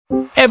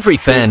Every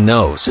fan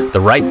knows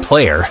the right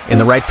player in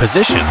the right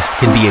position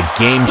can be a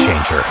game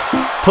changer.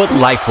 Put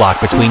LifeLock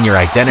between your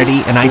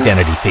identity and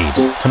identity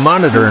thieves to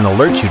monitor and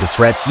alert you to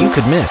threats you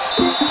could miss.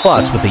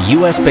 Plus, with a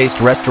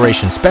U.S.-based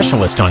restoration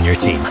specialist on your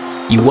team,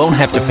 you won't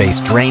have to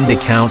face drained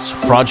accounts,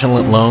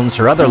 fraudulent loans,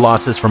 or other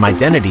losses from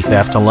identity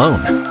theft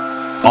alone.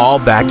 All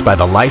backed by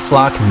the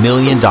LifeLock $1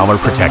 Million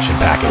Protection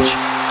Package.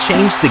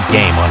 Change the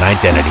game on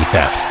identity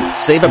theft.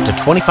 Save up to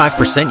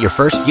 25% your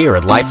first year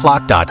at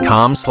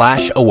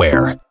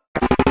LifeLock.com/aware.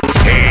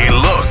 Hey,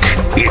 look,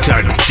 it's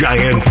a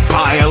giant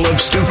pile of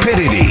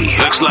stupidity.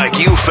 Looks like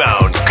you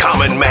found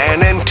Common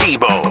Man and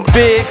T-Bone.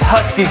 Big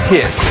husky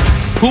kids.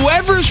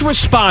 Whoever's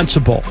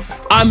responsible,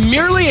 I'm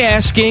merely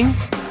asking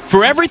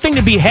for everything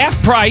to be half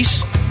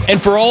price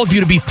and for all of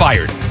you to be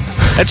fired.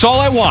 That's all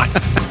I want.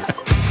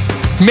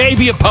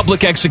 Maybe a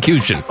public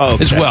execution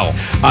as well.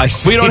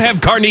 We don't have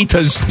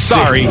carnitas.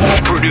 Sorry.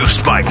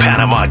 Produced by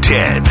Panama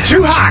Ted.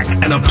 Too hot.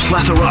 And a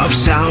plethora of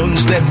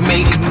sounds that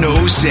make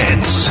no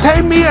sense.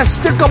 Pay me a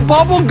stick of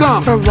bubble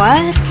gum. For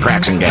what?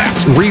 Cracks and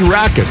gaps.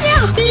 Re-rack it.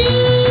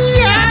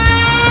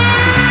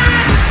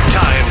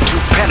 Time to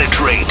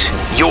penetrate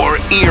your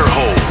ear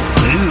hole.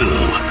 Ew.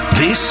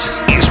 This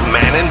is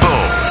Man and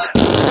Bone.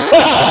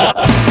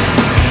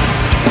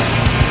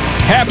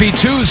 Happy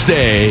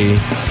Tuesday.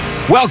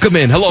 Welcome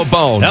in. Hello,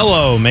 Bone.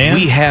 Hello, man.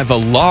 We have a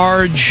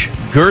large,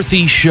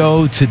 girthy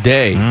show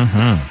today.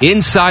 Mm-hmm.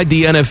 Inside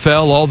the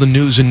NFL, all the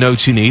news and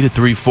notes you need at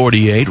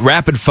 3:48.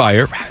 Rapid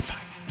fire.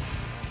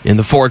 In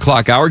the 4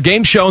 o'clock hour.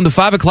 Game show in the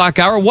 5 o'clock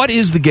hour. What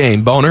is the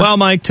game, Boner? Well,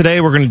 Mike, today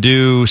we're going to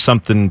do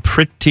something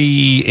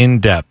pretty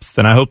in-depth,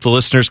 and I hope the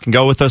listeners can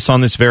go with us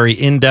on this very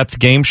in-depth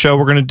game show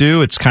we're going to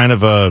do. It's kind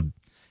of a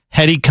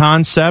heady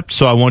concept,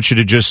 so I want you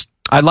to just...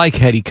 I like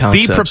heady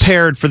concepts. Be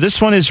prepared for this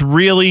one. Is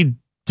really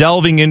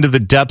delving into the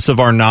depths of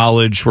our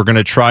knowledge. We're going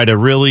to try to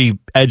really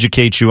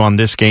educate you on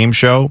this game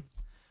show.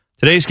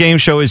 Today's game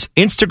show is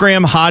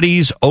Instagram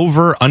Hotties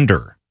Over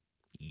Under.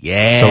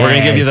 Yes. So we're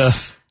going to give you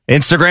the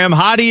Instagram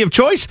hottie of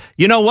choice.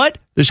 You know what?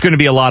 There's going to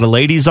be a lot of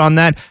ladies on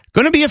that.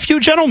 Going to be a few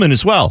gentlemen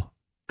as well.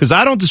 Because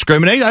I don't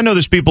discriminate. I know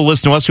there's people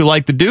listening to us who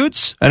like the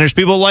dudes, and there's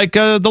people like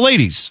the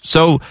ladies.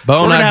 So we're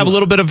going to have a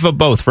little bit of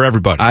both for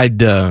everybody.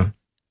 I'd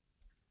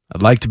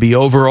like to be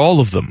over all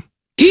of them.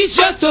 He's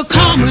just a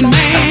common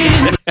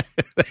man.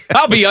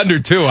 I'll be under,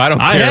 too. I don't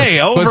care.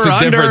 Hey, over,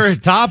 under, difference?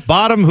 Top,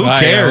 bottom, who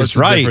cares?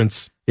 Right.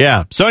 Difference?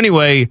 Yeah. So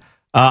anyway,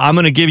 I'm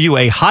going to give you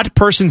a hot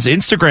person's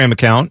Instagram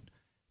account,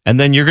 and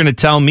then you're going to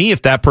tell me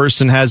if that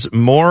person has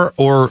more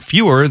or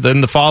fewer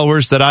than the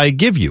followers that I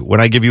give you when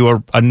I give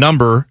you a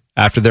number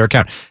after their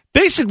account.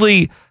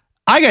 Basically,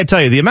 I got to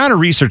tell you, the amount of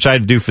research I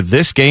had to do for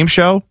this game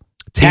show,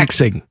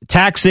 taxing,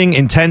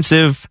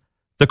 intensive,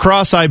 the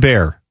cross I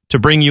bear to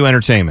bring you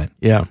entertainment.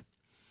 Yeah.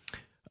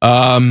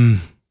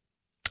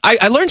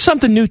 I learned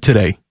something new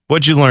today.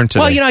 What'd you learn today?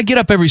 Well, I get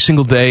up every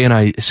single day and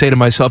I say to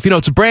myself,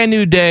 it's a brand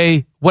new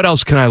day. What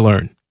else can I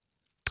learn?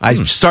 I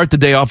start the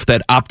day off with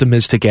that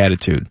optimistic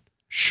attitude.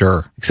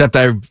 Sure. Except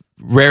I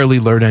rarely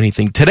learn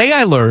anything. Today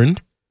I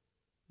learned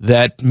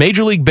that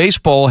Major League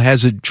Baseball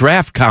has a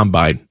draft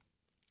combine.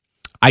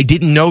 I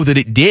didn't know that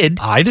it did.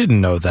 I didn't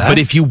know that. But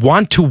if you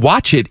want to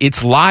watch it,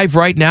 it's live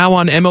right now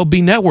on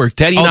MLB Network.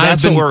 Teddy and I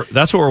that's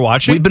what we're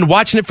watching? We've been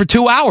watching it for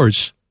 2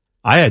 hours.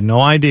 I had no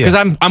idea.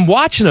 Because I'm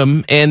watching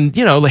them, and,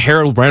 the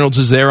Harold Reynolds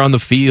is there on the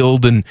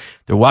field, and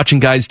they're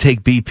watching guys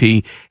take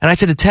BP. And I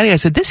said to Teddy,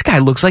 this guy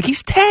looks like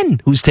he's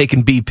 10 who's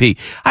taking BP.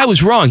 I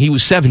was wrong. He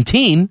was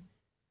 17.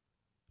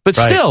 But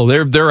still,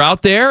 they're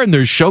out there, and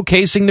they're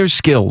showcasing their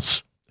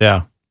skills.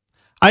 Yeah.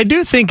 I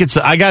do think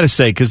I got to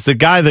say, because the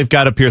guy they've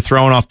got up here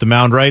throwing off the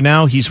mound right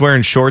now, he's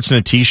wearing shorts and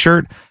a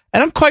T-shirt.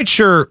 And I'm quite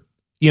sure,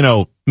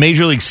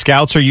 Major League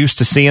scouts are used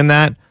to seeing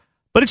that.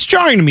 But it's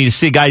jarring to me to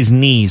see a guy's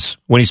knees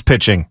when he's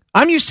pitching.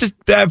 I'm used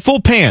to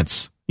full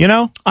pants,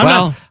 I'm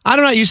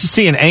not used to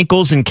seeing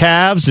ankles and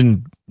calves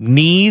and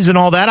knees and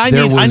all that. I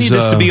need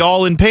this to be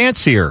all in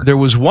pants here. There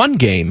was one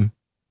game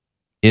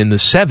in the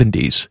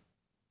 70s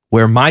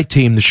where my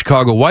team, the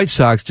Chicago White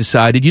Sox,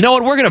 decided, you know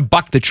what, we're going to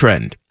buck the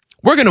trend.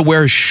 We're going to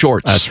wear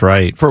shorts. That's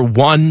right. For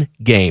one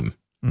game.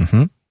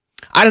 Mm-hmm.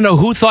 I don't know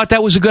who thought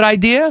that was a good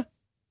idea.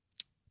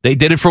 They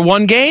did it for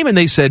one game, and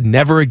they said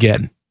never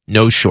again.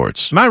 No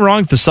shorts. Am I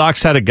wrong? The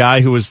Sox had a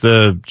guy who was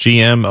the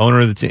GM,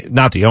 owner of the team.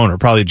 Not the owner,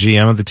 probably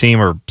GM of the team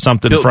or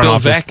something in front Bill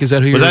office. Veeck, is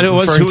that who you're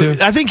referring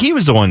to? I think he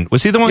was the one.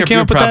 Was he the one who came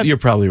up with that? You're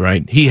probably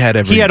right. He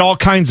had all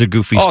kinds of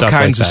goofy stuff like that.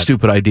 All kinds of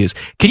stupid ideas.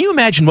 Can you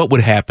imagine what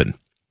would happen?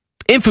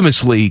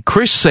 Infamously,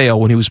 Chris Sale,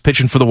 when he was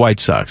pitching for the White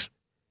Sox,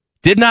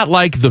 did not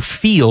like the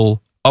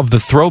feel of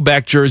the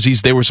throwback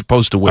jerseys they were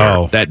supposed to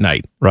wear that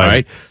night.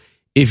 Right?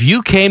 If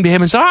you came to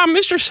him and said,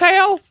 Mr.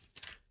 Sale,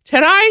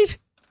 tonight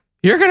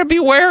you're going to be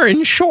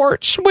wearing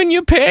shorts when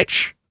you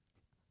pitch,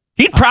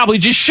 he'd probably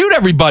just shoot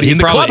everybody in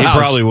the clubhouse. He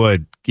probably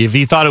would. If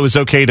he thought it was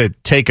okay to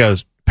take a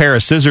pair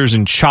of scissors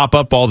and chop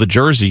up all the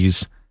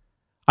jerseys.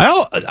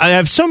 I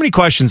have so many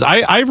questions.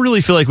 I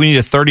really feel like we need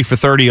a 30 for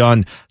 30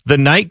 on the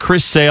night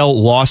Chris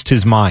Sale lost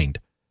his mind.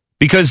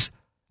 Because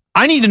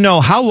I need to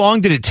know, how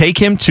long did it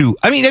take him to...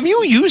 have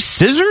you used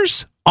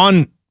scissors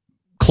on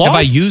cloth. Have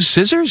I used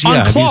scissors? On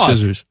Yeah, cloth. I've used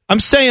scissors. I'm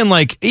saying,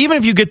 like, even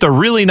if you get the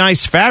really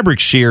nice fabric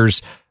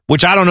shears,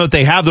 which I don't know if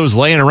they have those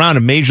laying around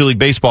in Major League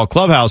Baseball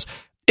clubhouse,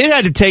 it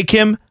had to take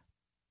him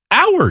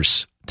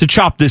hours to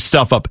chop this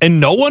stuff up, and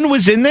no one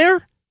was in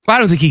there? I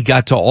don't think he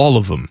got to all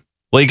of them.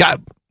 Well, he got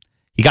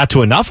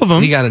to enough of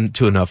them. He got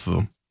to enough of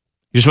them.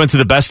 He just went to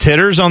the best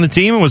hitters on the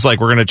team and was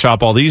like, we're going to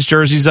chop all these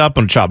jerseys up.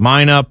 I'm going to chop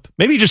mine up.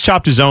 Maybe he just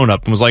chopped his own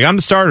up and was like, I'm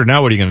the starter.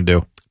 Now what are you going to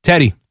do?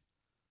 Teddy,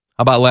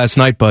 how about last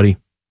night, buddy?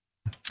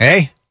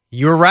 Hey,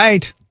 you were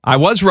right. I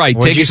was right.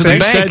 What'd Take it to you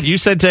the say? bank. You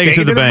said take it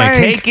to the bank.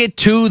 Take it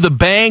to the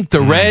bank.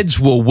 The Reds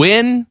will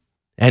win.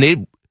 And it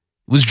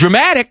was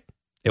dramatic.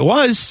 It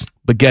was.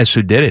 But guess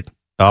who did it?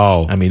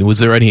 Oh. I mean, was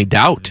there any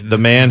doubt? The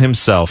man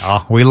himself.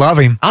 Oh, we love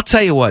him. I'll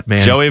tell you what,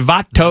 man. Joey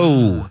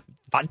Votto.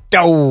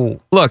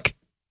 Look,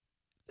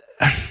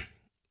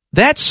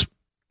 that's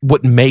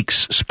what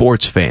makes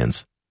sports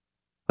fans.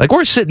 Like,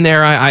 we're sitting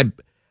there, I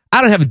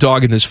don't have a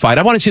dog in this fight.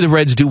 I want to see the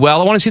Reds do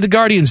well. I want to see the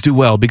Guardians do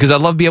well because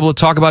I'd love to be able to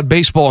talk about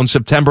baseball in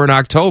September and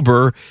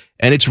October,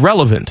 and it's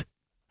relevant.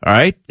 All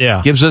right?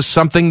 Yeah. Gives us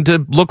something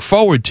to look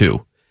forward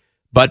to.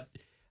 But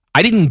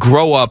I didn't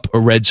grow up a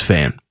Reds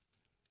fan,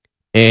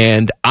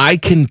 and I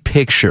can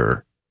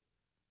picture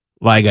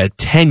like a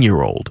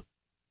 10-year-old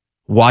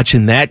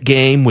watching that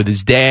game with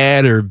his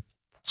dad or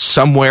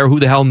somewhere, who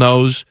the hell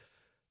knows,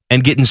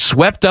 and getting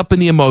swept up in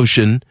the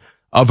emotion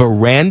of a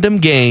random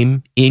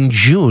game in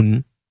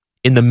June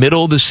in the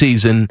middle of the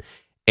season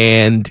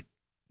and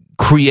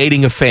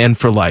creating a fan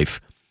for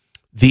life.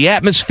 The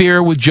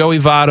atmosphere with Joey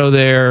Votto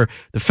there,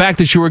 the fact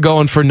that you were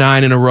going for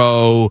 9 in a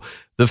row,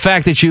 the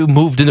fact that you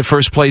moved into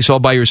first place all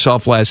by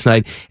yourself last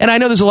night. And I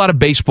know there's a lot of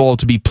baseball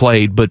to be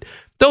played, but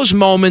those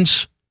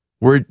moments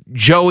where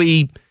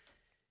Joey,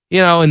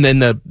 and then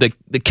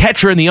the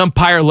catcher and the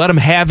umpire let him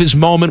have his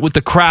moment with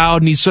the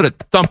crowd, and he's sort of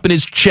thumping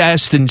his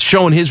chest and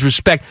showing his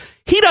respect.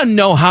 He doesn't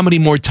know how many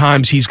more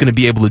times he's going to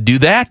be able to do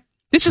that.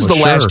 This is the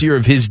last year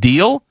of his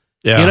deal,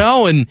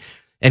 and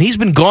he's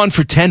been gone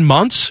for 10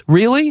 months,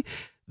 really.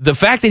 The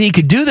fact that he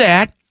could do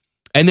that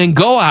and then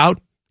go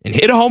out and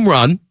hit a home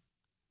run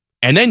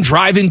and then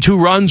drive in 2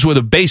 runs with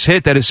a base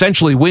hit that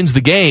essentially wins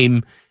the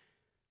game,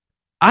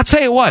 I'll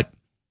tell you what,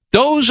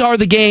 those are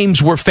the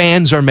games where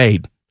fans are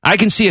made. I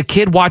can see a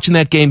kid watching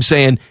that game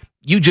saying,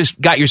 you just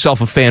got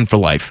yourself a fan for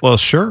life. Well,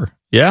 sure.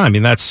 Yeah, I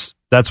mean, that's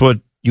what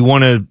you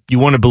want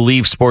to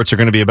believe sports are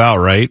going to be about,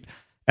 right?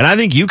 And I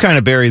think you kind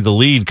of buried the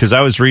lead because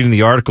I was reading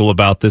the article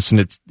about this, and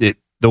it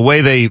the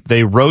way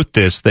they wrote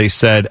this, they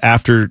said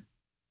after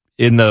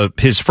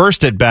his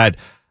first at bat,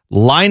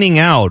 lining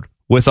out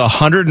with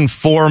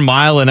 104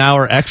 mile an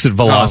hour exit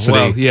velocity.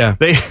 Oh, well, yeah.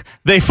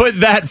 They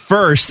put that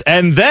first,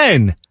 and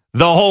then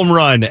the home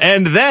run,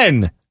 and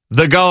then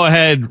the go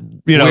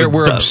ahead.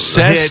 We're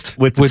obsessed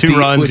with the 2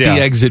 runs, the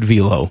exit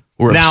velo.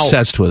 We're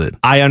obsessed with it.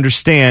 I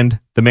understand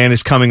the man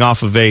is coming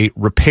off of a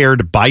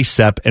repaired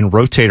bicep and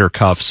rotator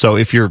cuff, so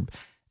if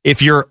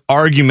your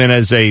argument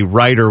as a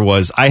writer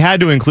was, I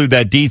had to include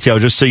that detail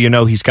just so you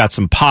know he's got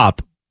some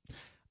pop,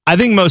 I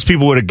think most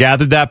people would have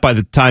gathered that by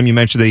the time you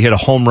mentioned that he hit a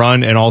home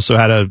run and also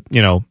had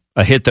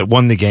a hit that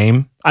won the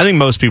game. I think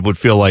most people would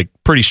feel like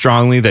pretty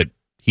strongly that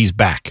he's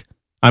back.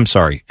 I'm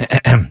sorry.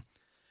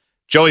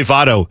 Joey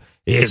Votto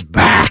is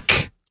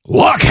back.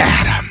 Look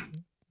at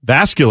him.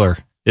 Vascular,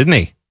 isn't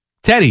he?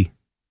 Teddy,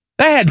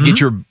 that had to get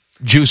your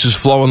juices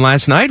flowing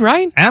last night,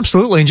 right?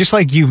 Absolutely. And just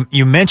like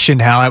you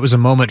mentioned how that was a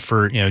moment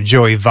for,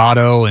 Joey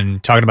Votto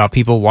and talking about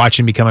people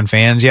watching, becoming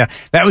fans. Yeah,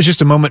 that was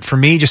just a moment for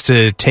me just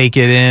to take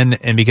it in.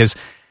 And because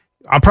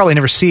I'll probably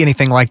never see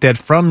anything like that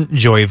from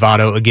Joey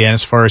Votto again,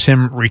 as far as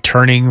him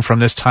returning from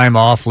this time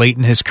off late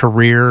in his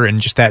career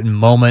and just that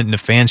moment and the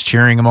fans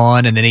cheering him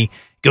on. And then he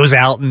goes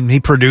out and he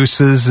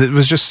produces. It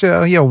was just,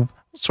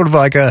 sort of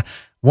like a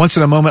once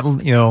in a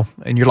moment,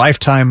 in your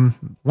lifetime,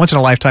 once in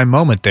a lifetime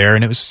moment there.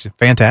 And it was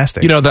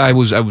fantastic. I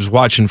was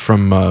watching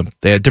from,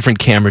 they had different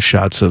camera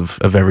shots of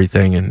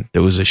everything. And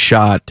there was a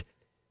shot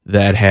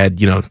that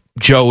had,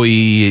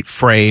 Joey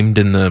framed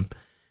and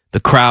the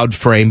crowd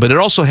framed, but it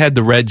also had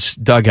the Reds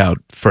dugout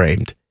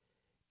framed.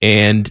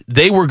 And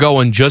they were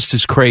going just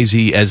as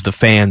crazy as the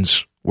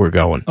fans were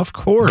going. Of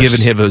course.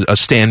 Giving him a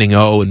standing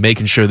O and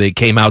making sure they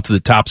came out to the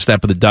top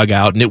step of the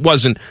dugout. And it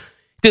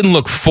didn't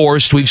look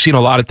forced. We've seen a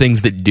lot of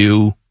things that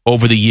do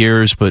over the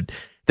years, but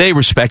they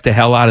respect the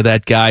hell out of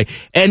that guy.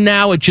 And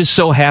now it just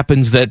so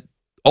happens that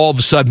all of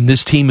a sudden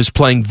this team is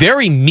playing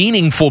very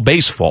meaningful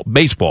baseball.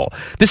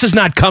 This is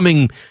not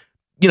coming,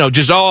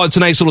 just, it's a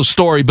nice little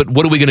story, but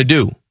what are we going to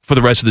do for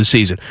the rest of the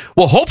season?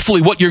 Well,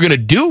 hopefully what you're going to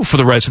do for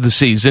the rest of the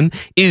season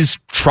is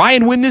try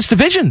and win this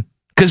division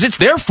because it's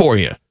there for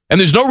you. And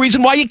there's no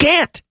reason why you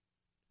can't.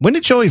 When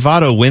did Joey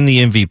Votto win the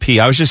MVP?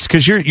 I was just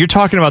because you're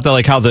talking about that,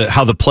 like how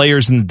the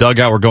players in the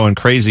dugout were going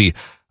crazy.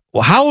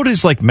 Well, how old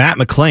is like Matt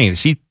McClain?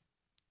 Is he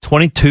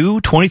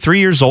 22, 23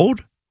 years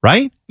old?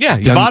 Right? Yeah,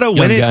 did Votto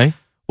win it? Guy.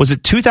 Was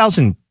it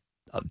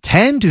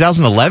 2010,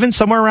 2011,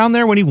 somewhere around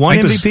there when he won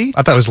MVP?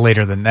 I thought it was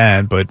later than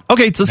that, but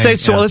okay. Let's say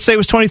it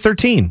was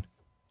 2013,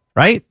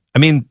 right? I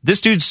mean, this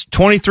dude's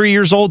 23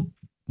 years old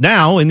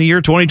now in the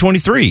year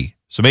 2023.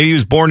 So maybe he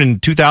was born in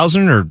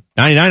 2000 or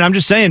 99. I'm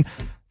just saying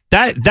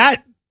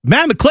that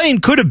Matt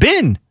McClain could have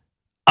been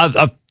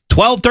a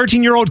 12,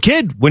 13-year-old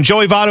kid when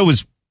Joey Votto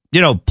was,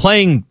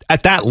 playing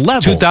at that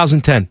level.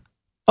 2010.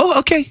 Oh,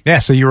 okay. Yeah,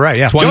 so you're right.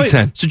 Yeah,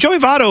 2010. So Joey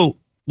Votto,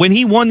 when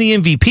he won the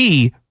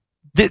MVP,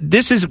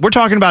 we're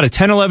talking about a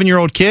 10,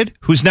 11-year-old kid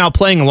who's now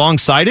playing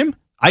alongside him.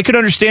 I could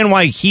understand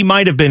why he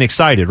might have been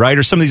excited, right?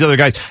 Or some of these other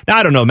guys. Now,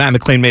 I don't know. Matt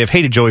McClain may have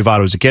hated Joey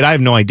Votto as a kid. I have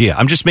no idea.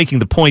 I'm just making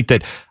the point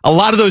that a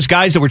lot of those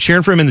guys that were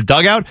cheering for him in the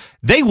dugout,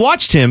 they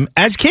watched him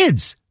as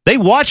kids. They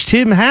watched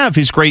him have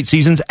his great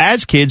seasons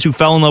as kids who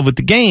fell in love with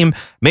the game.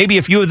 Maybe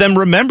a few of them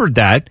remembered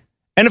that.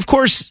 And of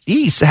course,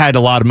 he's had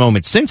a lot of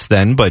moments since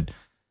then. But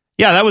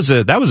yeah, that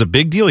was a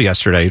big deal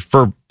yesterday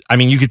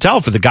you could tell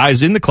for the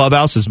guys in the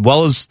clubhouse as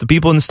well as the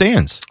people in the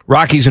stands.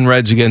 Rockies and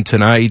Reds again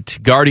tonight.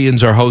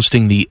 Guardians are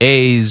hosting the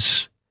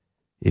A's.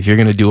 If you're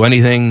going to do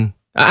anything,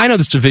 I know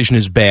this division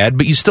is bad,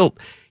 but you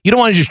don't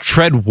want to just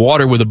tread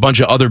water with a bunch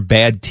of other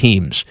bad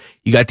teams.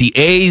 You got the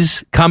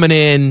A's coming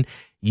in.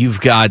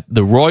 You've got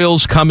the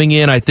Royals coming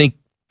in. I think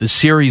the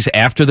series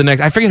after the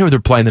next, I forget who they're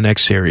playing the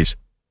next series.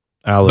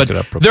 I'll look it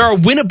up. There are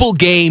winnable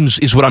games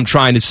is what I'm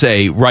trying to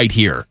say right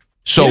here.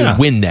 So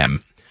win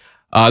them.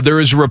 There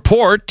is a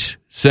report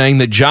saying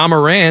that Ja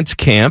Morant's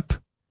camp,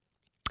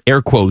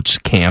 air quotes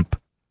camp,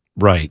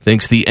 right,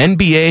 thinks the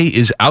NBA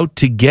is out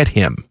to get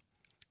him.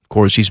 Of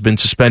course, he's been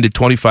suspended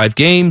 25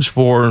 games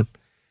for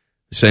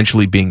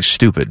essentially being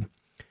stupid.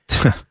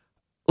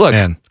 Look,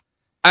 man.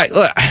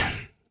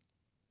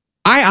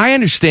 I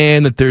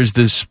understand that there's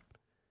this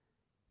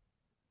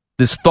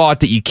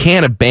thought that you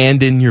can't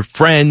abandon your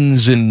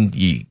friends and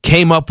you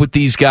came up with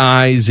these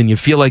guys and you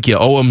feel like you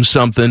owe them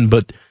something.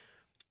 But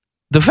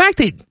the fact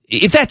that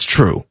if that's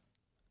true,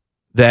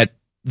 that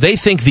they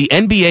think the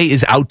NBA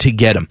is out to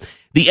get him,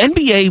 the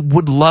NBA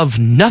would love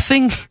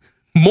nothing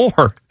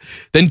more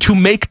than to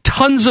make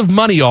tons of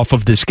money off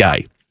of this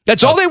guy.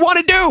 That's all they want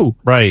to do.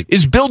 Right.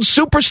 Is build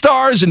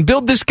superstars and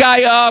build this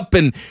guy up,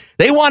 and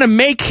they want to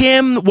make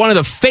him one of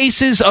the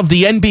faces of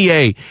the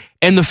NBA.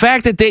 And the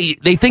fact that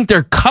they think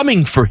they're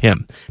coming for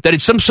him, that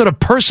it's some sort of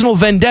personal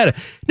vendetta.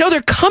 No,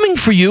 they're coming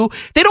for you.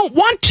 They don't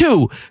want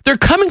to. They're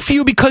coming for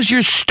you because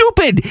you're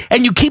stupid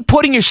and you keep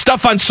putting your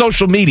stuff on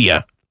social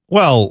media.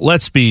 Well,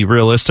 let's be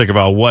realistic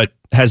about what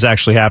has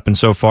actually happened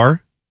so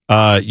far.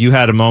 You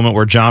had a moment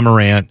where Ja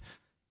Morant.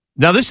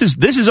 Now, this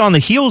is on the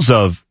heels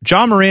of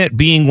Ja Morant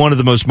being one of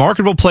the most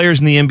marketable players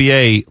in the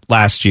NBA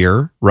last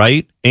year,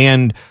 right?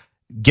 And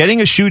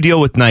getting a shoe deal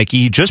with Nike.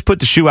 He just put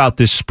the shoe out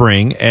this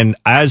spring. And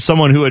as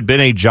someone who had been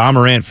a Ja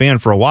Morant fan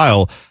for a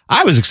while,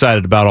 I was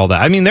excited about all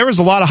that. I mean, there was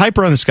a lot of hype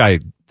around this guy.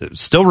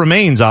 Still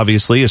remains,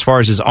 obviously, as far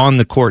as his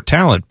on-the-court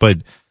talent. But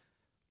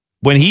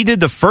when he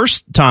did the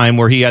first time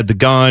where he had the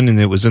gun and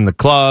it was in the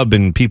club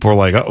and people were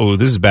like, oh,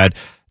 this is bad,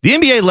 the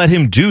NBA let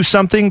him do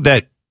something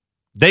that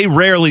they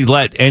rarely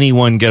let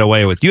anyone get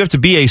away with. You have to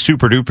be a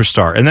super-duper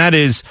star. And that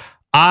is,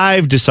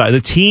 I've decided,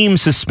 the team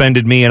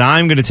suspended me and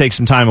I'm going to take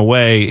some time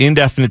away,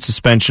 indefinite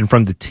suspension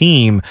from the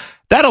team.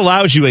 That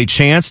allows you a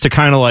chance to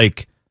kind of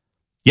like,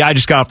 yeah, I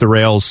just got off the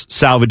rails,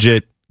 salvage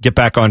it, get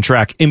back on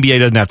track. NBA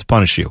doesn't have to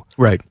punish you.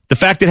 Right. The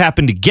fact it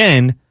happened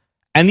again,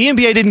 and the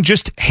NBA didn't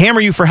just hammer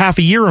you for half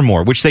a year or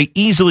more, which they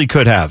easily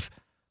could have.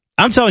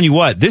 I'm telling you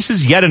what, this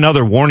is yet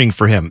another warning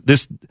for him.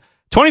 This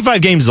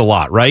 25 games is a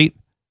lot, right?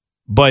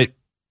 But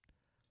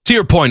to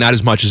your point, not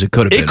as much as it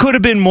could have been. It could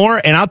have been more,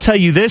 and I'll tell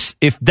you this,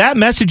 if that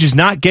message is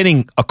not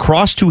getting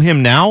across to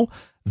him now,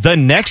 the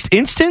next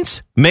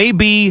instance may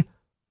be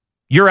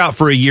you're out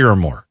for a year or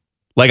more.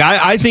 Like,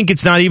 I think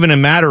it's not even a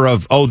matter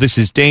of, oh, this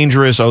is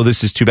dangerous, oh,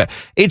 this is too bad.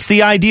 It's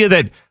the idea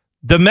that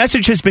the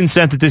message has been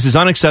sent that this is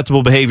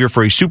unacceptable behavior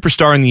for a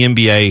superstar in the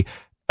NBA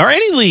or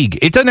any league.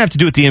 It doesn't have to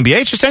do with the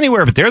NBA, it's just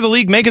anywhere, but they're the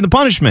league making the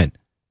punishment.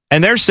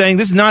 And they're saying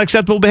this is not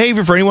acceptable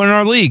behavior for anyone in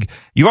our league.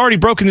 You've already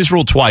broken this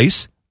rule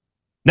twice.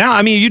 Now,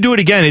 I mean, you do it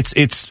again,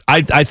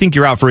 I think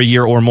you're out for a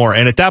year or more.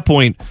 And at that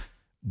point,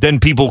 then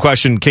people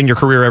question, can your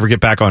career ever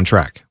get back on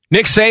track?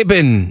 Nick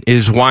Saban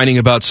is whining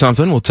about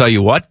something. We'll tell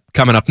you what.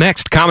 Coming up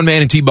next, Common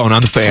Man and T-Bone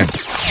on the Fan.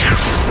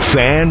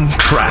 Fan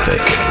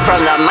traffic. From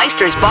the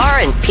Meister's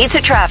Bar and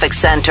Pizza Traffic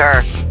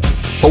Center.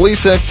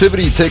 Police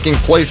activity taking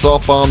place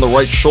off on the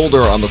right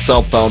shoulder on the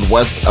southbound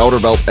west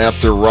outer belt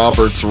after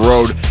Roberts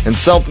Road, and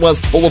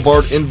Southwest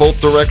Boulevard in both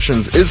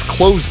directions is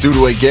closed due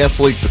to a gas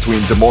leak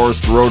between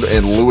DeMorest Road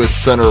and Lewis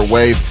Center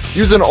Way.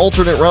 Use an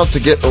alternate route to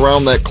get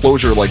around that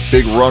closure like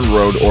Big Run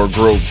Road or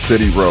Grove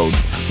City Road.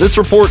 This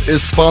report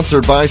is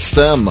sponsored by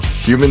STEM.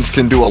 Humans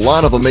can do a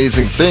lot of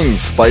amazing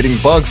things. Fighting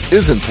bugs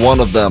isn't one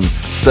of them.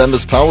 STEM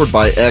is powered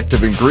by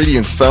active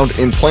ingredients found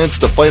in plants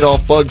to fight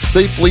off bugs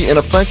safely and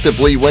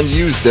effectively when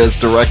used as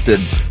directed.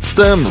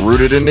 STEM,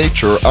 rooted in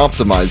nature,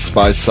 optimized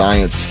by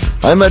science.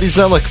 I'm Eddie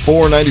Zellick,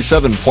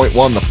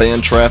 497.1 The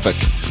Fan Traffic.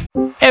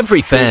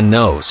 Every fan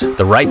knows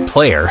the right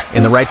player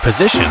in the right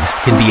position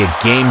can be a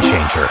game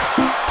changer.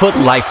 Put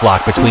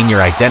LifeLock between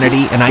your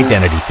identity and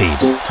identity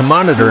thieves to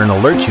monitor and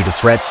alert you to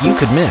threats you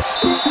could miss.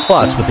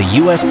 Plus, with a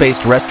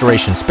U.S.-based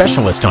restoration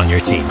specialist on your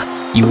team,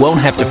 you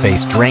won't have to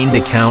face drained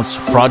accounts,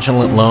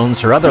 fraudulent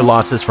loans, or other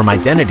losses from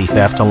identity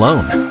theft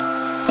alone.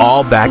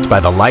 All backed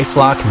by the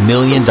LifeLock $1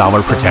 Million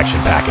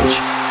Protection Package.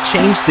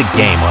 Change the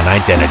game on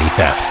identity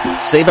theft.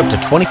 Save up to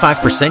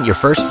 25% your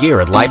first year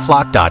at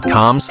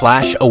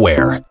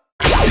LifeLock.com/aware.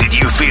 Did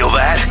you feel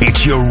that?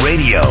 It's your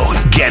radio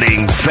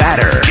getting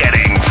fatter.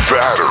 Getting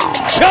fatter.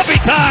 Chubby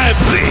time!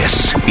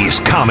 This is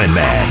Common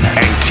Man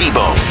and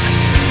T-Bone.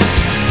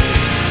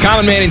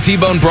 Common Man and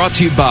T-Bone brought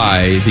to you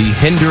by the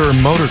Hinder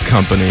Motor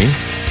Company.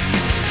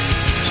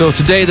 So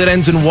it's a day that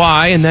ends in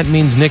Y, and that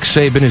means Nick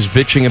Saban is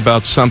bitching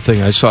about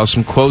something. I saw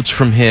some quotes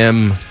from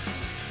him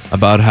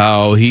about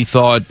how he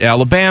thought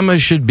Alabama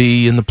should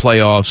be in the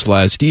playoffs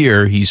last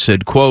year. He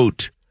said,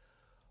 quote,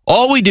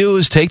 "All we do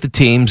is take the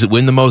teams that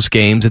win the most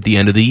games at the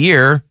end of the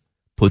year,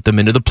 put them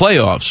into the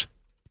playoffs.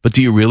 But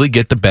do you really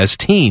get the best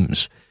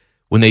teams?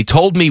 When they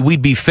told me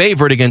we'd be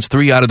favored against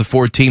 3 out of the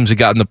 4 teams that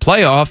got in the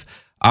playoff,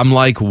 I'm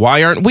like,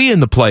 why aren't we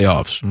in the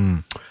playoffs?"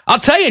 I'll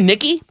tell you,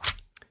 Nicky,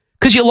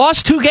 because you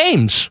lost 2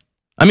 games.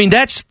 I mean,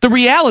 that's the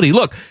reality.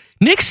 Look,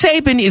 Nick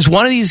Saban is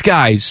one of these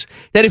guys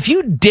that if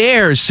you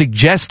dare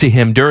suggest to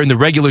him during the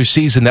regular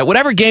season that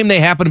whatever game they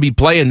happen to be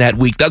playing that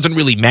week doesn't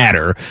really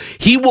matter,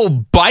 he will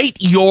bite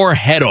your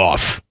head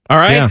off. All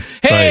right? Yeah,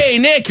 hey,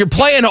 right. Nick, you're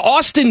playing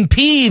Austin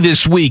Peay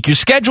this week.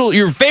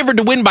 You're favored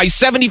to win by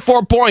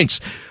 74 points.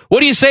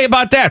 What do you say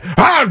about that?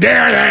 How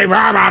dare they?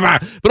 Blah, blah, blah.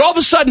 But all of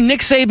a sudden,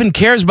 Nick Saban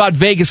cares about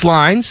Vegas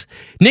lines.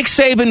 Nick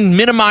Saban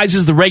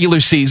minimizes the regular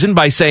season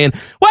by saying,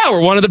 well,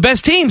 we're one of the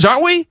best teams,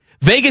 aren't we?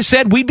 Vegas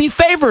said we'd be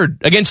favored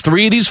against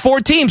 3 of these 4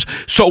 teams.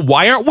 So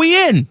why aren't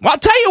we in? Well, I'll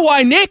tell you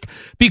why, Nick.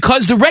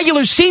 Because the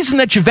regular season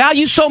that you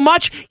value so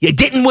much, you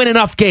didn't win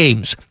enough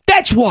games.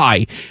 That's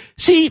why.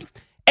 See,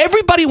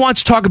 everybody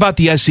wants to talk about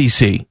the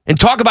SEC and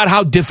talk about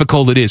how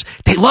difficult it is.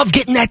 They love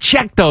getting that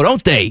check, though,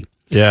 don't they?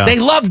 Yeah. They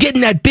love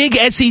getting that big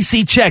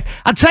SEC check.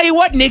 I'll tell you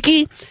what,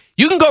 Nicky,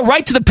 you can go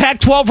right to the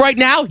Pac-12 right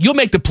now. You'll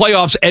make the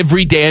playoffs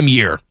every damn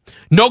year.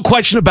 No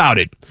question about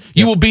it.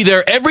 You will be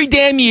there every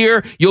damn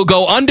year. You'll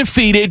go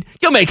undefeated.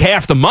 You'll make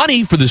half the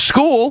money for the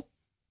school.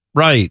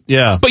 Right,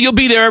 yeah. But you'll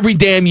be there every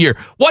damn year.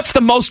 What's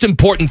the most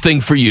important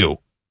thing for you?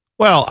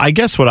 Well, I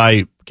guess what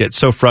I get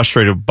so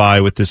frustrated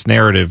by with this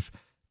narrative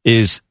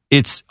is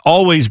it's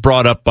always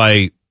brought up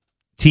by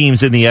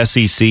teams in the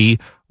SEC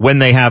when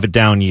they have a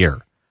down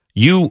year.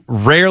 You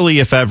rarely,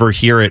 if ever,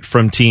 hear it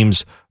from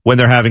teams when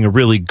they're having a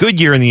really good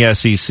year in the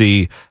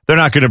SEC. They're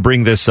not going to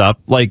bring this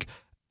up. Like,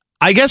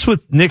 I guess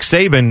with Nick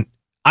Saban,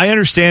 I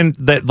understand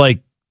that,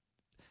 like,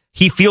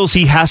 he feels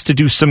he has to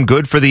do some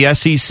good for the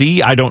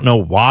SEC. I don't know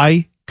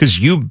why, because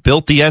you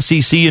built the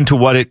SEC into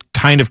what it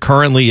kind of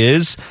currently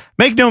is.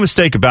 Make no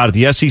mistake about it.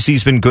 The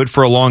SEC's been good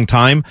for a long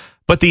time,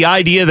 but the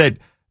idea that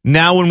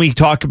now when we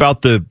talk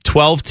about the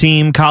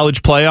 12-team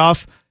college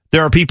playoff,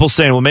 there are people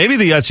saying, well, maybe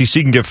the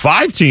SEC can get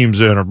 5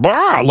 teams in, or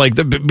blah. Like,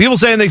 the people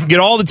saying they can get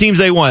all the teams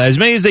they want, as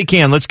many as they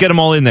can. Let's get them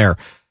all in there.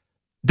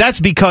 That's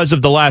because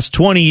of the last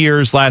 20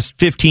 years, last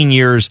 15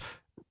 years,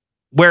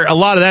 where a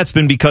lot of that's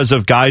been because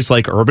of guys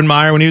like Urban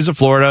Meyer when he was at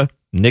Florida,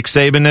 Nick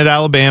Saban at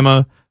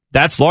Alabama.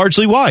 That's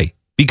largely why,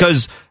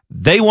 because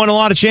they won a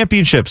lot of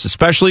championships,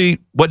 especially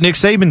what Nick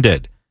Saban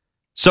did.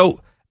 So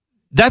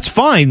that's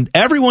fine.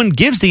 Everyone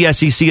gives the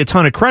SEC a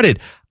ton of credit.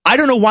 I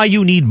don't know why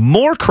you need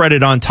more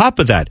credit on top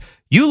of that.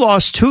 You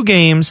lost 2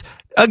 games,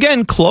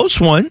 again,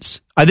 close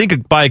ones. I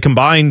think by a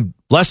combined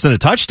less than a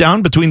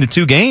touchdown between the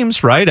 2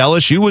 games, right?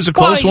 LSU was a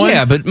close one.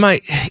 Yeah, but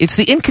it's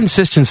the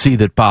inconsistency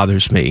that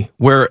bothers me,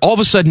 where all of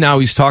a sudden now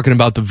he's talking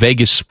about the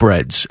Vegas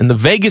spreads, and the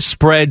Vegas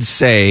spreads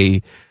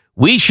say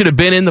we should have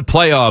been in the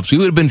playoffs. We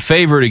would have been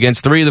favored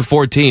against 3 of the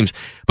 4 teams.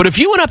 But if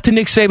you went up to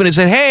Nick Saban and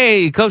said,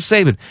 hey, Coach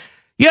Saban,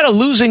 you had a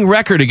losing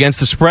record against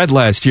the spread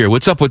last year.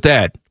 What's up with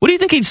that? What do you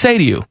think he'd say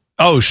to you?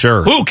 Oh,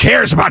 sure. Who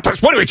cares about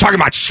this? What are we talking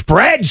about?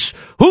 Spreads?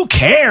 Who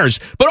cares?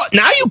 But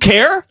now you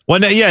care.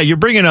 Well, yeah, you're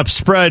bringing up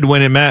spread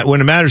when it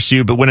matters to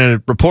you, but when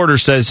a reporter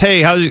says,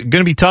 hey, how's it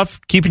going to be tough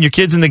keeping your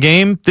kids in the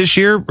game this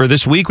year or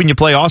this week when you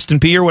play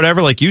Austin Peay or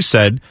whatever, like you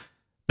said,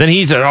 then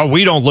he said, oh,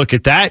 we don't look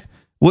at that.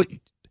 What?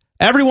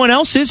 Everyone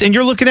else is, and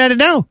you're looking at it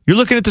now. You're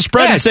looking at the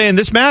spread and saying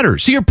this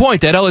matters. To your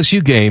point, that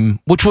LSU game,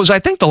 which was, I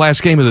think, the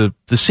last game of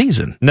the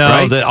season. No,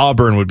 right? the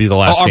Auburn would be the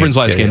last game. Auburn's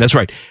last game, that's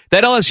right.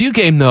 That LSU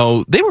game,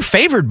 though, they were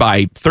favored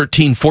by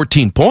 13,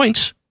 14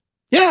 points.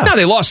 Yeah. Now,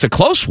 they lost a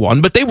close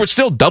one, but they were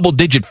still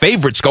double-digit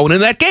favorites going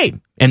into that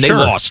game, and they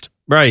lost.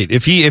 Right.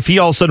 If he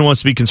all of a sudden wants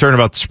to be concerned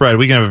about the spread,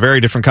 we can have a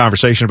very different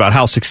conversation about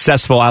how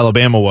successful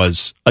Alabama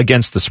was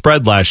against the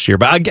spread last year.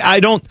 But I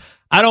don't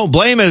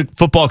blame a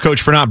football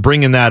coach for not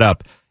bringing that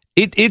up.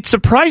 It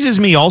surprises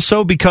me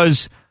also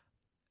because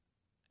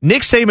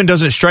Nick Saban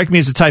doesn't strike me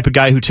as the type of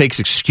guy who takes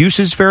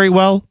excuses very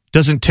well.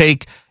 Doesn't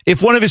take,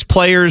 if one of his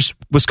players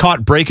was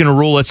caught breaking a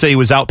rule, let's say he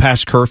was out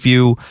past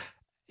curfew,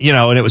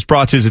 and it was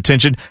brought to his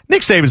attention.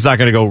 Nick Saban's not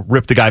going to go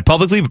rip the guy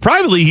publicly, but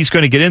privately he's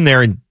going to get in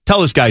there and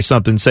tell this guy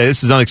something, say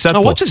this is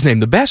unacceptable. Oh, what's his name?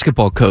 The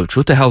basketball coach.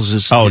 What the hell's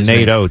his Oh, his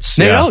Nate name? Oates.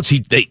 Nate Yeah. Oates.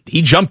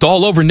 He jumped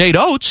all over Nate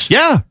Oates.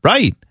 Yeah,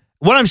 right.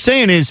 What I'm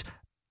saying is,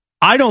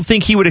 I don't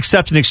think he would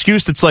accept an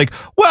excuse that's like,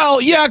 well,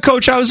 yeah,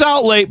 coach, I was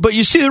out late, but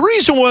you see, the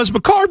reason was my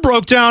car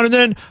broke down, and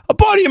then a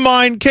buddy of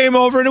mine came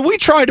over, and we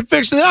tried to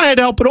fix it, and I had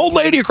to help an old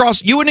lady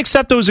across. You wouldn't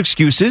accept those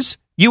excuses.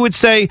 You would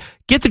say,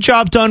 get the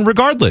job done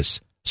regardless.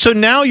 So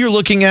now you're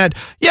looking at,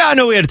 yeah, I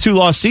know we had a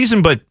 2-loss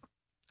season, but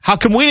how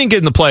come we didn't get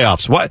in the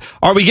playoffs? Why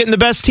are we getting the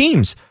best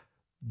teams?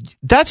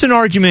 That's an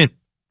argument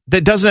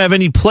that doesn't have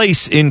any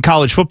place in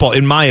college football,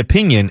 in my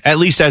opinion, at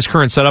least as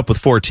current set up with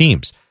 4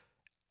 teams.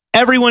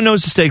 Everyone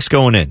knows the stakes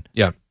going in.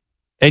 Yeah.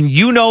 And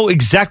you know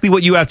exactly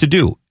what you have to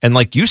do. And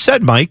like you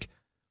said, Mike,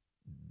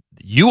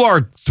 you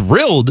are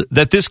thrilled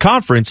that this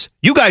conference,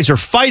 you guys are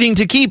fighting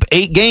to keep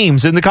 8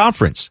 games in the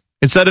conference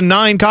instead of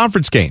 9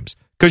 conference games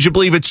because you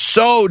believe it's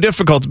so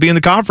difficult to be in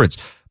the conference.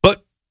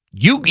 But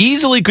you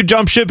easily could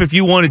jump ship if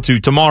you wanted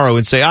to tomorrow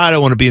and say, I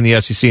don't want to be in the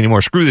SEC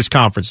anymore. Screw this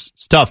conference.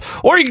 It's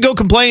tough. Or you could go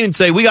complain and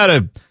say, we got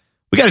to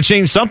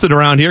change something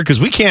around here because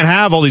we can't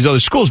have all these other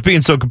schools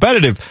being so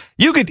competitive.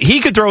 He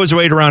could throw his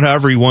weight around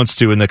however he wants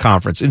to in the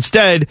conference.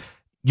 Instead,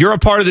 you're a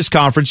part of this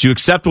conference. You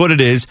accept what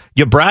it is.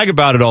 You brag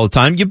about it all the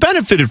time. You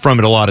benefited from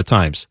it a lot of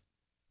times.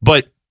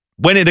 But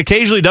when it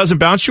occasionally doesn't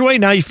bounce your way,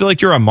 now you feel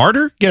like you're a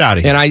martyr? Get out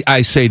of here. And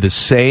I say the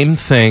same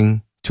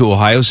thing to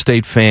Ohio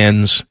State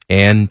fans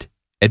and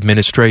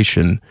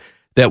administration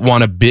that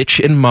want to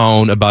bitch and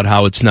moan about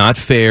how it's not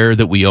fair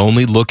that we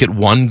only look at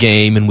one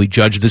game and we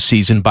judge the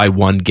season by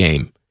one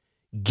game.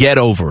 Get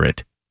over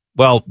it.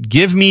 Well,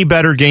 give me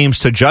better games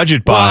to judge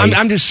it by. Well,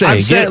 I'm just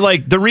saying.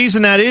 Like, the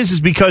reason that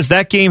is because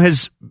that game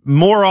has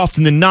more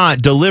often than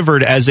not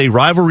delivered as a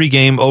rivalry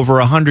game over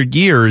 100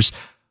 years.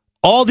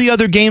 All the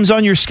other games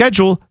on your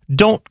schedule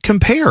don't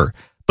compare.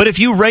 But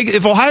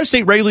if Ohio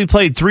State regularly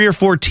played 3 or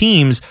 4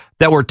 teams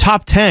that were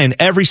top 10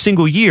 every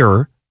single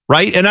year,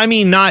 right? And I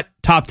mean not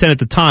top 10 at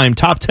the time,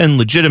 top 10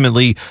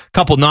 legitimately,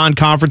 couple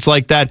non-conference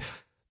like that,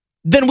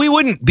 then we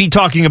wouldn't be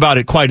talking about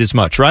it quite as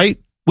much, right?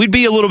 We'd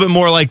be a little bit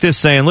more like this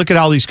saying, look at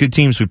all these good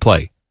teams we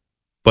play.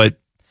 But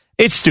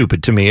it's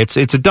stupid to me. It's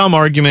a dumb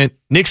argument.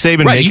 Nick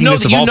Saban making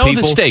this of all people. You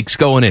know the stakes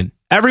going in.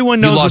 Everyone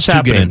knows what's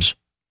happening. Games.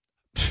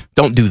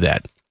 Don't do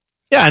that.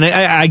 Yeah, and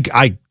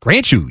I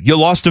grant you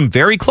lost them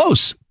very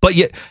close. But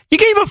you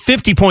gave up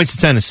 50 points to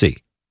Tennessee.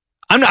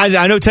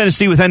 I know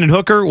Tennessee with Hendon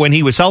Hooker, when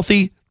he was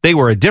healthy, they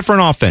were a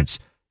different offense.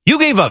 You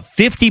gave up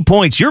 50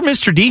 points. You're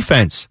Mr.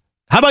 Defense.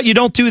 How about you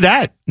don't do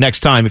that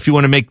next time if you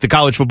want to make the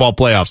college football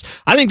playoffs?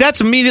 I think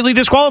that's immediately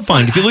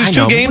disqualifying. If you lose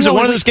 2 games and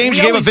one of those games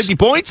you gave up 50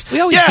 points. We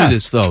always do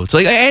this, though. It's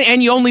like,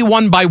 and you only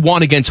won by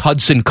 1 against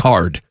Hudson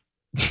Card.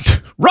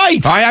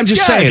 Right. I'm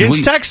just saying.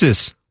 Against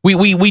Texas.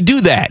 We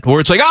do that, where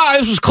it's like,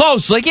 this was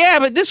close. It's like, yeah,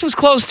 but this was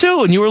close,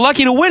 too, and you were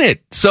lucky to win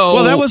it. So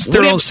well, that was what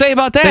do you have to say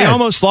about that? They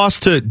almost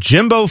lost to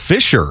Jimbo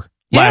Fisher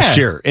last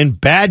year and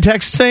bad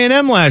Texas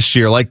A&M last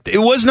year. Like, it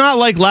was not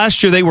like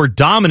last year they were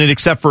dominant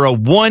except for a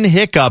 1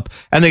 hiccup,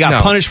 and they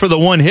got punished for the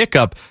 1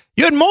 hiccup.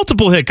 You had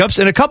multiple hiccups,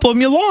 and a couple of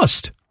them you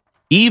lost.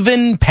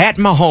 Even Pat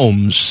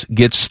Mahomes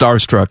gets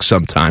starstruck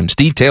sometimes.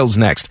 Details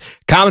next.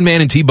 Common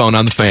Man and T-Bone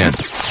on the Fan.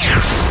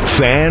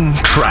 Fan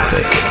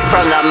Traffic.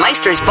 From the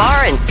Meister's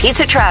Bar and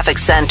Pizza Traffic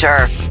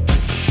Center.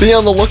 Be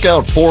on the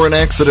lookout for an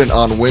accident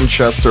on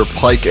Winchester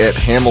Pike at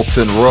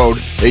Hamilton Road.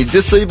 A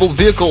disabled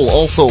vehicle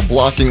also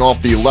blocking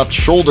off the left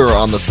shoulder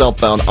on the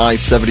southbound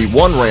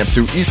I-71 ramp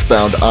to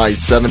eastbound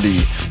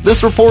I-70.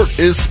 This report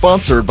is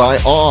sponsored by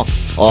Off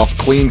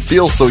Clean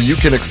Feel, so you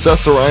can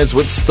accessorize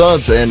with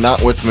studs and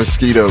not with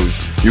mosquitoes.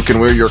 You can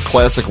wear your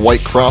classic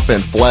white crop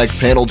and flag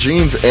panel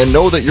jeans and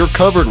know that you're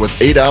covered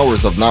with 8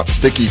 hours of not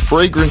sticky,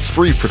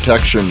 fragrance-free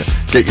protection.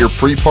 Get your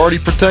pre-party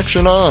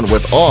protection on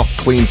with Off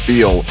Clean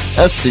Feel.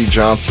 SC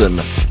Johnson.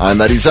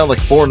 I'm Eddie Zellick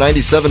for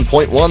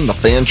 97.1 The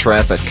Fan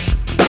Traffic.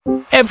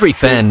 Every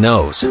fan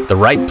knows the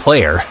right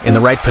player in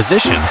the right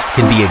position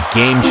can be a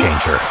game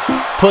changer.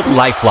 Put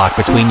LifeLock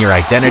between your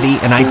identity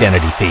and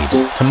identity thieves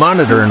to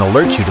monitor and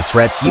alert you to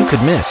threats you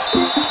could miss.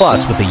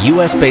 Plus, with a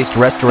U.S.-based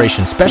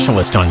restoration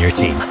specialist on your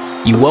team,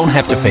 you won't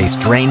have to face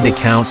drained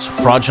accounts,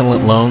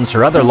 fraudulent loans,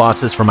 or other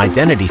losses from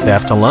identity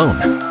theft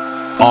alone.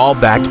 All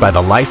backed by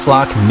the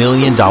LifeLock $1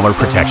 Million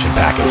Protection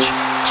Package.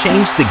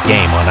 Change the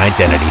game on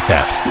identity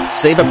theft.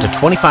 Save up to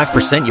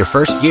 25% your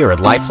first year at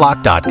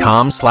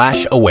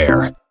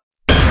LifeLock.com/aware.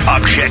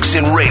 Objects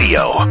in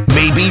radio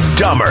may be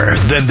dumber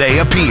than they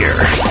appear.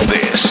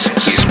 This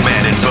is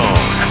Man and Bone.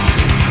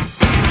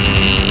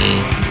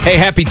 Hey,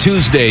 happy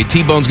Tuesday.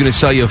 T-Bone's going to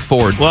sell you a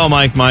Ford. Well,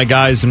 Mike, my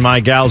guys and my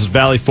gals at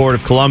Valley Ford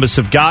of Columbus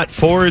have got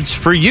Fords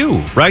for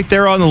you. Right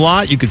there on the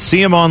lot. You can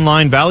see them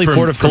online,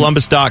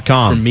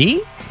 valleyfordofcolumbus.com. For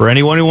me? For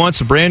anyone who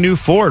wants a brand new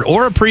Ford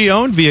or a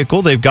pre-owned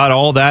vehicle, they've got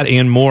all that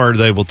and more.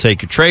 They will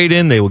take a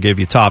trade-in. They will give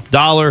you top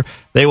dollar.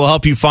 They will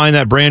help you find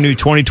that brand new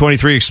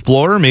 2023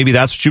 Explorer. Maybe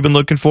that's what you've been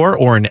looking for,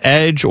 or an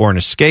Edge, or an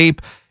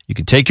Escape. You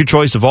can take your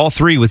choice of all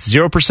three with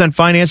 0%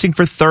 financing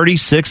for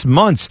 36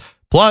 months.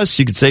 Plus,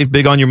 you could save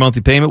big on your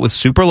monthly payment with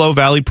super low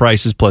Valley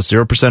prices plus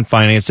 0%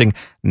 financing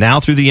now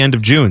through the end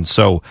of June.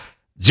 So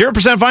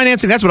 0%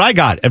 financing, that's what I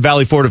got at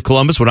Valley Ford of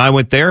Columbus when I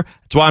went there.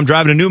 That's why I'm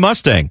driving a new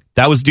Mustang.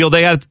 That was the deal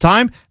they had at the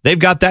time. They've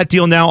got that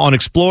deal now on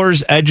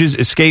Explorers, Edges,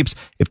 Escapes.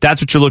 If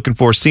that's what you're looking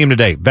for, see them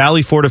today.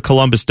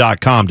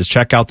 ValleyFordOfColumbus.com to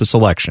check out the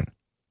selection.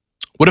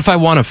 What if I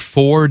want a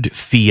Ford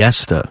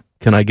Fiesta?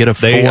 Can I get a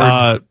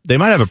Ford? They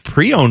might have a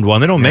pre-owned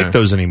one. They don't make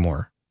those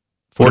anymore.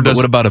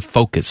 What about a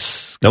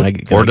Focus?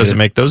 Ford doesn't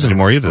make those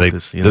anymore either.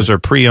 Those are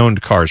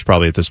pre-owned cars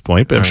probably at this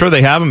point, but I'm sure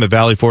they have them at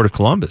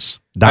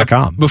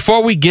ValleyFordOfColumbus.com.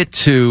 Before we get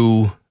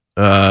to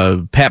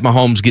Pat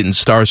Mahomes getting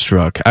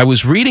starstruck, I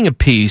was reading a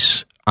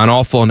piece on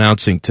Awful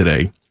Announcing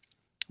today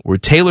where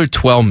Taylor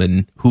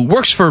Twellman, who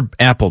works for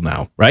Apple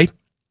now, right?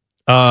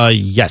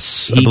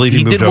 Yes. I believe he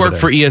moved did over work there.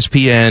 for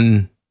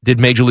ESPN, did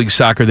Major League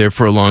Soccer there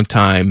for a long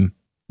time,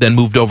 then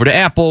moved over to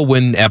Apple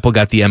when Apple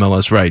got the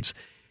MLS rights.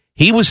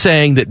 He was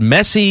saying that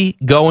Messi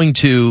going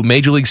to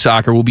Major League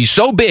Soccer will be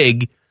so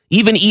big,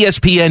 even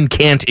ESPN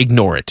can't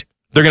ignore it.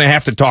 They're going to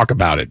have to talk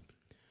about it.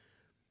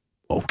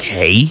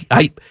 Okay.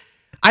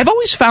 I've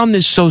always found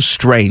this so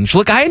strange.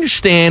 Look, I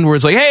understand where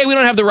it's like, hey, we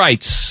don't have the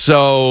rights,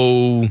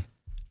 so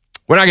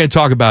we're not going to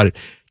talk about it.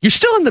 You're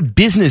still in the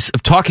business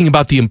of talking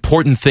about the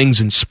important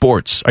things in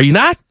sports, are you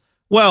not?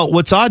 Well,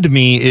 what's odd to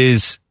me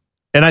is,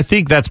 and I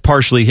think that's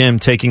partially him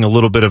taking a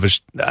little bit of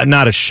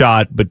not a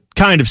shot, but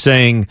kind of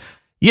saying,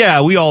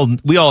 yeah, we all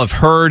have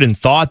heard and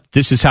thought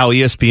this is how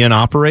ESPN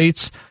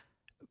operates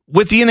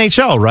with the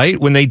NHL, right?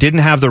 When they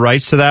didn't have the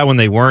rights to that, when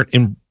they weren't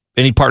in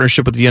any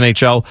partnership with the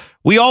NHL,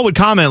 we all would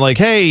comment like,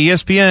 hey,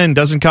 ESPN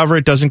doesn't cover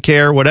it, doesn't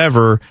care,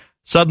 whatever.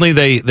 Suddenly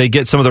they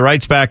get some of the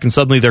rights back and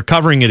suddenly they're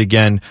covering it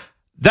again.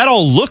 That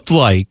all looked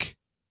like,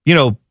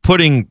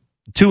 putting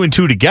two and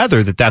two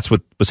together that's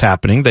what was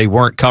happening. They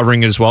weren't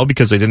covering it as well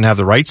because they didn't have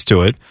the rights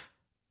to it.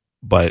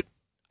 But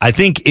I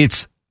think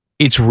it's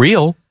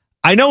real.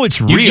 I know it's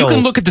real. You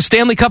can look at the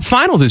Stanley Cup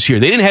final this year.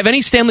 They didn't have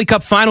any Stanley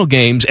Cup final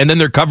games, and then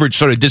their coverage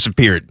sort of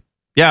disappeared.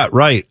 Yeah,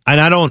 right. And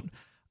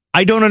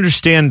I don't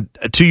understand,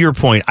 to your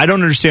point, I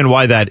don't understand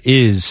why that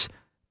is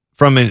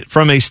from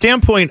a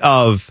standpoint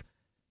of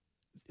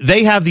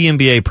they have the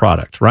NBA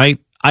product, right?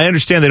 I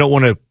understand they don't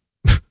want to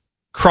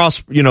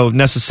cross,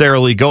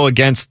 necessarily go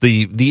against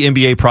the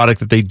NBA product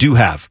that they do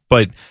have.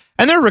 And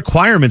there are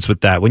requirements with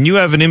that. When you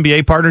have an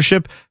NBA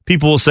partnership,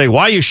 people will say,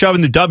 why are you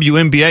shoving the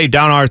WNBA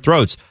down our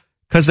throats?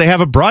 Because they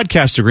have a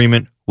broadcast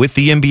agreement with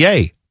the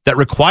NBA that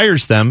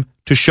requires them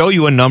to show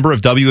you a number of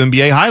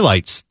WNBA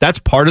highlights. That's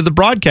part of the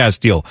broadcast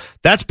deal.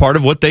 That's part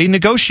of what they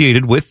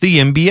negotiated with the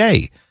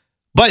NBA.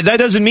 But that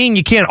doesn't mean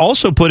you can't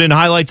also put in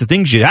highlights of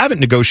things you haven't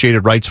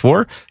negotiated rights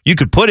for. You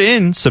could put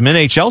in some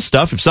NHL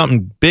stuff if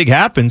something big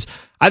happens.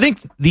 I think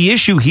the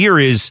issue here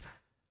is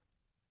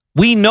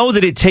we know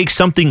that it takes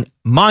something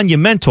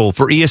monumental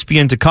for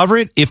ESPN to cover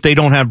it if they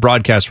don't have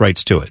broadcast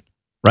rights to it,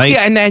 right?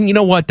 Yeah, and you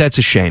know what? That's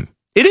a shame.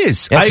 It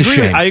is. I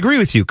agree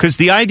with you, because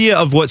the idea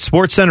of what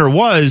SportsCenter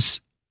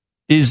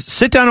is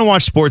sit down and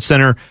watch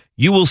SportsCenter.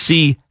 You will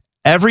see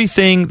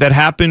everything that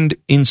happened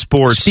in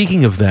sports.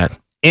 Speaking of that.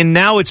 And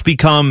now it's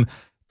become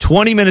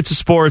 20 minutes of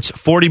sports,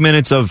 40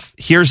 minutes of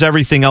here's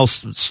everything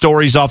else,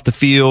 stories off the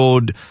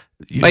field.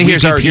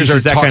 Here's our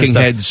talking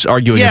heads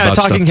arguing about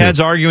stuff. Yeah, talking heads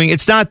arguing.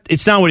 It's not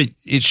what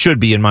it should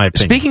be, in my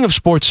opinion. Speaking of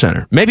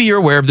SportsCenter, maybe you're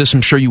aware of this. I'm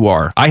sure you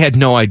are. I had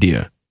no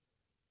idea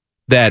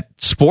that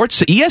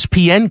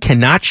ESPN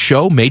cannot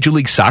show Major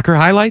League Soccer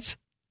highlights.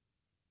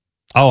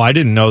 Oh, I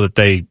didn't know that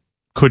they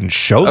couldn't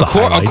show the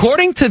highlights.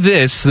 According to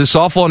this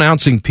awful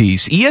announcing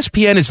piece,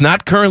 ESPN is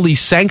not currently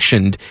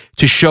sanctioned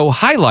to show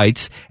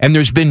highlights, and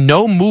there's been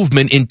no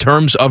movement in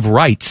terms of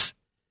rights.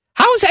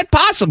 How is that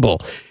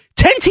possible?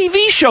 10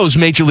 TV shows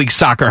Major League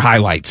Soccer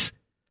highlights.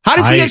 How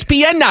does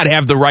ESPN not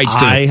have the rights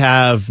to it? I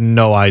have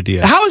no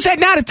idea. How is that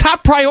not a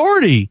top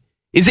priority?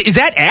 Is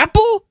that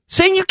Apple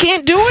saying you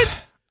can't do it?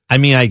 I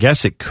mean, I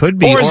guess it could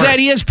be. Or is that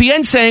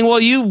ESPN saying, well,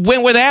 you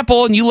went with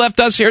Apple and you left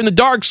us here in the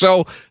dark,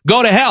 so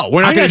go to hell.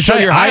 We're not going to show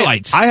your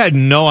highlights. I had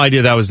no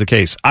idea that was the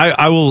case.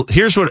 I will.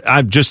 Here's what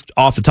I'm just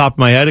off the top of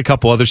my head. A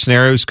couple other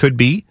scenarios could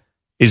be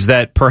is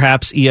that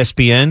perhaps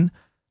ESPN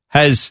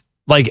has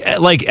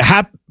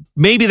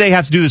maybe they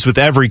have to do this with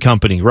every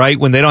company, right?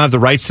 When they don't have the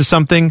rights to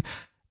something,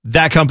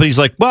 that company's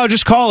like, well,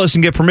 just call us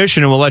and get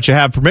permission and we'll let you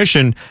have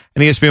permission.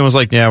 And ESPN was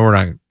like, yeah, we're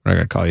not going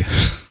to call you.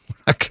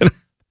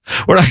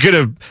 We're not going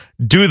to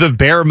do the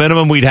bare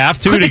minimum we'd have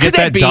to get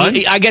that done.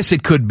 I guess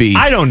it could be.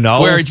 I don't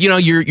know. Where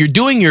you're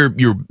doing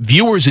your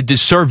viewers a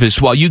disservice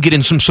while you get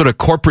in some sort of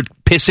corporate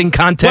pissing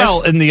contest.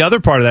 Well, and the other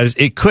part of that is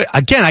it could.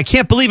 Again, I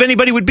can't believe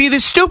anybody would be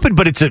this stupid,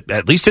 but it's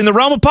at least in the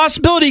realm of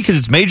possibility because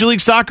it's Major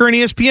League Soccer and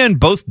ESPN,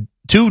 both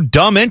two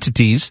dumb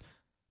entities.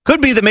 Could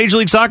be that Major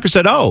League Soccer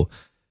said, "Oh,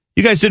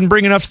 you guys didn't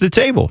bring enough to the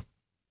table.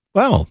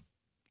 Well,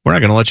 we're not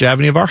going to let you have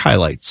any of our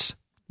highlights."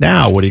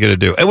 Now, what are you going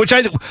to do? Which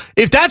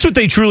if that's what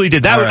they truly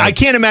did, I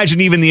can't imagine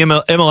even the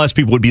MLS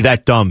people would be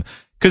that dumb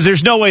because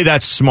there's no way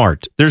that's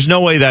smart. There's no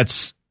way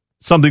that's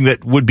something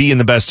that would be in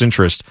the best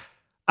interest.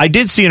 I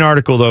did see an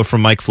article, though,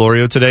 from Mike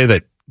Florio today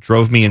that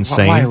drove me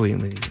insane. Why are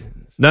we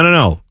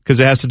No, because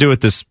it has to do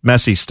with this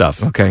Messi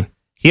stuff. Okay.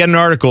 He had an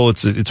article.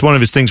 It's one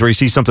of his things where he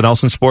sees something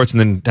else in sports and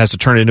then has to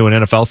turn it into an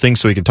NFL thing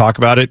so he can talk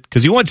about it.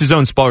 Because he wants his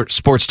own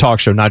sports talk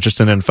show, not just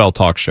an NFL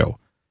talk show.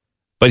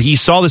 But he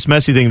saw this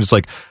Messi thing and it's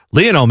like,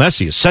 Lionel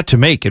Messi is set to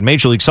make in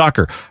Major League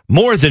Soccer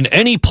more than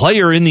any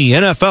player in the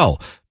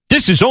NFL.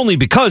 This is only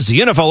because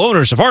the NFL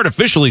owners have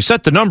artificially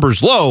set the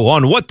numbers low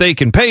on what they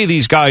can pay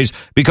these guys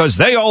because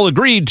they all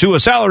agreed to a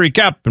salary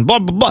cap and blah,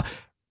 blah, blah.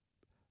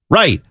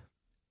 Right.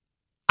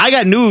 I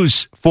got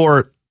news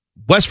for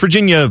West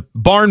Virginia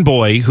barn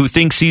boy who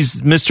thinks he's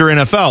Mr.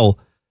 NFL.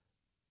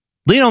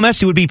 Lionel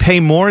Messi would be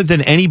paying more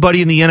than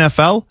anybody in the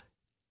NFL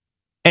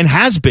and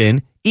has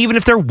been, even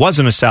if there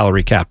wasn't a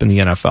salary cap in the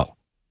NFL.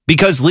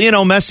 Because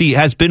Lionel Messi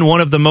has been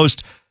one of the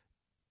most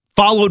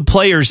followed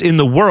players in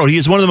the world. He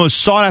is one of the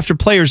most sought after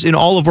players in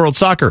all of world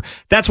soccer.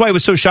 That's why it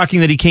was so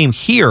shocking that he came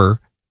here.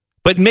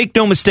 But make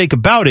no mistake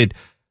about it,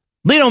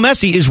 Lionel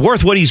Messi is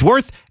worth what he's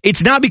worth.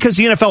 It's not because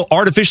the NFL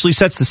artificially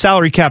sets the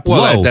salary cap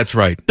low. That's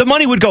right. The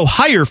money would go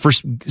higher for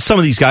some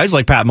of these guys,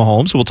 like Pat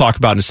Mahomes, who we'll talk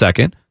about in a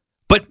second.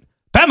 But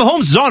Pat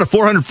Mahomes is on a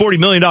 $440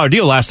 million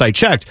deal last I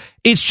checked.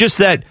 It's just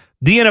that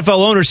the NFL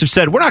owners have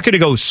said, we're not going to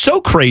go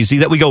so crazy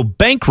that we go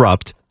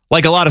bankrupt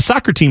like a lot of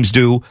soccer teams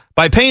do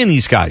by paying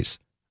these guys,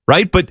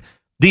 right? But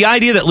the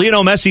idea that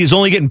Lionel Messi is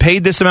only getting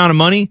paid this amount of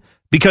money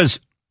because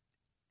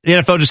the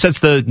NFL just sets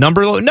the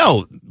number low.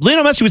 No,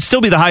 Lionel Messi would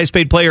still be the highest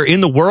paid player in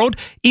the world,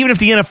 even if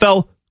the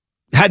NFL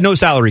had no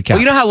salary cap.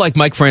 Well, you know how like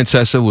Mike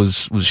Francesa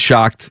was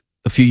shocked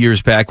a few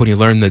years back when he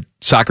learned that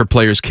soccer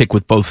players kick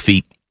with both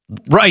feet?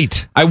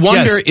 Right. I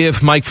wonder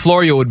if Mike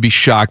Florio would be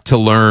shocked to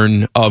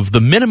learn of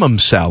the minimum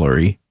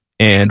salary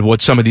and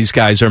what some of these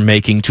guys are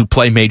making to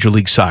play Major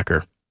League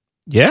Soccer.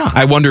 Yeah.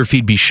 I wonder if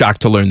he'd be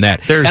shocked to learn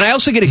that. And I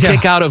also get a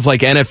kick out of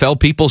like NFL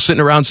people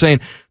sitting around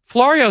saying,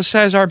 Florio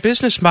says our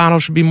business model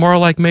should be more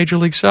like Major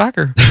League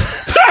Soccer.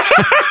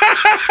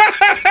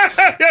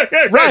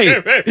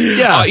 Right.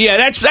 Yeah. Yeah,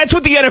 that's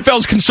what the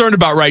NFL's concerned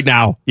about right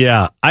now.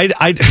 Yeah.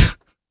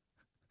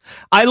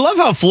 I love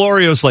how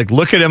Florio's like,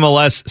 look at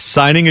MLS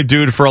signing a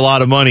dude for a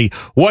lot of money.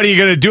 What are you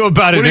going to do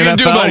about it, What are you NFL? going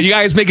to do about it? You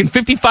guys making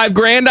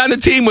 $55,000 on the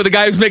team with a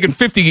guy who's making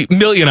 $50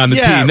 million on the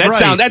team.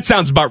 That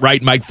sounds about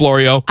right, Mike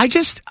Florio.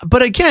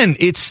 But again,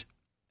 it's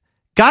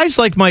guys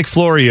like Mike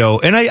Florio,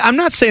 and I'm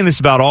not saying this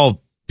about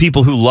all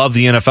people who love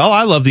the NFL.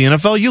 I love the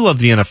NFL. You love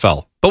the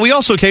NFL. But we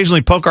also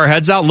occasionally poke our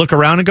heads out, look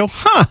around and go,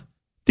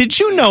 did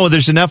you know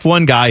there's an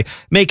F1 guy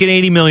making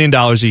 $80 million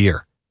a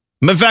year?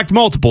 In fact,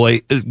 multiple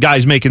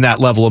guys making that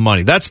level of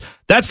money. That's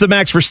the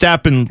Max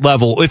Verstappen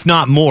level, if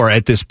not more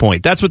at this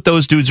point. That's what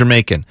those dudes are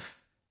making.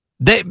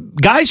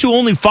 Guys who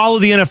only follow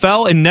the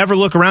NFL and never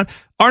look around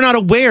are not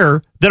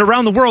aware that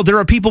around the world there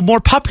are people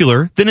more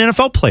popular than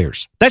NFL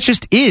players. That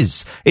just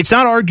is. It's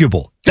not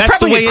arguable. There's That's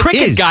probably the way a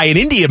cricket it is. guy in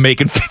India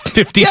making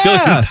 $50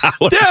 million.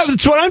 Yeah,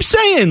 that's what I'm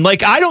saying.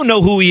 Like, I don't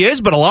know who he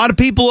is, but a lot of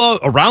people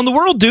around the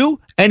world do,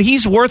 and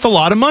he's worth a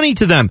lot of money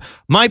to them.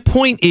 My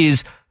point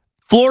is,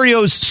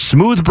 Florio's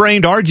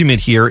smooth-brained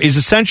argument here is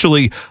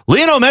essentially,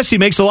 Lionel Messi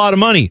makes a lot of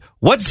money.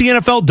 What's the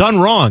NFL done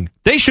wrong?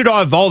 They should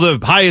have all the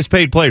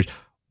highest-paid players.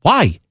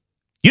 Why?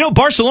 You know,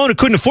 Barcelona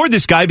couldn't afford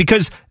this guy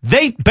because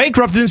they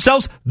bankrupted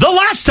themselves the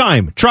last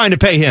time trying to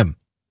pay him.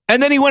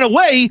 And then he went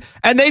away,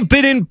 and they've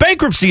been in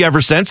bankruptcy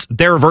ever since,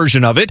 their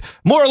version of it,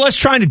 more or less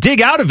trying to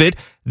dig out of it.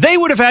 They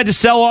would have had to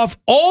sell off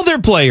all their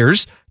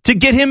players to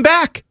get him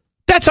back.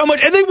 That's how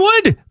much, and they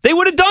would. They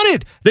would have done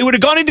it. They would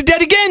have gone into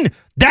debt again.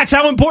 That's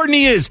how important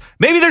he is.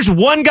 Maybe there's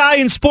one guy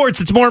in sports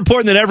that's more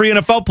important than every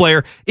NFL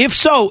player. If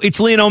so, it's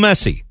Lionel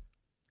Messi.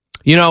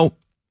 You know,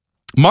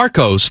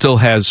 Marco still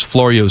has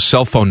Florio's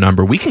cell phone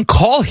number. We can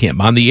call him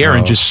on the air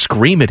and just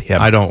scream at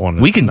him. I don't want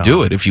to. We can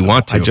do it if you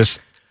want to.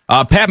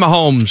 Pat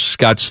Mahomes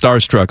got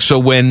starstruck. So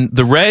when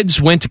the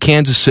Reds went to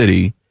Kansas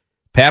City,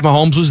 Pat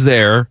Mahomes was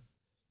there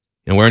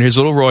and wearing his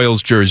little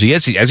Royals jersey,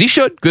 as he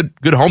should. Good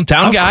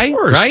hometown guy, of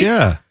course, right?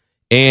 Yeah.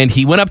 And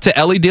he went up to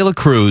Ellie De La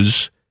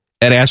Cruz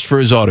and asked for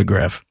his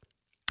autograph.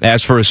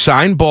 Asked for a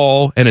signed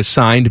ball and a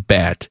signed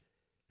bat.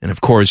 And of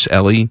course,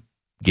 Ellie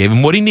gave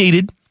him what he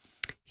needed.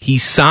 He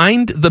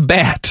signed the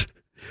bat.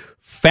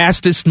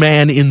 Fastest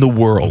man in the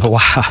world.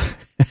 Wow.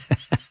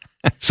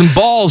 Some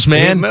balls,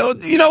 man.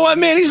 You know what,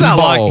 man? He's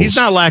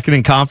not lacking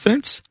in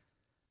confidence.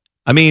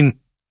 I mean,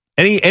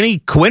 any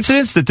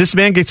coincidence that this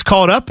man gets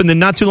called up and then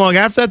not too long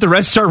after that, the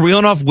Reds start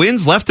reeling off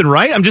wins left and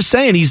right? I'm just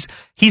saying he's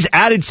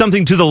added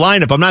something to the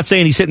lineup. I'm not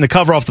saying he's hitting the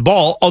cover off the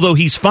ball, although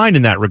he's fine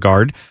in that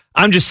regard.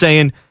 I'm just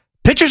saying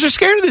pitchers are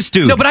scared of this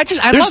dude. No, but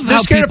I love they're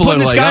how scared of people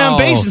putting are this guy on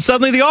base, and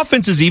suddenly the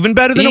offense is even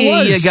better than it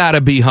was. You got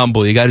to be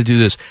humble. You got to do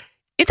this.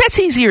 That's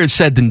easier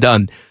said than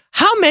done.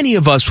 How many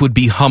of us would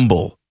be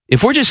humble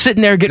if we're just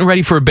sitting there getting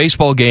ready for a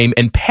baseball game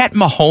and Pat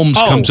Mahomes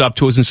comes up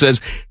to us and says,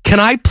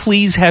 "Can I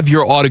please have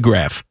your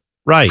autograph?"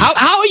 Right.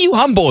 How are you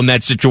humble in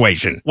that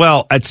situation?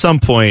 Well, at some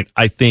point,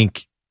 I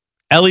think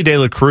Ellie De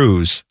La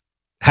Cruz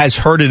has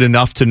heard it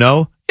enough to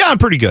know, yeah, I'm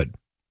pretty good.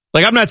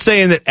 Like, I'm not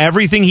saying that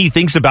everything he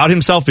thinks about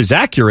himself is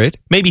accurate.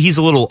 Maybe he's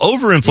a little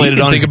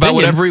overinflated on his think about opinion.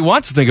 whatever he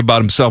wants to think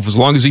about himself as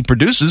long as he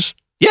produces.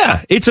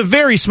 Yeah, it's a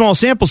very small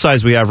sample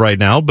size we have right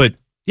now, but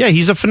yeah,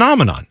 he's a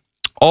phenomenon.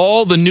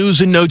 All the news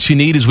and notes you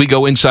need as we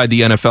go inside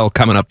the NFL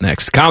coming up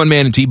next. Common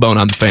Man and T-Bone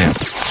on the Fan.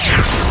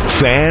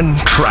 Fan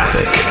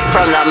traffic.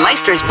 From the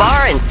Meister's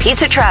Bar and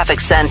Pizza Traffic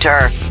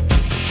Center.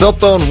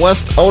 Southbound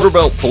West Outer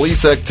Belt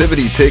police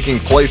activity taking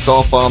place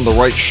off on the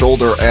right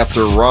shoulder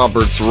after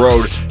Roberts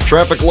Road.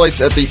 Traffic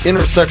lights at the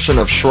intersection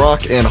of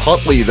Schrock and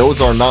Huntley,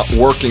 those are not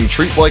working.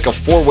 Treat like a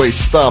four-way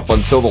stop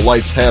until the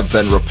lights have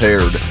been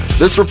repaired.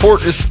 This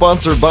report is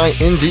sponsored by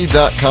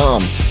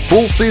Indeed.com.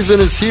 Pool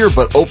season is here,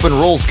 but open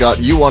roles got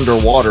you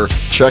underwater.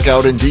 Check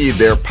out Indeed.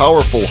 Their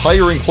powerful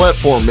hiring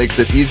platform makes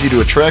it easy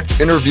to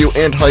attract, interview,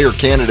 and hire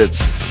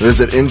candidates.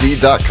 Visit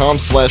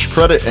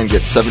Indeed.com/credit and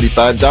get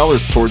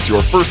 $75 towards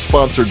your first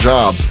sponsored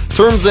job.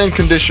 Terms and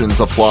conditions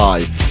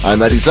apply.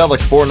 I'm Eddie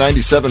Zellick,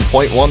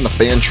 497.1 The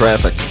Fan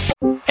Traffic.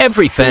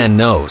 Every fan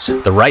knows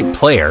the right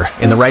player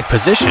in the right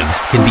position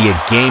can be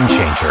a game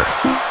changer.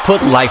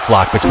 Put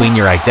LifeLock between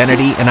your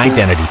identity and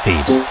identity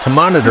thieves to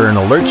monitor and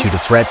alert you to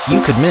threats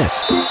you could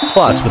miss.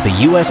 Plus, with a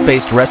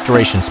U.S.-based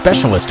restoration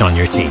specialist on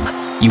your team,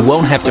 you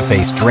won't have to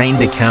face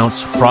drained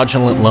accounts,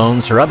 fraudulent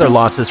loans, or other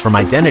losses from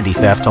identity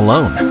theft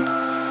alone.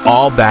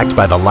 All backed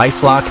by the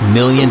LifeLock $1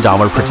 Million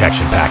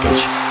Protection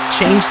Package.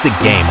 Change the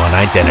game on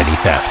identity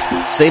theft.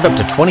 Save up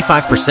to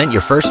 25%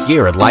 your first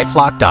year at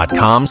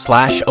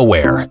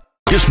LifeLock.com/aware.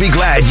 Just be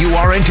glad you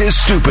aren't as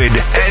stupid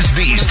as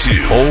these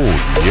two. Oh,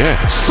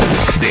 yes.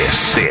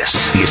 This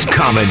is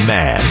Common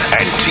Man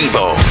and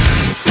T-Bone.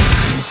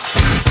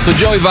 So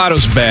Joey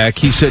Votto's back.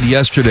 He said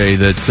yesterday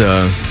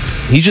that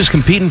he's just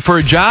competing for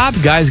a job.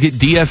 Guys get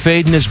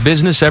DFA'd in this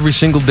business every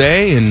single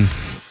day, and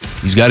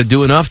he's got to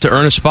do enough to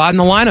earn a spot in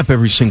the lineup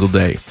every single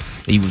day.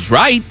 He was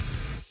right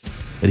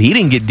that he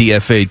didn't get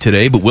DFA'd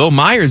today, but Will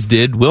Myers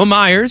did. Will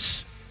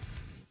Myers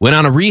went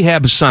on a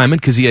rehab assignment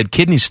because he had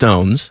kidney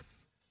stones.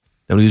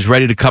 When he was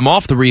ready to come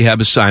off the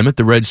rehab assignment,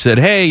 the Reds said,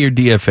 hey, you're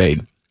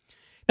DFA'd.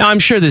 Now, I'm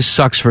sure this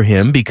sucks for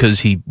him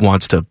because he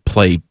wants to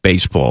play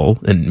baseball,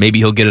 and maybe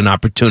he'll get an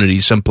opportunity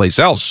someplace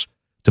else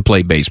to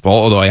play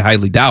baseball, although I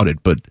highly doubt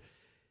it. But,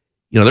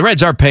 you know, the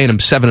Reds are paying him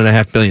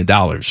 $7.5 million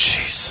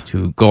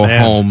to go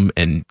home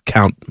and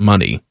count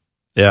money.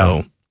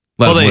 Yeah. So,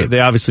 well, they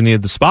obviously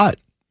needed the spot,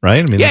 right?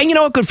 I mean, yeah, you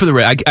know what? Good for the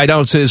Reds. I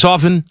don't say this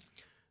often.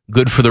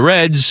 Good for the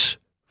Reds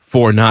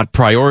for not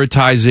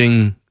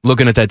prioritizing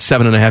looking at that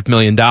 $7.5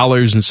 million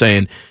and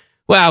saying,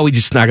 well, we're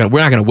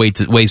not going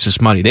to waste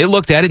this money. They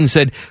looked at it and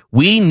said,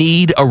 we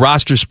need a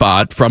roster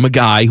spot from a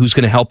guy who's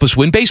going to help us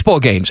win baseball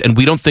games, and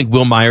we don't think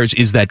Will Myers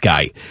is that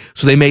guy.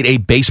 So they made a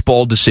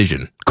baseball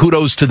decision.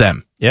 Kudos to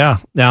them. Yeah.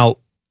 Now,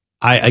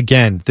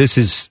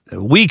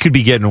 we could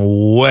be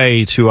getting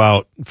way too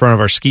out in front of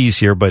our skis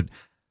here, but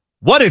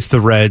what if the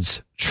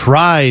Reds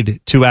tried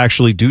to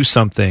actually do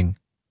something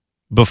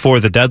before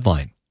the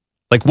deadline?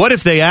 Like, what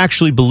if they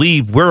actually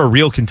believe we're a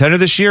real contender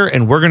this year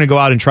and we're going to go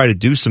out and try to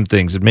do some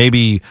things and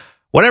maybe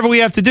whatever we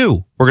have to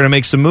do, we're going to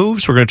make some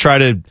moves. We're going to try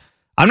to,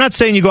 I'm not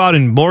saying you go out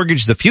and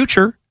mortgage the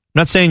future. I'm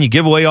not saying you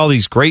give away all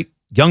these great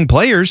young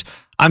players.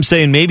 I'm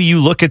saying maybe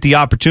you look at the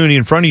opportunity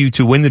in front of you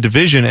to win the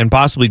division and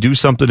possibly do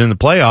something in the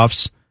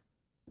playoffs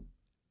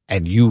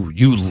and you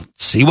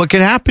see what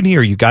can happen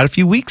here. You got a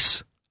few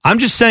weeks. I'm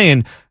just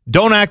saying,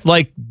 don't act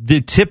like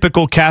the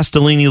typical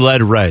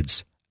Castellini-led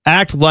Reds.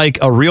 Act like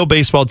a real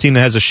baseball team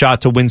that has a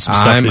shot to win some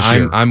stuff this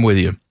year. I'm with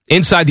you.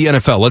 Inside the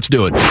NFL, let's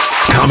do it.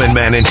 Common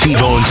Man and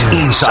T-Bone's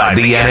Inside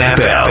the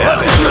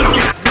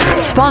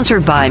NFL.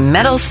 Sponsored by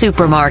Metal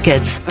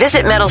Supermarkets.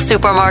 Visit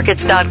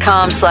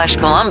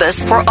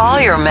metalsupermarkets.com/Columbus for all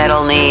your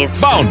metal needs.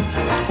 Bone.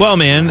 Well,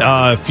 man,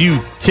 a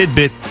few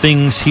tidbit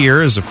things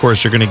here is, of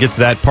course, you're going to get to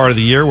that part of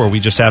the year where we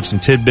just have some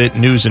tidbit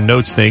news and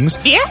notes things.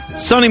 Yeah.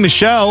 Sonny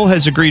Michel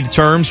has agreed to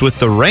terms with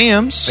the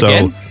Rams. So,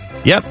 again?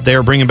 Yep,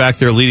 they're bringing back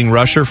their leading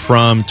rusher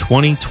from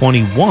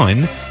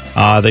 2021.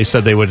 They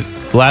said they would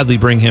gladly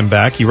bring him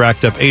back. He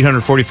racked up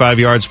 845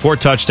 yards, 4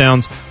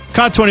 touchdowns,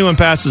 caught 21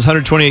 passes,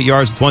 128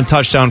 yards with 1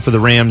 touchdown for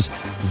the Rams.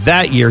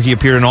 That year, he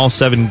appeared in all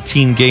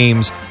 17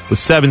 games with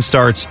 7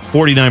 starts,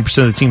 49%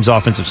 of the team's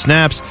offensive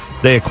snaps.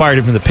 They acquired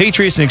him from the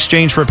Patriots in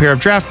exchange for a pair of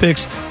draft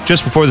picks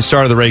just before the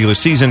start of the regular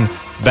season.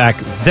 Back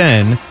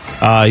then,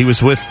 he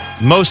was with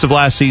most of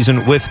last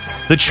season with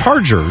the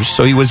Chargers,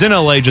 so he was in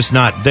L.A., just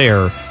not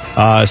there.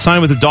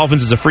 Signed with the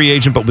Dolphins as a free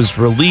agent, but was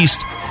released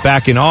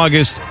back in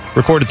August.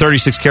 Recorded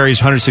 36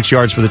 carries, 106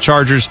 yards for the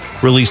Chargers.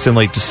 Released in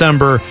late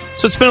December.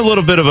 So it's been a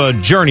little bit of a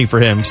journey for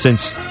him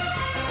since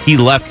he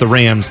left the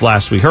Rams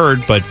last we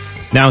heard. But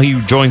now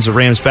he joins the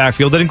Rams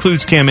backfield that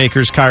includes Cam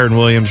Akers, Kyron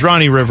Williams,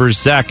 Ronnie Rivers,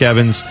 Zach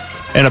Evans,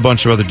 and a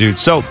bunch of other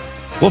dudes. So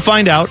we'll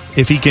find out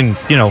if he can,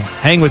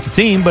 hang with the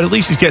team. But at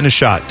least he's getting a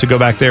shot to go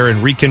back there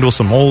and rekindle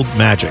some old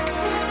magic.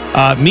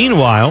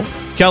 Meanwhile,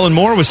 Kellen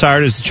Moore was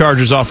hired as the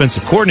Chargers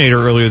offensive coordinator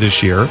earlier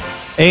this year,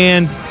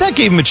 and that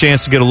gave him a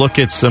chance to get a look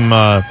at some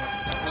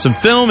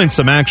film and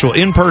some actual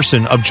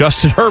in-person of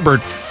Justin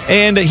Herbert,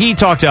 and he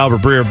talked to Albert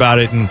Breer about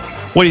it, and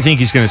what do you think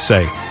he's going to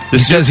say? He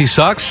says he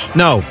sucks?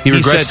 No. He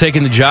regrets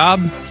taking the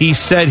job? He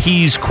said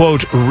he's,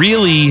 quote,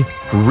 really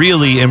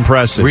really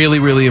impressive. Really,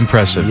 really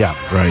impressive. Yeah.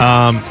 Right.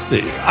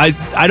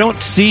 I don't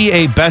see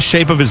a best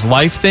shape of his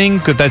life thing,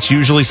 because that's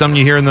usually something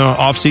you hear in the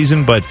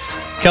offseason, but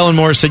Kellen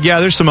Moore said, yeah,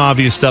 there's some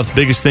obvious stuff. The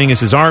biggest thing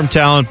is his arm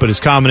talent, but his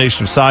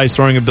combination of size,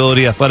 throwing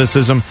ability,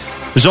 athleticism.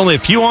 There's only a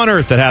few on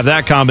earth that have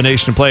that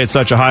combination to play at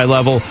such a high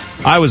level.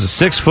 I was a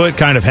 6-foot,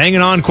 kind of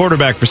hanging on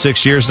quarterback for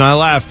 6 years, and I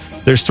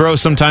laugh. There's throws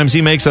sometimes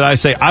he makes that I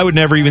say, I would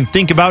never even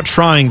think about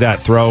trying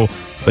that throw.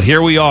 But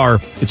here we are.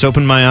 It's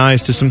opened my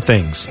eyes to some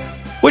things.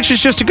 Which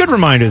is just a good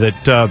reminder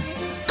that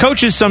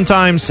coaches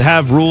sometimes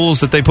have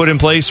rules that they put in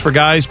place for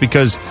guys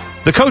because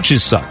the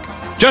coaches suck.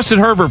 Justin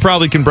Herbert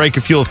probably can break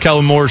a few of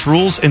Kellen Moore's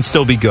rules and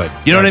still be good.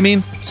 You know what I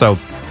mean? So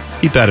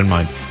keep that in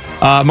mind.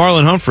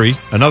 Marlon Humphrey,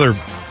 another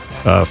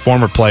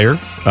former player,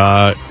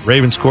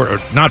 Ravens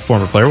not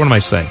former player. What am I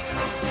saying?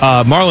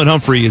 Marlon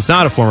Humphrey is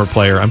not a former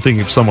player. I'm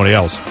thinking of somebody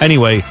else.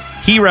 Anyway,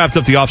 he wrapped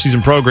up the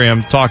offseason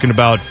program talking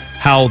about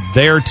how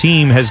their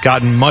team has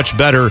gotten much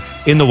better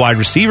in the wide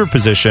receiver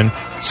position.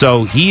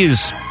 So he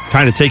is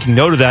kind of taking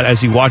note of that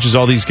as he watches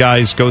all these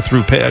guys go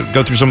through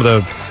some of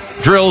the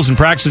drills and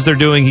practices they're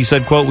doing. He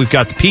said, quote, we've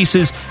got the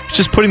pieces. It's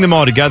just putting them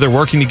all together,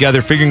 working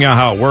together, figuring out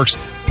how it works,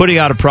 putting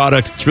out a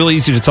product. It's really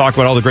easy to talk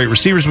about all the great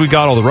receivers we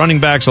got, all the running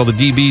backs, all the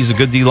DBs, a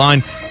good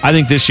D-line. I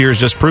think this year is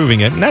just proving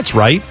it, and that's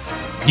right.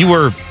 You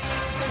were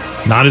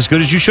not as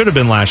good as you should have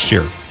been last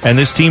year, and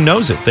this team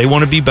knows it. They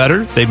want to be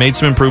better. They made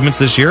some improvements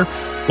this year.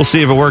 We'll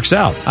see if it works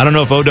out. I don't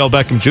know if Odell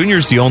Beckham Jr.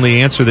 is the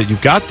only answer that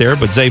you've got there,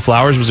 but Zay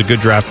Flowers was a good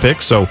draft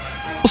pick, so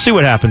we'll see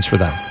what happens for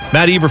them.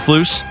 Matt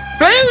Eberflus.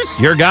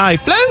 Your guy.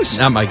 Flus.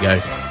 Not my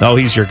guy. No,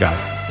 he's your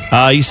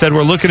guy. He said,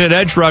 we're looking at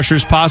edge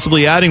rushers,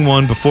 possibly adding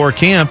one before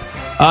camp.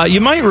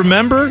 You might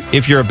remember,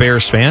 if you're a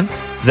Bears fan,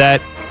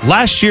 that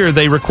last year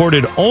they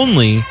recorded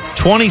only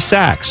 20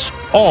 sacks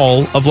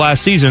all of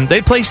last season.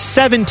 They played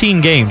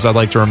 17 games, I'd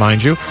like to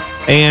remind you.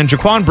 And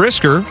Jaquan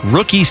Brisker,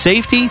 rookie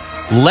safety,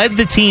 led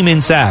the team in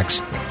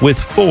sacks with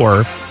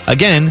 4.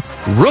 Again,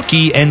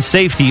 rookie and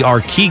safety are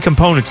key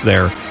components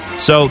there.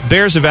 So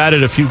Bears have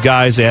added a few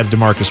guys. They added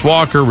DeMarcus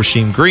Walker,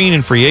 Rasheem Green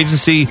in free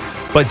agency,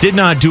 but did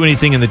not do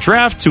anything in the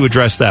draft to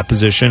address that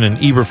position. And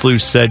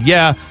Eberflus said,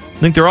 yeah, I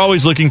think they're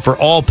always looking for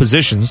all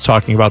positions,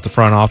 talking about the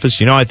front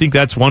office. I think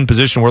that's one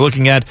position we're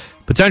looking at.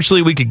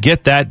 Potentially we could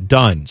get that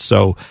done.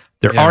 So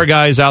there are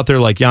guys out there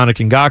like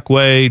Yannick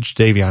Ngakoue,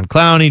 Davion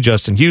Clowney,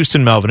 Justin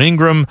Houston, Melvin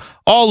Ingram,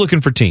 all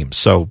looking for teams.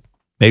 So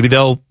maybe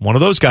one of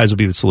those guys will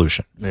be the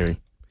solution. Maybe.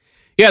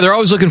 Yeah, they're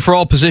always looking for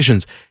all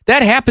positions.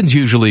 That happens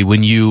usually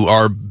when you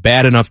are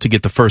bad enough to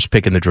get the first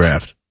pick in the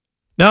draft.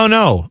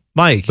 No,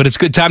 Mike. But it's a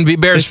good time to be a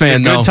Bears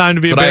fan, though. It's a good time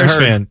to be a Bears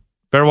fan.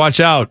 Better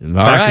watch out,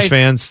 Packers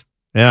fans.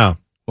 Yeah.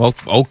 Well,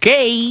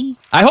 okay.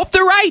 I hope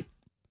they're right.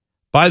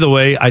 By the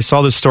way, I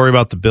saw this story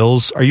about the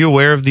Bills. Are you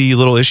aware of the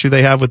little issue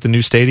they have with the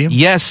new stadium?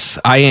 Yes,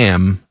 I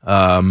am.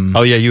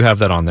 Oh yeah, you have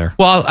that on there.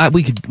 Well,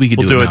 we could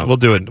do it now. We'll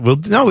do it.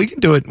 We can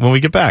do it when we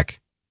get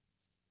back.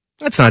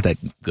 That's not that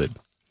good.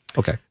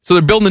 Okay. So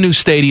they're building a new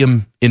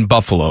stadium in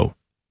Buffalo.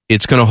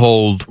 It's going to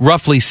hold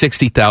roughly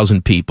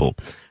 60,000 people.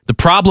 The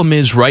problem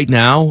is right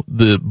now,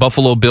 the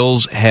Buffalo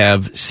Bills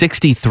have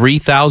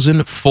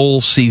 63,000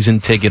 full season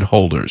ticket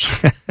holders.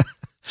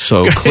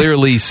 So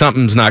clearly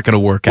something's not going to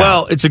work out.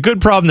 Well, it's a good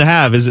problem to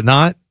have, is it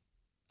not?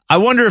 I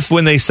wonder if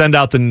when they send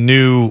out for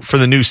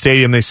the new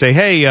stadium, they say,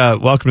 hey,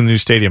 welcome to the new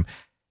stadium.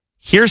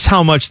 Here's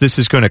how much this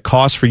is going to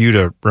cost for you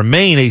to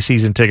remain a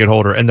season ticket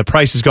holder, and the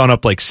price has gone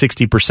up like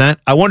 60%.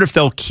 I wonder if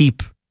they'll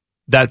keep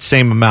that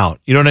same amount.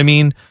 You know what I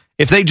mean?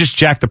 If they just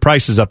jack the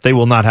prices up, they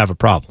will not have a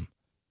problem.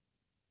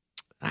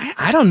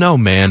 I don't know,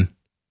 man.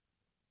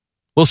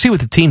 We'll see what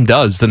the team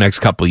does the next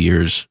couple of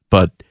years.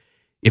 But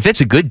if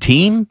it's a good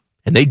team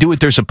and they do what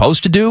they're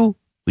supposed to do,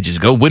 which is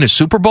go win a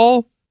Super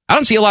Bowl, I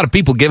don't see a lot of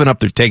people giving up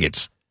their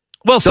tickets.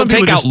 Well, some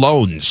take out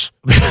loans.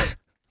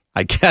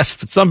 I guess,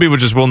 but some people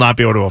just will not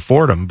be able to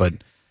afford them. But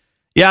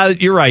yeah,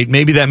 you're right.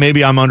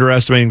 Maybe I'm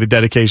underestimating the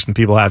dedication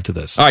people have to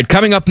this. All right,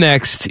 coming up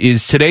next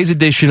is today's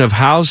edition of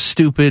How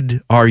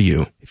Stupid Are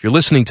You? If you're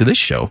listening to this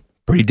show,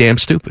 pretty damn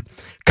stupid.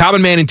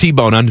 Common Man and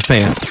T-Bone on the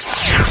Fan.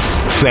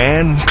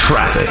 Fan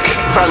traffic.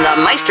 From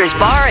the Meister's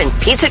Bar and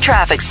Pizza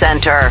Traffic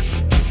Center.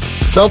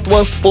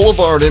 Southwest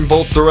Boulevard in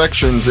both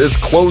directions is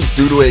closed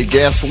due to a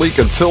gas leak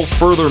until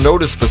further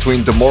notice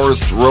between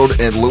Demorest Road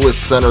and Lewis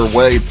Center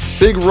Way.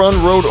 Big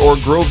Run Road or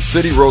Grove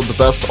City Road, the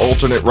best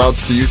alternate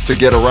routes to use to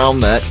get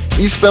around that.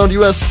 Eastbound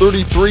US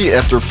 33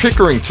 after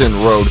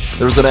Pickerington Road,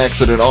 there's an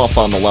accident off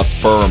on the left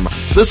berm.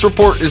 This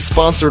report is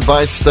sponsored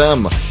by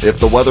STEM. If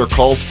the weather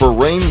calls for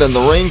rain, then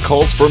the rain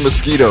calls for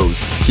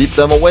mosquitoes. Keep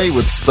them away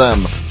with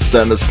STEM.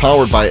 STEM is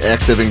powered by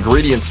active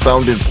ingredients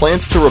found in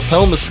plants to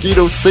repel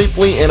mosquitoes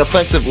safely and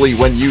effectively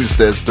when used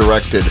as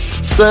directed.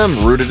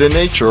 STEM, rooted in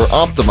nature,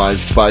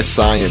 optimized by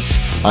science.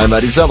 I'm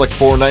Eddie Zellick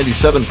for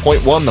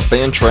 97.1 The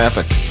Fan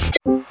Traffic.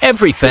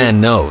 Every fan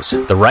knows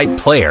the right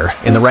player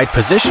in the right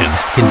position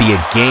can be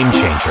a game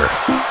changer.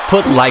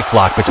 Put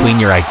LifeLock between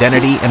your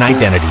identity and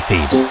identity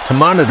thieves to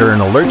monitor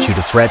and alert you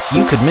to threats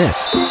you could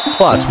miss.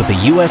 Plus, with a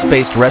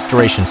U.S.-based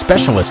restoration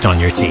specialist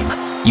on your team,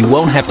 you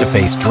won't have to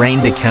face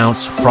drained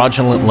accounts,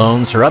 fraudulent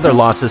loans, or other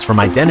losses from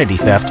identity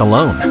theft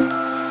alone.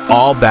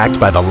 All backed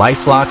by the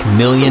LifeLock $1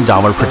 Million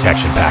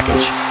Protection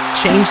Package.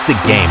 Change the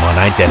game on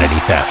identity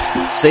theft.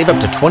 Save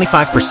up to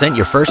 25%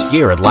 your first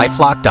year at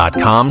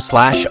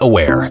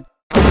LifeLock.com/aware.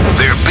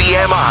 Their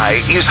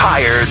BMI is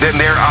higher than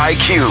their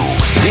IQ.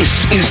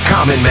 This is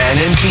Common Man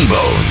and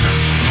T-Bone.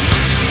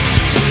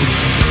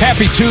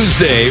 Happy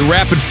Tuesday.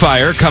 Rapid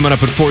Fire coming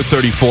up at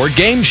 4:34.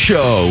 Game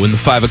show in the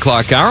 5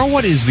 o'clock hour.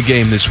 What is the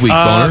game this week,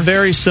 Boner?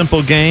 Very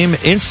simple game.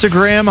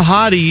 Instagram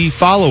hottie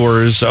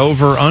followers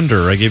over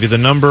under. I give you the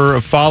number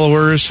of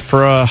followers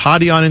for a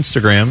hottie on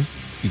Instagram.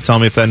 You tell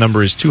me if that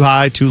number is too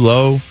high, too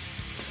low.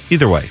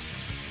 Either way.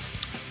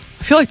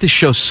 I feel like this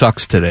show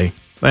sucks today.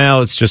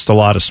 Well, it's just a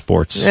lot of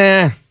sports.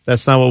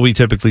 That's not what we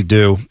typically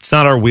do. It's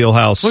not our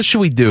wheelhouse. What should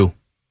we do?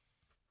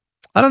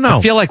 I don't know.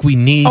 I feel like we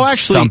need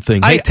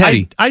something. Hey,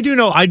 Teddy. I do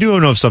know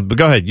of something, but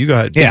go ahead. You go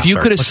ahead. If you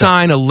could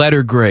assign a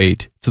letter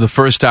grade to the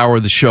first hour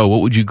of the show,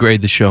 what would you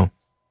grade the show?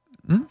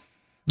 I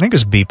think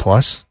it's B+.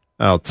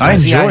 Oh, I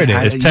enjoyed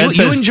it. If Ted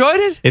you enjoyed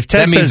it? If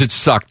Ted that means says it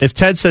sucked. If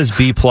Ted says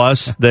B+,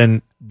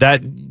 then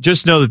that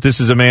just know that this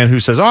is a man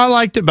who says, I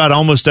liked it about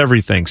almost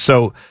everything.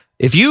 So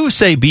if you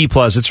say B+,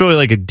 it's really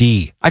like a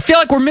D. I feel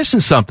like we're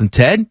missing something,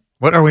 Ted.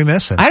 What are we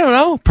missing? I don't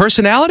know.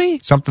 Personality?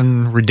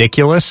 Something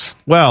ridiculous?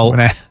 Well,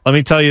 let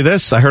me tell you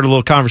this. I heard a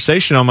little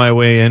conversation on my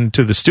way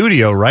into the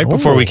studio right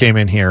before we came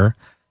in here.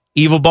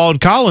 Evil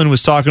Bald Colin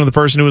was talking to the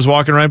person who was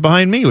walking right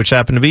behind me, which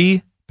happened to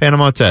be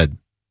Panama Ted.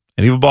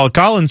 And Evil Bald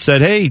Colin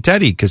said, hey,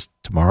 Teddy, because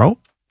tomorrow,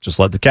 just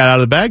let the cat out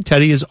of the bag.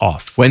 Teddy is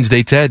off.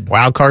 Wednesday, Ted.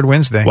 Wild Card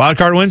Wednesday. Wild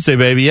Card Wednesday,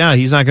 baby. Yeah,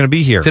 he's not going to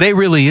be here. Today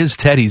really is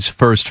Teddy's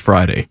first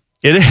Friday.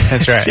 It is.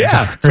 That's right.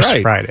 Yeah, it's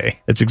first Friday.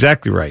 That's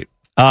exactly right.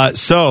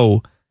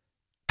 So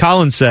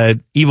Colin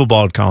said, Evil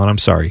Bald Colin, I'm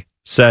sorry,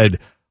 said,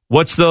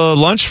 what's the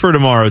lunch for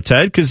tomorrow,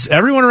 Ted? Because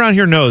everyone around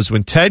here knows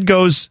when Ted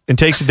goes and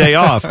takes a day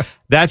off,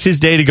 that's his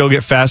day to go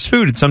get fast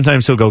food. And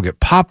sometimes he'll go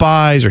get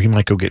Popeyes or he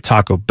might go get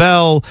Taco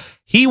Bell.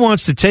 He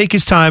wants to take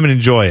his time and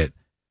enjoy it.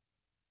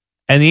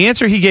 And the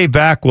answer he gave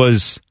back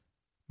was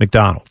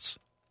McDonald's.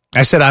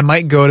 I said I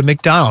might go to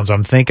McDonald's.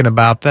 I'm thinking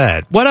about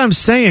that. What I'm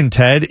saying,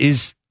 Ted,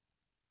 is,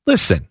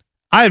 listen,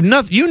 I have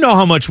nothing. You know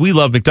how much we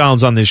love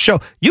McDonald's on this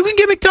show. You can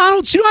get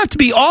McDonald's. You don't have to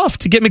be off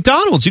to get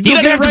McDonald's. You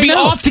don't have to be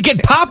off to get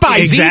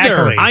Popeyes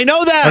either. I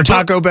know that. Or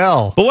Taco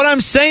Bell. But what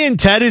I'm saying,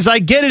 Ted, is I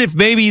get it if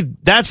maybe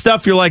that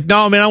stuff you're like,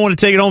 no, man, I want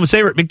to take it home and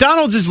savor it.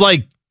 McDonald's is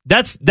like,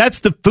 that's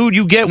the food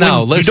you get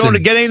when you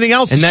don't get anything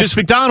else. It's just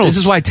McDonald's.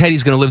 This is why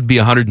Teddy's going to live to be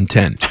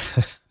 110.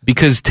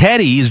 Because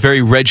Teddy is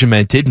very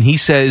regimented, and he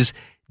says,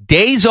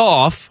 days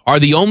off are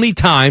the only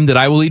time that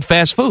I will eat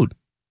fast food.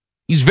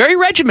 He's very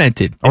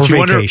regimented. Or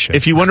vacation.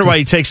 If you wonder why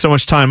he takes so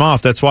much time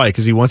off, that's why,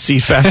 because he wants to eat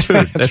fast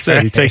food. That's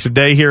it. He takes a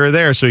day here or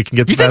there so he can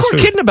get the fast food. You think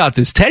we're kidding about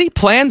this? Teddy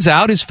plans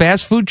out his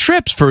fast food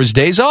trips for his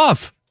days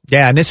off.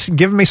 Yeah, and it's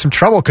giving me some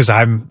trouble because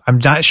I'm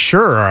not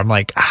sure. I'm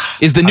like,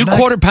 is the new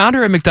quarter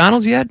pounder at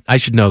McDonald's yet? I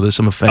should know this.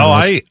 I'm a fan.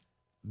 I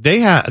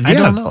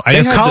don't know.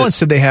 I know Colin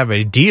said they have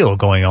a deal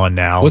going on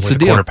now. What's with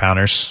the deal? Quarter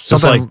pounders.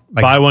 It's like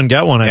buy one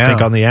get one. I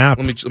think on the app.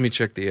 Let me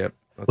check the app.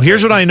 Well,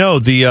 here's what I know.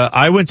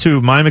 I went to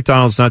my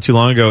McDonald's not too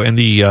long ago, and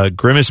the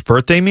Grimace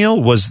birthday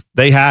meal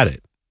they had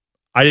it.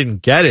 I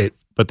didn't get it,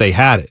 but they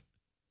had it.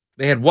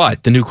 They had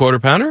what? The new quarter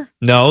pounder?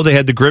 No, they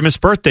had the Grimace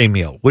birthday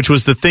meal, which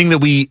was the thing that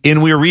we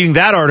were reading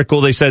that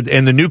article. They said,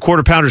 and the new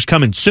quarter pounder's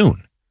coming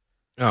soon.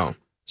 Oh,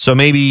 so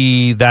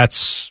maybe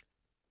it's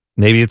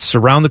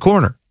around the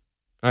corner.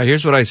 All right,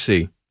 here's what I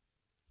see.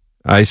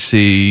 I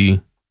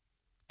see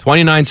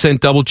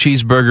 29-cent double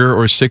cheeseburger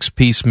or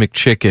 6-piece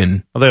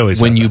McChicken. Well, they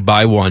always when you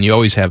buy one. You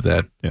always have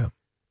that.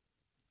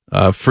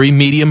 Yeah. Free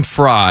medium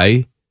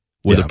fry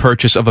with a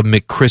purchase of a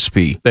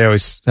McCrispy. They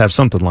always have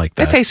something like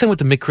that. That tastes with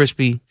the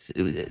McCrispy.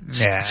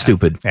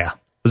 Stupid. Yeah.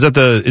 Is that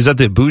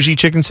the bougie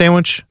chicken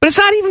sandwich? But it's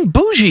not even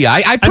bougie.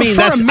 I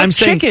prefer a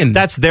McChicken.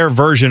 That's their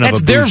version of a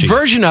bougie. That's their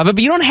version of it,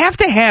 but you don't have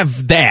to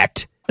have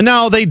that.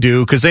 No, they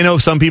do, because they know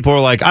some people are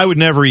like, I would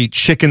never eat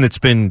chicken that's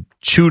been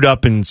chewed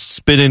up and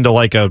spit into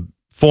like a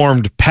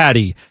formed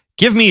patty.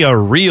 Give me a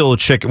real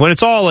chicken. When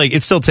it's all like,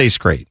 it still tastes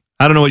great.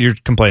 I don't know what you're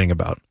complaining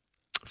about.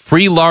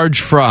 Free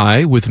large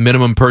fry with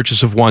minimum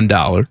purchase of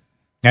 $1.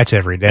 That's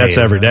every day. That's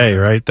every day,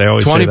 right? They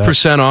always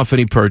 20% off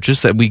any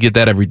purchase. That we get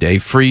that every day.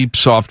 Free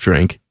soft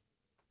drink.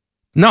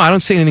 No, I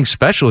don't see anything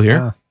special here.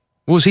 Yeah.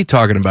 What was he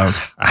talking about?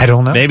 I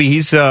don't know. Maybe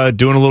he's doing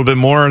a little bit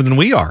more than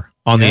we are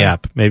on the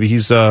app. Maybe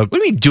he's. What do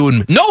you mean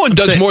doing? No one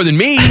does more than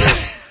me.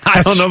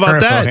 I don't know about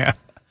that. Yeah.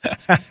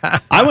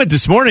 I went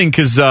this morning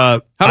because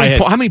how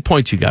many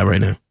points you got right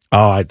now?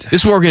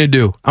 This is what we're gonna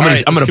do.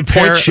 I'm gonna point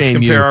shame let's you.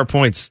 Compare our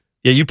points.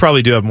 Yeah, you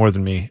probably do have more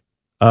than me.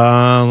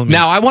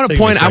 Now I want to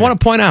point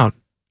out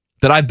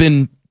that I've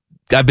been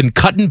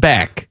cutting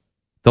back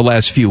the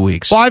last few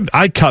weeks. Well,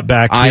 I cut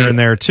back here and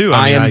there too.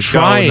 I am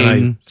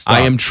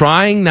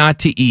trying not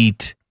to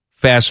eat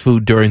fast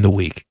food during the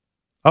week.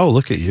 Oh,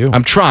 look at you!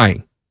 I'm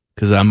trying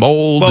because I'm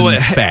old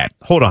and fat.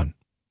 Hold on.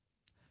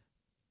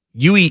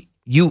 You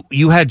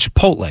had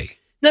Chipotle.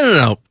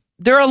 No.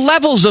 There are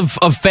levels of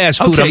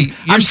fast food. Okay,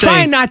 I'm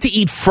trying not to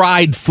eat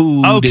fried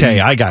food. Okay,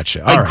 I got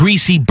you. Like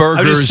greasy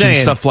burgers and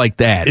stuff like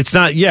that. It's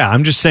not. Yeah,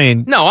 I'm just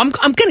saying. No, I'm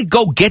going to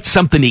go get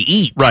something to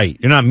eat. Right.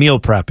 You're not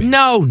meal prepping.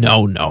 No.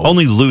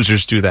 Only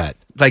losers do that.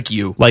 Like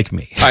you. Like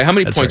me. All right, how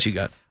many points you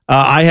got?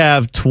 I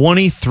have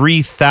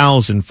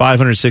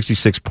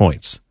 23,566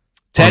 points.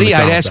 Teddy,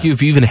 I'd ask you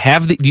if you even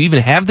have do you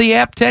even have the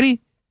app,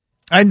 Teddy?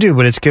 I do,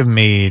 but it's giving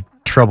me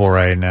trouble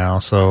right now,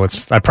 so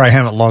I probably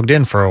haven't logged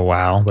in for a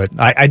while, but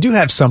I do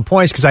have some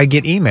points because I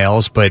get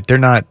emails, but they're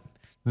not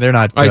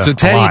all right, so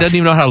Teddy doesn't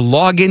even know how to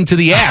log into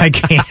the app. I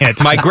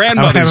can't. My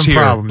grandmother's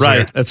here. Right,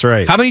 here. that's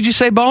right. How many did you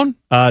say, Bone?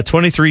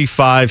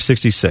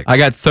 23,566. I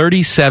got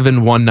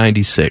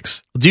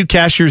 37,196. Do you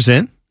cash yours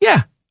in?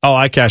 Yeah. Oh,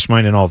 I cash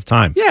mine in all the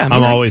time. Yeah,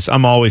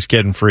 I'm always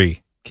getting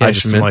free.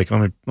 Cash them in. Like,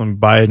 let me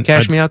buy it.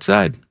 Cash me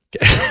outside.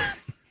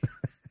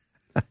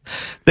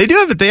 They do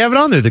have it. They have it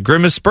on there. The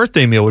Grimace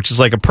birthday meal, which is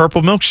like a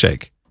purple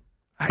milkshake.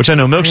 Which I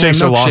know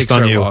milkshakes are lost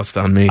on you. Lost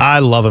on me. I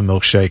love a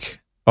milkshake.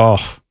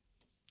 Oh,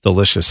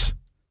 delicious.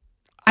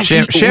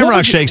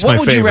 Shamrock Shake's my favorite.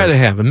 What would you rather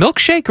have, a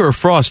milkshake or a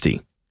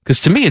Frosty? Because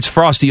to me, it's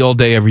Frosty all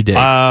day, every day.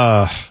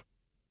 Yeah,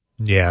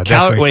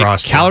 definitely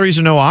Frosty. Calories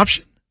are no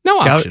option? No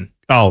option.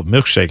 Oh,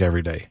 milkshake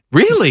every day.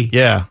 Really?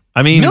 Yeah.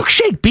 I mean,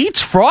 milkshake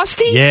beats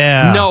Frosty?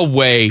 Yeah. No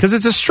way. Because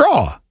it's a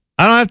straw.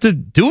 I don't have to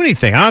do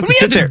anything. I don't have to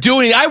sit there.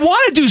 I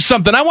want to do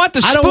something. I want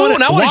the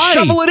spoon. I want to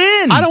shovel it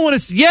in. I don't want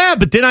to. Yeah,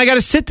 but then I got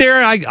to sit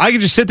there. I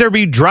can just sit there,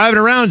 be driving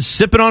around,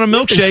 sipping on a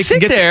milkshake.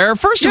 Sit there.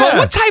 First of all,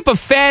 what type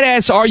of fat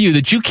ass are you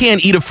that you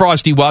can't eat a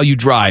Frosty while you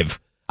drive?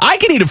 I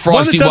can eat a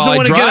Frosty while I drive. Doesn't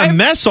want to get a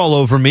mess all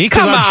over me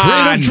because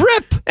it'll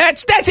drip.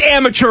 That's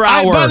amateur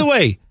hour. By the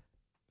way,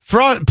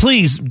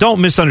 please don't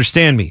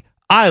misunderstand me.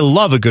 I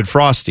love a good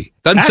Frosty.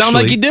 Doesn't sound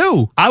like you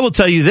do. I will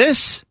tell you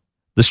this: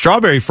 the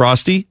strawberry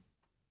Frosty.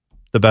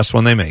 The best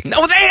one they make.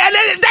 No,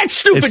 that's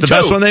stupid. It's the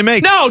best one they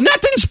make. No,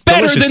 nothing's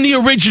better than the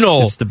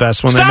original. It's the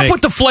best one they make. Stop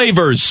with the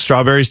flavors.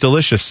 Strawberry's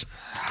delicious.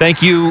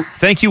 Thank you,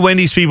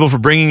 Wendy's people, for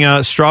bringing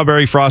a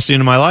strawberry Frosty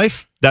into my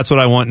life. That's what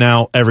I want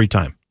now every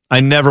time.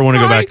 I never want to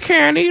go back. I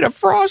can't eat a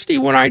Frosty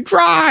when I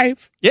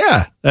drive.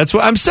 Yeah, that's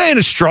what I'm saying.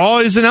 A straw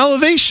is an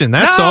elevation.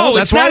 That's all.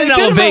 That's why they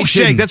did a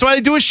milkshake. That's why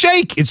they do a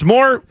shake. It's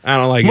more. I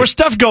don't like more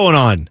stuff going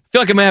on. I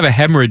feel like I'm gonna have a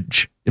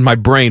hemorrhage in my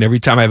brain every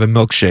time I have a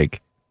milkshake.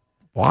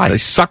 Why? They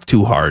suck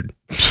too hard.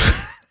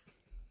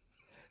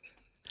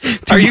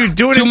 Are you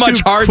doing too it much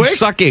too hard quick?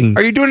 sucking?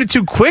 Are you doing it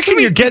too quick and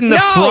you're getting the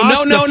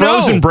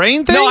frozen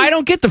brain thing? No, I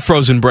don't get the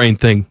frozen brain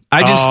thing.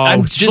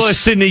 I'm just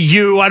listen to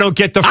you. I don't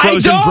get the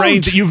frozen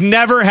brain thing. You've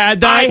never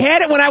had that? I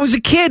had it when I was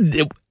a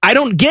kid. I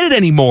don't get it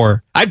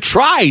anymore. I've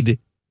tried.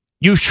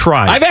 You've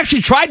tried. I've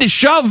actually tried to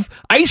shove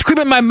ice cream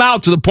in my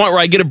mouth to the point where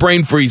I get a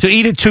brain freeze. So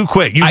eat it too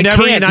quick. You've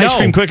never eaten ice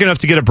cream quick enough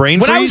to get a brain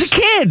freeze? When I was a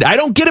kid, I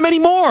don't get them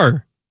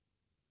anymore.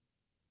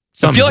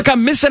 I feel like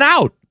I'm missing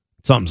out.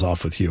 Something's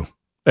off with you.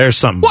 There's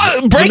something.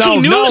 What?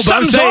 Breaking news?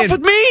 Something's off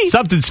with me?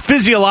 Something's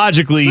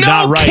physiologically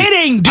not right. No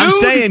kidding, dude. I'm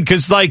saying,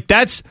 because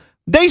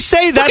they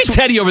say that's... Look at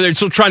Teddy over there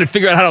still trying to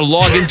figure out how to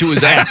log into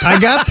his app.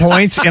 I got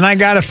points, and I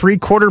got a free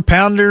quarter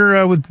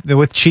pounder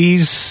with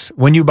cheese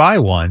when you buy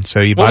one. So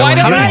you buy one.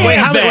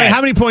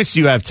 How many points do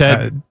you have,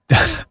 Ted?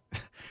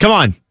 Come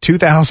on.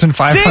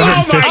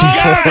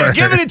 2,554. They're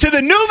giving it to the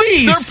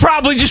newbies. They're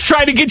probably just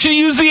trying to get you to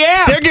use the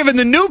app. They're giving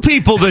the new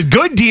people the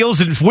good deals,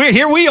 and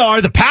here we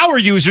are, the power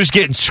users,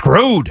 getting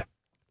screwed.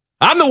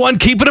 I'm the one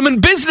keeping them in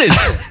business.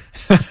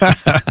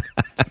 Why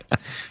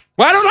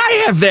don't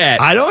I have that?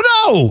 I don't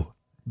know.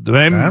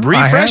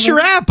 Refresh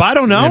your app. I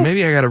don't know. Yeah,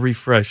 maybe I got to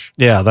refresh.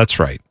 Yeah, that's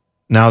right.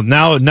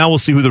 Now we'll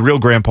see who the real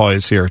grandpa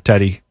is here,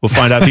 Teddy. We'll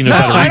find out if he knows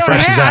how to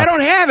refresh his app. I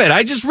don't have it.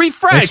 I just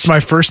refreshed. It's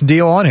my first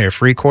deal on here.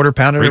 Free quarter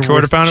pounder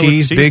with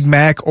cheese, Big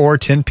Mac, or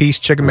 10-piece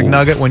chicken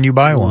McNugget when you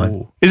buy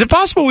one. Is it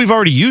possible we've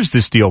already used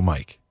this deal,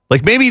 Mike?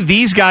 Like maybe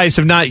these guys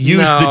have not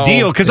used the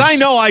deal, because I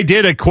know I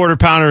did a quarter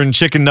pounder and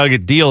chicken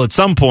nugget deal at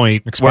some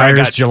point.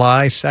 Expires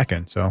July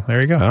 2nd, so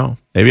there you go. Oh,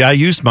 maybe I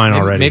used mine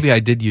already. Maybe I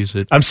did use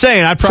it. I'm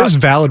saying it says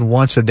valid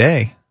once a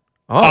day.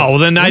 Oh, well,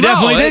 then I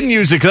definitely didn't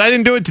use it because I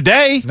didn't do it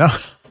today. No.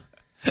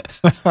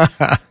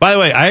 By the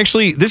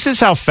way, this is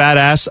how fat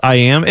ass I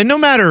am, and no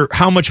matter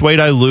how much weight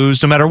I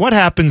lose, no matter what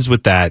happens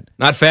with that,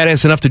 not fat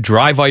ass enough to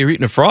drive while you're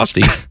eating a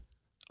Frosty.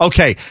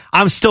 Okay,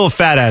 I'm still a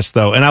fat ass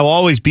though, and I will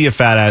always be a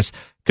fat ass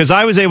because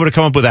I was able to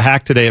come up with a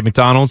hack today at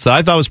McDonald's that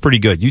I thought was pretty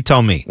good. You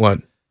tell me what.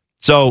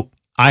 So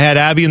I had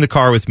Abby in the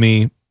car with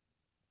me.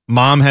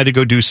 Mom had to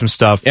go do some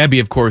stuff. Abby,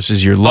 of course,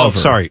 is your lover. Oh,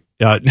 sorry.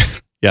 Yes,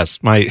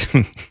 she's my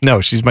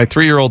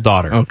 3-year-old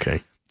daughter.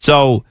 Okay,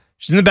 so.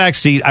 She's in the back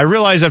seat. I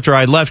realized after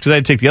I left, because I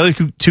had to take the other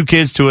two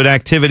kids to an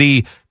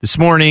activity this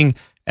morning,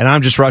 and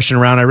I'm just rushing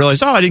around. I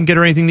realized, I didn't get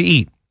her anything to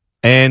eat.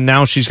 And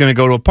now she's going to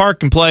go to a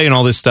park and play and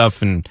all this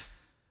stuff. And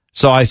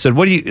So I said,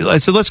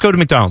 let's go to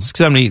McDonald's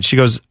because I'm going to eat. She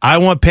goes, I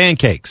want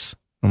pancakes.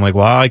 I'm like,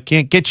 well, I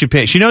can't get you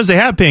pancakes. She knows they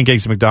have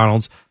pancakes at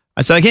McDonald's.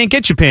 I said, I can't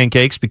get you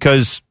pancakes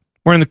because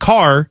we're in the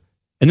car,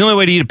 and the only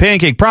way to eat a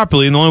pancake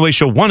properly, and the only way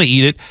she'll want to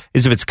eat it,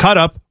 is if it's cut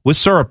up with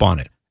syrup on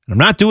it. And I'm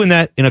not doing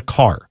that in a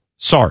car.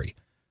 Sorry.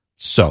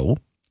 So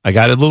I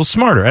got a little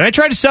smarter. And I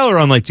tried to sell her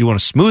on, like, do you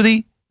want a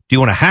smoothie? Do you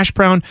want a hash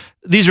brown?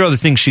 These are other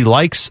things she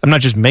likes. I'm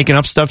not just making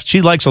up stuff.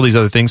 She likes all these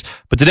other things.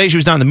 But today she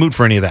was not in the mood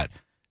for any of that.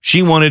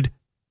 She wanted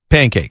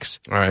pancakes.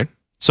 All right.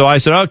 So I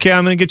said, okay,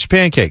 I'm going to get you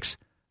pancakes.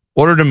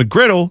 Ordered a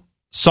McGriddle,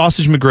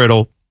 sausage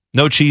McGriddle,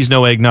 no cheese,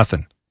 no egg,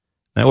 nothing.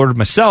 I ordered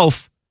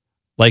myself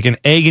like an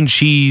egg and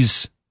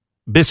cheese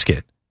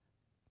biscuit.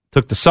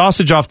 Took the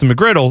sausage off the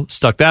McGriddle,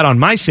 stuck that on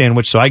my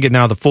sandwich so I get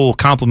now the full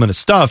complement of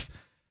stuff.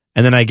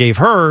 And then I gave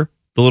her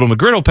the little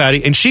McGriddle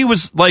patty, and she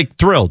was like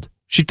thrilled.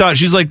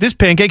 She's like, this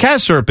pancake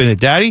has syrup in it,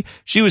 Daddy.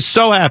 She was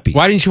so happy.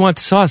 Why didn't you want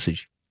the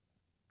sausage?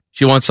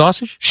 She wants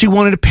sausage? She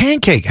wanted a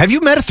pancake. Have you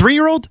met a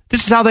 3-year-old?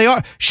 This is how they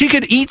are. She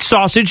could eat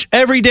sausage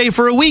every day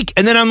for a week.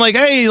 And then I'm like,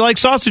 hey, you like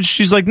sausage?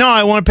 She's like, no,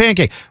 I want a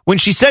pancake. When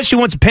she says she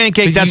wants a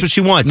pancake, that's what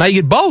she wants. Now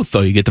you get both,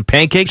 though. You get the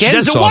pancake and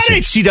the sausage. She doesn't want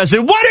it. She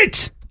doesn't want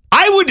it.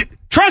 I would,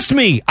 trust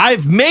me,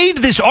 I've made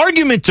this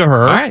argument to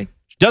her. All right.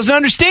 She doesn't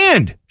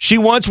understand. She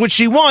wants what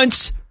she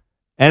wants.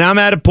 And I'm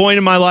at a point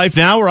in my life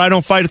now where I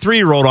don't fight a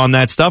 3-year-old on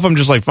that stuff. I'm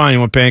just like, fine, you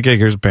want a pancake?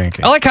 Here's a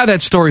pancake. I like how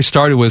that story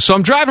started with, so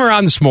I'm driving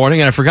around this morning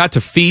and I forgot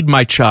to feed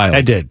my child.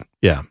 I did,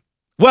 yeah.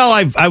 Well,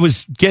 I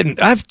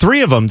have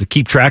 3 of them to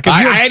keep track of.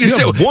 I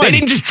understand. They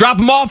didn't just drop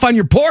them off on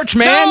your porch,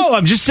 man. No,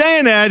 I'm just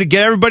saying that to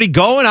get everybody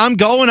going. I'm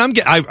going.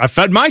 I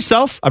fed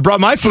myself. I brought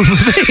my food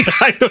with me.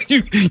 I know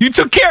you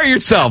took care of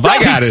yourself.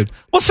 Right. I got it.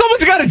 Well,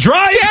 someone's got to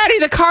drive. Daddy,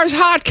 the car's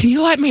hot. Can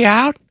you let me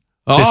out?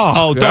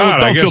 Don't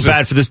feel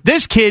bad for this.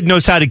 This kid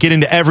knows how to get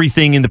into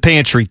everything in the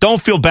pantry.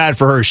 Don't feel bad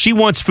for her. She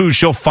wants food.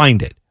 She'll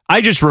find it.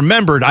 I just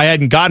remembered I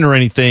hadn't gotten her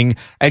anything,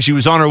 and she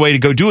was on her way to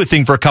go do a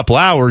thing for a couple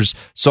hours,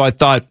 so I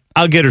thought,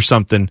 I'll get her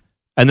something.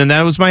 And then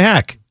that was my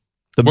hack.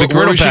 Where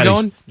was she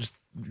going? Just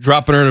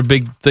dropping her in a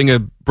big thing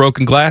of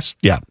broken glass?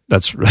 Yeah,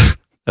 that's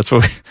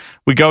what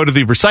we go to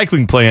the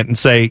recycling plant and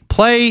say,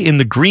 play in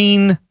the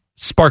green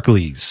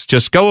sparklies.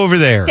 Just go over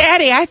there.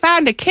 Daddy, I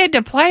found a kid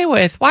to play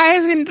with. Why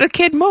isn't the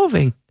kid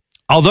moving?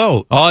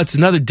 Although, it's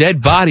another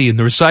dead body in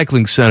the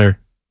recycling center.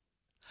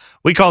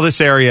 We call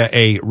this area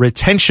a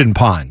retention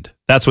pond.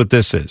 That's what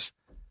this is.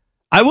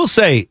 I will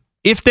say,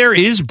 if there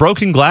is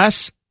broken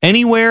glass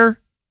anywhere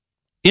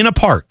in a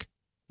park,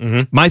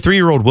 my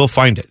 3-year-old will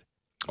find it.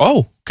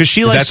 Oh, because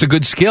that's a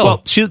good skill.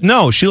 Well,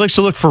 she likes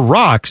to look for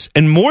rocks,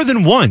 and more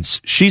than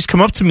once, she's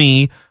come up to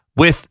me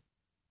with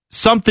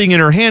something in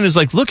her hand, is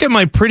like, look at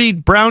my pretty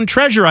brown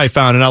treasure I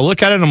found, and I'll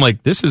look at it, and I'm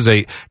like,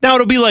 now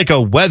it'll be like a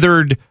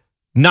weathered,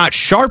 not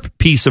sharp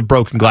piece of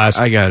broken glass.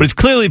 I got it. But it's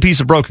clearly a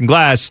piece of broken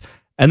glass.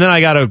 And then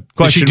I got a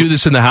question. Did you do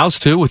this in the house,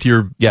 too, with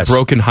your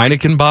broken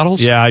Heineken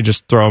bottles? Yeah, I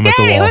just throw them at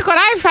the wall. Hey, look what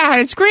I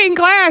found. It's green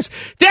glass.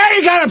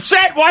 Daddy got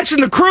upset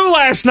watching the Crew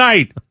last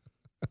night.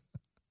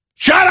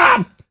 Shut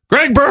up.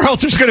 Greg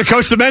Berhalter's going to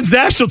coach the men's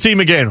national team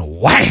again.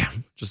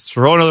 Wham! Just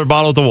throw another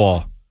bottle at the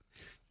wall.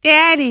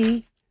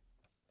 Daddy,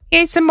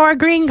 here's some more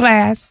green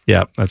glass.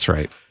 Yeah, that's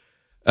right.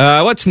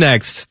 What's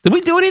next? Did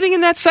we do anything in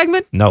that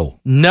segment? No.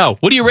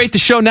 What do you rate the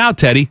show now,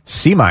 Teddy?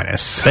 C-.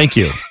 Thank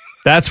you.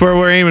 That's where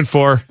we're aiming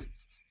for.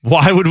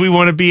 Why would we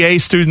want to be A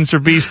students or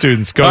B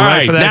students? Go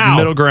right for that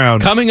middle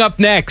ground. Coming up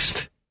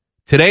next,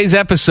 today's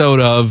episode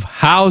of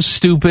How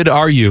Stupid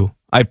Are You?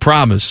 I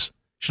promise.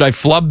 Should I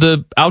flub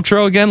the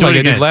outro again Do like it I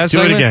again. did last Do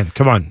segment? it again.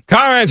 Come on.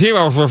 Fan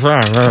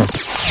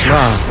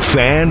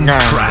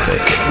traffic.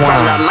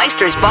 From the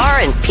Meister's Bar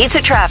and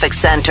Pizza Traffic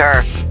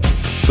Center.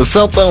 The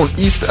southbound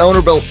East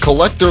Outer Belt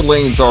collector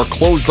lanes are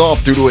closed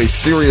off due to a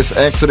serious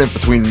accident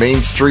between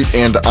Main Street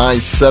and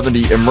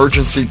I-70.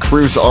 Emergency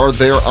crews are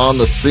there on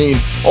the scene.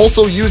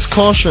 Also, use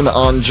caution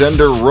on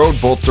Gender Road,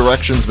 both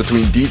directions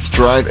between Dietz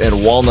Drive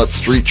and Walnut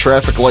Street.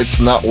 Traffic lights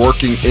not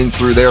working in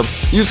through there.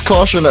 Use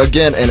caution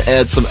again and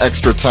add some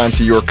extra time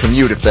to your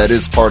commute if that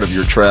is part of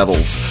your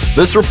travels.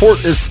 This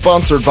report is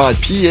sponsored by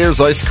Pierre's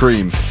Ice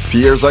Cream.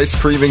 Pierre's Ice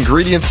Cream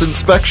ingredients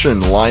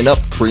inspection. Line up,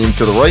 cream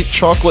to the right,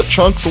 chocolate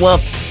chunks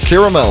left,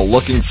 caramel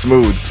looking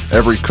smooth.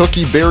 Every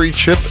cookie, berry,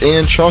 chip,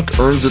 and chunk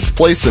earns its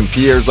place in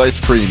Pierre's Ice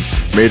Cream.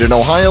 Made in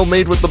Ohio,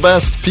 made with the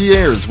best.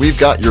 Pierre's, we've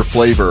got your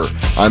flavor.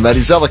 I'm Eddie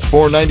Zellick,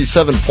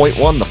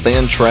 497.1 The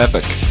Fan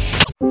Traffic.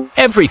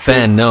 Every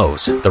fan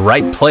knows the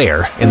right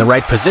player in the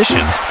right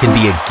position can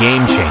be a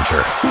game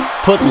changer.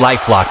 Put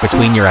LifeLock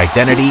between your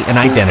identity and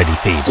identity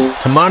thieves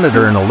to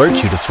monitor and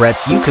alert you to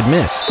threats you could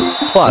miss.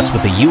 Plus,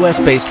 with a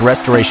U.S.-based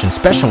restoration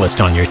specialist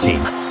on your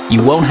team,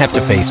 you won't have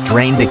to face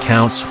drained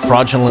accounts,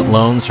 fraudulent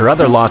loans, or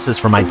other losses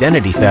from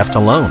identity theft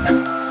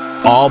alone.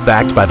 All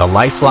backed by the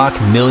LifeLock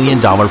 $1 Million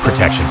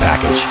Protection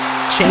Package.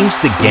 Change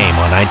the game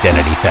on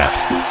identity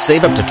theft.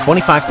 Save up to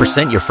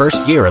 25% your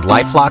first year at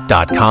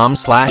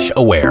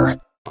LifeLock.com/aware.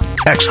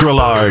 Extra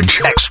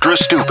large, extra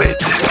stupid.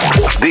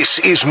 This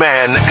is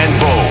Man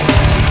and Bone.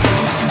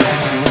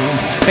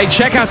 Hey,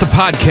 check out the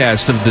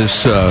podcast of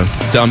this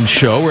dumb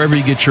show wherever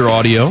you get your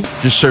audio.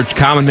 Just search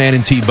Common Man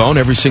and T-Bone.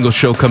 Every single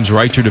show comes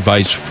right to your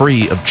device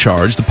free of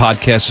charge. The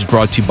podcast is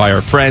brought to you by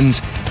our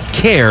friends,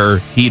 Care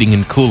Heating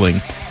and Cooling.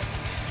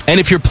 And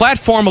if your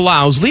platform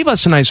allows, leave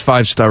us a nice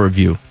 5-star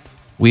review.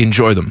 We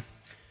enjoy them.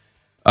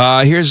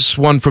 Here's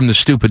one from the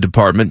stupid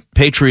department.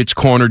 Patriots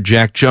corner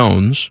Jack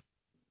Jones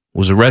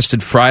was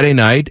arrested Friday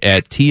night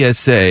at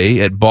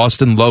TSA at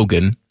Boston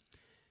Logan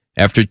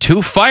after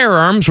 2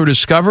 firearms were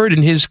discovered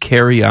in his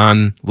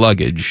carry-on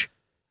luggage.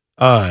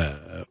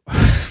 No.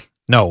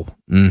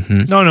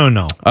 Mm-hmm.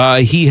 No.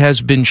 He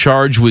has been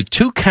charged with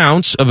 2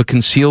 counts of a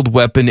concealed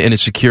weapon in a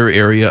secure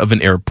area of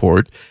an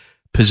airport,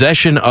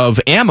 possession of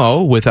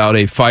ammo without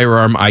a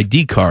firearm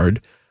ID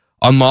card,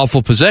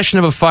 unlawful possession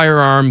of a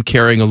firearm,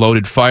 carrying a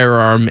loaded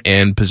firearm,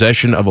 and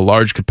possession of a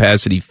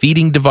large-capacity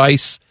feeding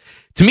device.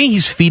 To me,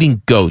 he's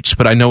feeding goats,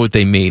 but I know what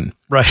they mean.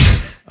 Right.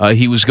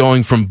 He was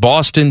going from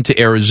Boston to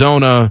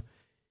Arizona.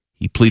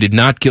 He pleaded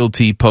not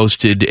guilty,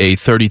 posted a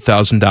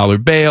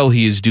 $30,000 bail.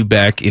 He is due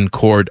back in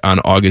court on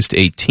August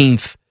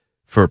 18th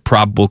for a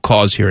probable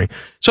cause hearing.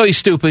 So he's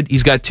stupid.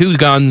 He's got 2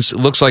 guns. It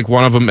looks like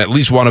at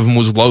least one of them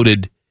was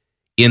loaded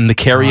in the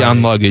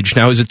carry-on luggage.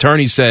 Now, his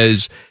attorney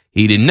says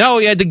he didn't know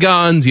he had the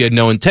guns. He had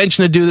no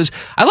intention to do this.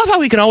 I love how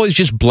we can always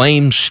just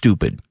blame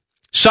stupid.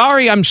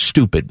 Sorry, I'm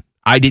stupid.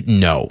 I didn't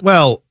know.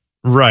 Well,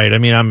 right. I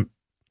mean,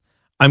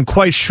 I'm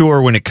quite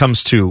sure when it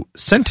comes to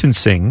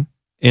sentencing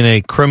in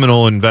a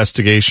criminal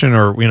investigation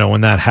or,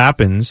 when that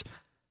happens,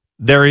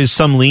 there is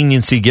some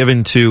leniency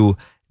given to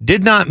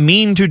did not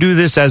mean to do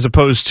this as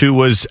opposed to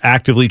was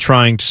actively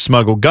trying to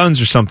smuggle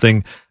guns or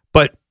something.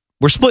 But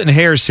we're splitting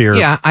hairs here.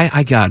 Yeah,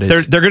 I got it.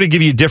 They're going to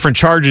give you different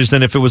charges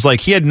than if it was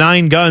like he had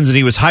 9 guns and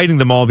he was hiding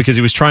them all because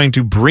he was trying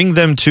to bring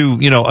them to,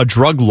 a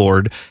drug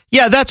lord.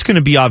 Yeah, that's going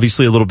to be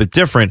obviously a little bit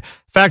different.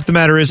 Fact of the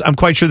matter is, I'm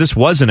quite sure this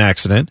was an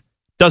accident.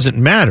 Doesn't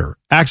matter.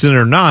 Accident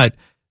or not,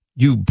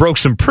 you broke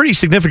some pretty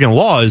significant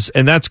laws,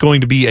 and that's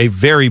going to be a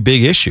very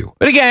big issue.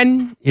 But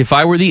again, if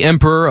I were the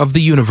emperor of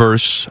the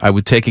universe, I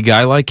would take a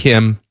guy like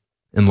him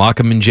and lock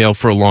him in jail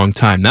for a long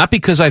time. Not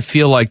because I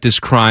feel like this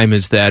crime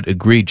is that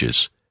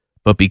egregious,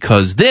 but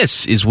because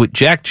this is what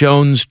Jack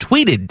Jones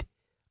tweeted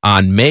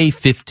on May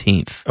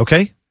 15th.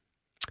 Okay.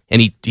 And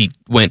he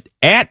went,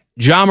 at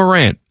Ja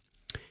Morant,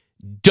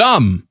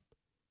 dumb.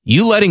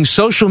 You letting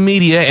social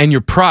media and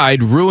your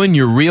pride ruin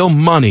your real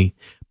money.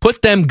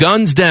 Put them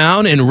guns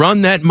down and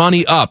run that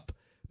money up.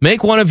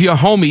 Make one of your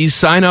homies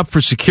sign up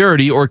for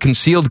security or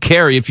concealed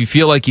carry if you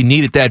feel like you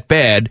need it that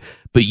bad.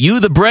 But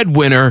you, the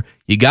breadwinner,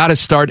 you got to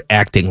start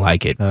acting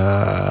like it.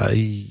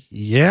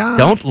 Yeah.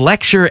 Don't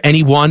lecture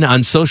anyone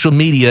on social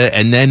media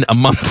and then a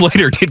month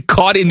later get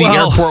caught in the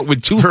airport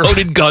with 2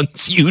 loaded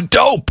guns. You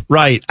dope.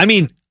 Right. I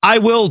mean, I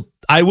will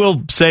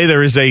say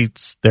there is a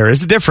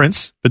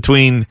difference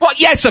between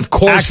yes, of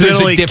course there's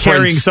a difference.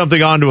 Carrying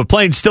something onto a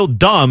plane, still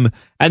dumb,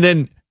 and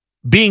then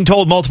being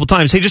told multiple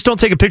times, hey, just don't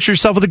take a picture of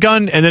yourself with a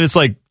gun, and then it's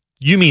like,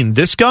 you mean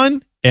this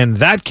gun and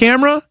that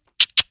camera?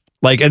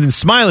 And then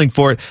smiling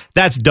for it,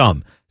 that's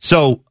dumb.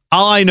 So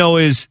all I know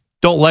is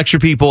don't lecture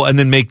people and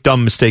then make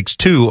dumb mistakes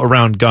too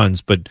around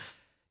guns. But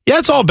yeah,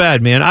 it's all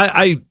bad, man.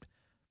 I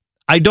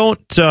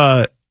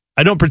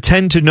don't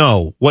pretend to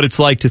know what it's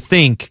like to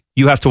think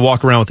you have to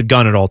walk around with a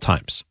gun at all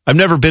times. I've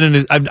never been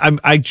in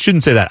I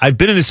shouldn't say that. I've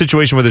been in a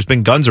situation where there's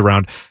been guns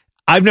around.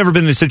 I've never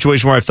been in a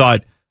situation where I've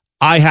thought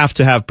I have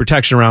to have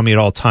protection around me at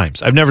all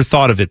times. I've never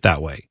thought of it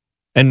that way.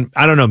 And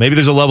I don't know, maybe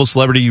there's a level of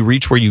celebrity you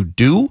reach where you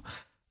do,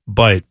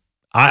 but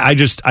I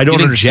don't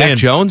understand. Jack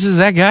Jones is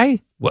that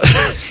guy?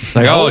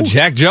 No.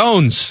 Jack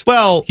Jones.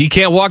 Well, he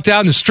can't walk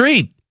down the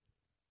street.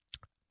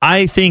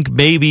 I think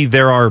maybe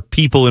there are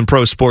people in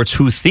pro sports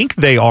who think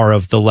they are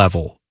of the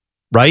level,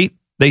 right?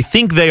 They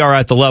think they are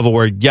at the level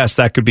where, yes,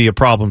 that could be a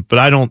problem, but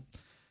I don't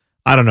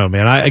know,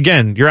 man.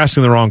 Again, you're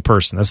asking the wrong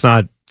person. It's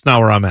not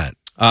where I'm at.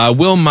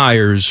 Will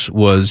Myers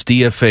was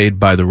DFA'd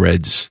by the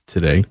Reds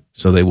today,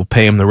 so they will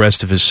pay him the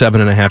rest of his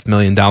 $7.5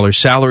 million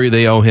salary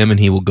they owe him, and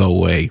he will go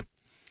away.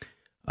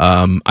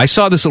 I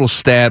saw this little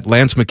stat.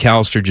 Lance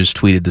McAllister just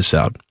tweeted this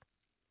out.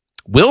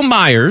 Will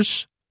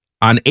Myers,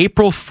 on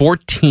April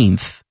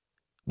 14th,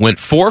 went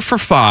 4 for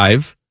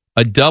 5,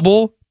 a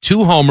double,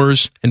 2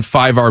 homers, and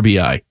 5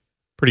 RBI.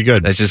 Pretty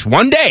good. That's just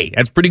one day.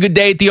 That's a pretty good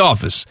day at the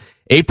office.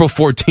 April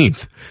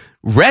 14th.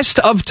 Rest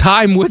of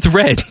time with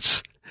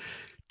Reds.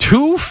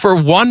 20 for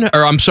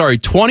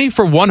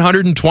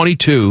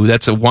 122.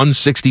 That's a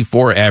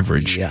 164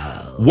 average.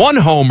 Yeah. 1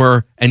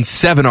 homer and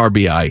 7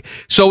 RBI.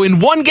 So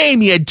in one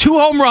game, he had 2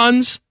 home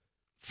runs,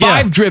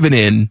 5 driven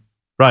in,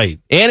 right,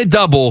 and a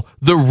double.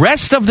 The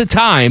rest of the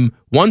time,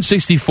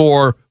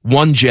 164,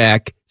 1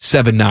 jack,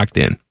 7 knocked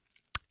in,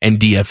 and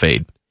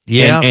DFA'd.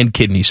 Yeah, and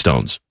kidney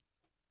stones,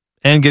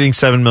 and getting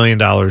 $7 million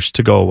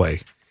to go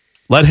away.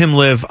 Let him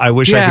live. I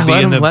wish I could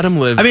be in the. Let him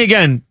live. I mean,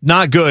 again,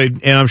 not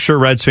good, and I'm sure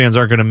Reds fans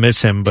aren't going to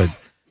miss him, but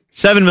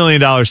 $7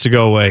 million to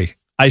go away.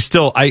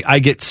 I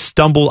get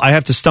stumbled. I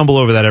have to stumble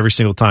over that every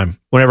single time.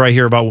 Whenever I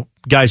hear about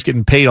guys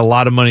getting paid a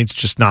lot of money to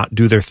just not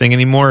do their thing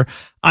anymore,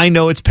 I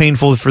know it's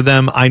painful for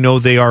them. I know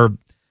they are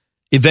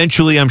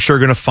eventually, I'm sure,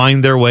 going to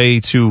find their way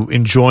to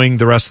enjoying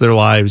the rest of their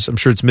lives. I'm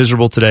sure it's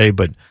miserable today,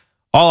 but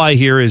all I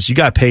hear is you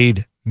got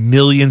paid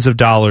millions of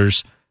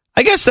dollars.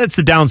 I guess that's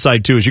the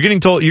downside, too, is you're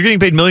getting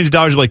paid millions of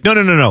dollars. You're like,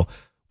 no.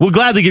 We'll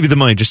gladly give you the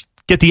money. Just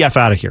get the F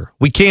out of here.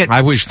 We can't.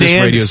 I wish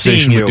this radio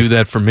station would do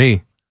that for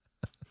me.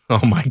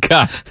 Oh, my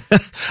God.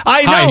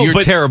 I know. Hi,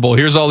 you're terrible.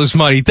 Here's all this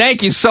money.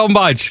 Thank you so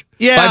much.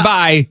 Yeah,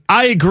 bye-bye.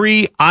 I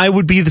agree. I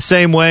would be the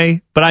same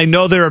way, but I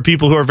know there are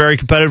people who are very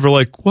competitive who are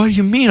like, what do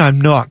you mean I'm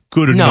not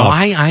good enough? No,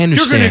 I understand.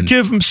 You're going to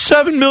give him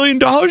 $7 million?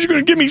 You're going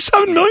to give me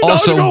 $7 million?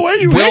 Also, go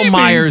away? Will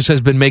Myers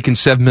has been making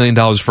 $7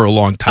 million for a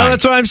long time. Oh,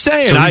 that's what I'm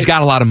saying. So he's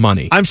got a lot of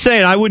money. I'm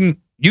saying I wouldn't.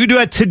 You do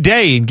that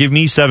today and give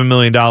me $7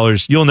 million.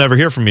 You'll never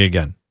hear from me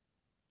again.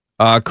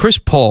 Chris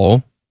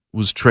Paul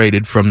was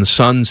traded from the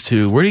Suns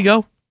to, where'd he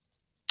go?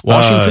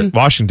 Washington?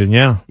 Washington,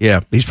 yeah.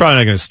 Yeah. He's probably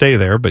not going to stay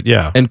there, but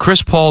yeah. And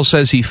Chris Paul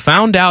says he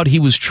found out he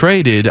was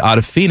traded out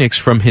of Phoenix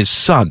from his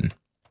son.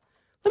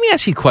 Let me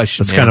ask you a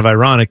question. That's kind of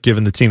ironic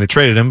given the team that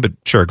traded him, but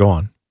sure, go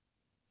on.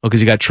 Well,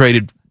 because he got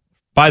traded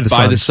by the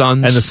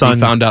Suns. And the son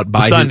found out by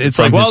the son. It's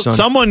like, well, son.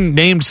 Someone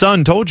named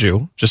son told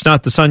you, just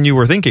not the son you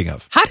were thinking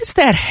of. How does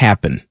that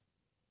happen?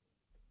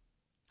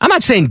 I'm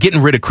not saying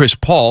getting rid of Chris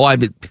Paul.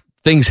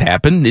 Things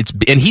happen.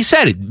 And he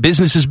said it.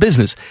 Business is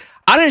business.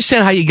 I don't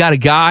understand how you got a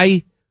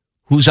guy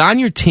who's on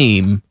your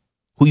team,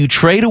 who you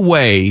trade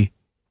away,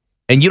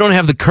 and you don't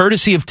have the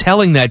courtesy of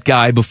telling that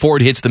guy before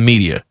it hits the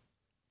media.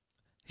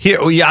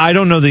 I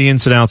don't know the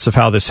ins and outs of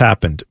how this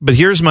happened, but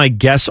here's my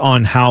guess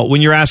on how,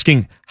 when you're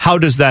asking, how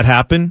does that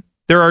happen?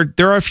 There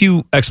are a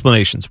few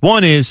explanations.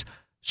 One is,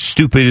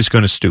 stupid is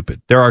going to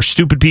stupid. There are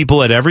stupid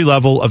people at every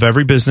level of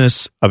every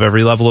business, of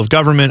every level of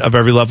government, of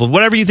every level,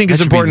 whatever you think is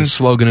important. Be the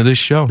slogan of this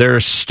show. There are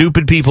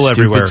stupid people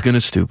everywhere. Stupid's going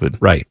to stupid.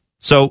 Right.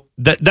 So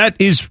that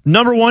is,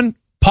 number one,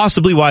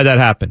 possibly why that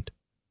happened.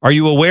 Are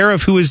you aware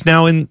of who is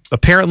now in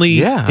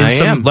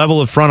some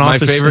level of front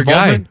office? My favorite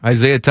involvement? guy,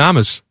 Isaiah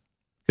Thomas.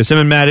 Because him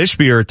and Matt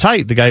Ishbia are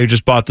tight, the guy who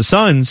just bought the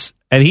Suns,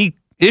 and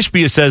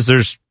Ishbia says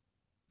there's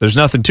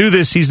nothing to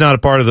this. He's not a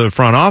part of the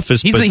front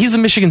office. He's the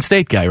Michigan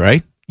State guy,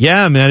 right?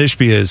 Yeah, Matt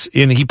Ishbia is.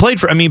 And he played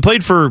for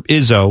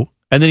Izzo,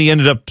 and then he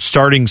ended up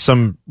starting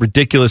some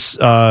ridiculous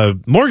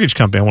mortgage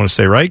company, I want to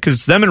say, right?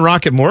 Because them and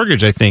Rocket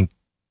Mortgage, I think,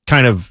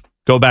 kind of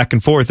go back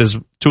and forth as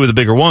two of the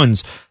bigger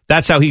ones.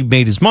 That's how he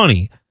made his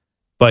money.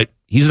 But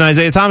he's an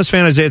Isaiah Thomas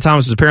fan. Isaiah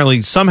Thomas is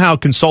apparently somehow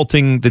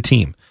consulting the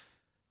team.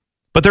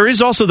 But there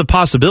is also the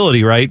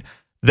possibility, right,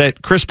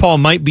 that Chris Paul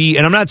might be,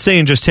 and I'm not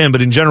saying just him,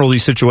 but in general,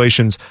 these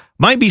situations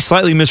might be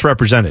slightly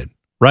misrepresented,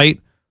 right?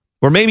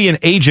 Where maybe an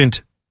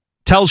agent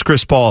tells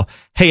Chris Paul,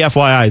 hey,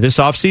 FYI, this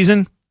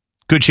offseason,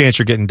 good chance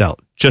you're getting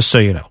dealt, just so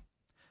you know.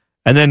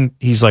 And then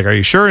he's like, are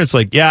you sure? And it's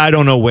like, yeah, I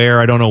don't know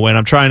where, I don't know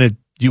when. Do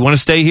you want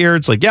to stay here?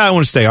 It's like, yeah, I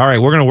want to stay. All right,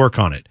 we're going to work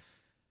on it.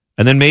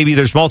 And then maybe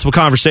there's multiple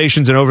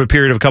conversations, and over a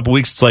period of a couple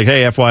weeks, it's like,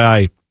 hey,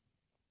 FYI,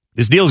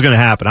 this deal's going to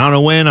happen. I don't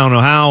know when, I don't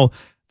know how.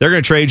 They're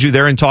going to trade you.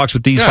 They're in talks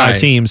with these five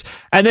teams.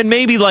 And then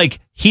maybe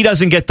he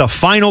doesn't get the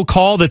final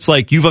call that's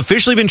like, you've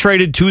officially been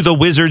traded to the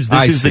Wizards.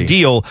 This is the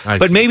deal.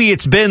 But maybe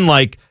it's been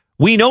like,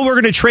 we know we're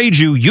going to trade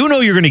you. You know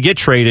you're going to get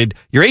traded.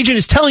 Your agent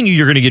is telling you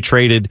you're going to get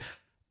traded.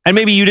 And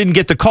maybe you didn't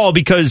get the call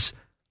because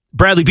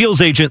Bradley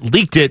Beal's agent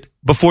leaked it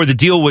before the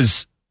deal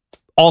was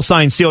all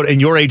signed, sealed,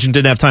 and your agent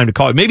didn't have time to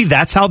call it. Maybe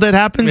that's how that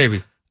happens.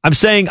 Maybe. I'm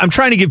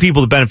trying to give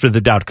people the benefit of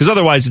the doubt, because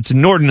otherwise it's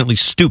inordinately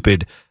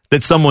stupid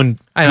that someone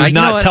would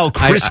not tell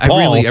Chris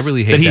Paul I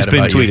really hate that he's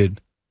been tweeted.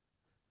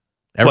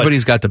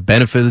 Everybody's got the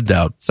benefit of the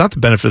doubt. It's not the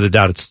benefit of the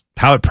doubt. It's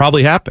how it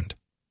probably happened.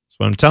 That's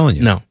what I'm telling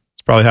you. No.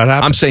 It's probably how it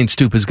happened. I'm saying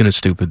stupid's going to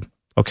stupid.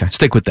 Okay.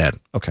 Stick with that.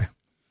 Okay.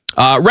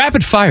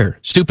 Rapid fire.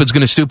 Stupid's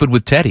going to stupid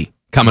with Teddy.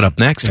 Coming up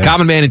next. Yeah.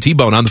 Common Man and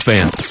T-Bone on the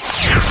Fan.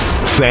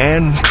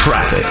 Fan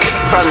traffic.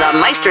 From the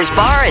Meister's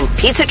Bar and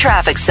Pizza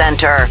Traffic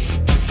Center.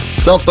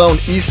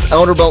 Southbound East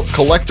Outer Belt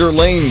collector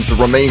lanes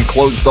remain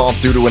closed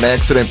off due to an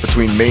accident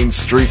between Main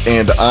Street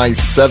and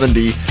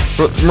I-70.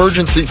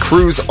 Emergency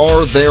crews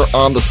are there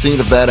on the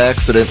scene of that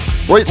accident.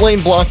 Right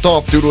lane blocked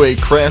off due to a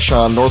crash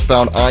on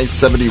northbound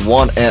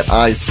I-71 at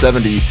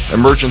I-70.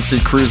 Emergency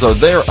crews are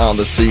there on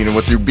the scene,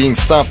 with you being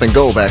stop and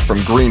go back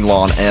from Green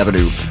Lawn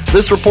Avenue.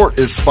 This report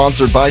is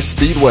sponsored by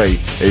Speedway.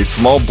 A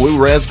small blue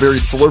raspberry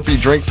Slurpee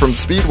drink from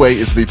Speedway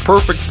is the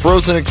perfect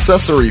frozen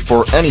accessory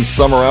for any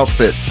summer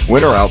outfit,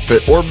 winter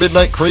outfit, or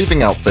midnight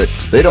craving outfit.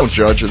 They don't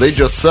judge, they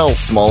just sell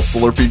small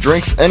Slurpee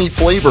drinks, any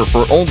flavor,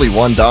 for only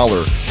 $1.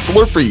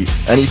 Slurpee,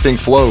 anything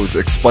flows,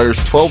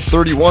 expires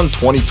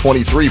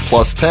 12/31/2023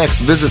 plus tax.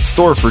 Visit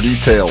store for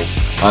details.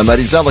 I'm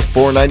Eddie Zellick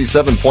for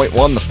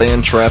 97.1 The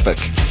Fan Traffic.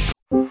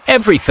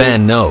 Every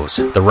fan knows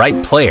the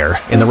right player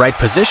in the right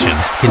position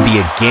can be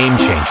a game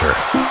changer.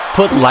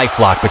 Put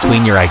LifeLock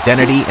between your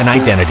identity and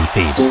identity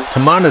thieves to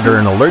monitor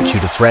and alert you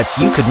to threats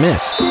you could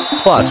miss.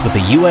 Plus, with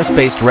a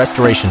U.S.-based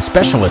restoration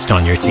specialist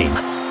on your team,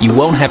 you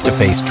won't have to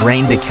face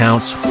drained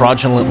accounts,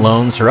 fraudulent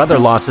loans, or other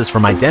losses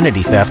from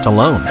identity theft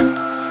alone.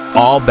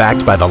 All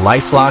backed by the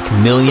LifeLock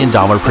 $1 Million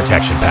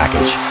Protection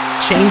Package.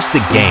 Change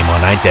the game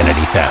on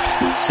identity theft.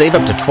 Save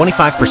up to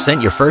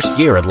 25% your first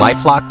year at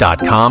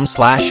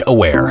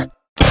LifeLock.com/aware.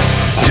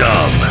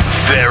 Dumb.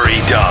 Very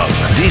dumb.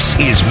 This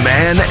is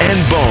Man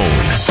and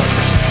Bone.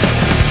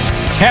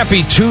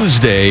 Happy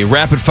Tuesday.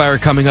 Rapid Fire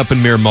coming up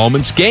in mere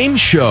moments. Game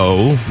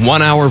show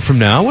 1 hour from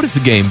now. What is the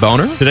game,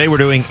 Boner? Today we're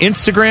doing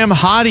Instagram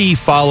hottie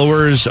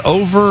followers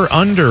over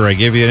under. I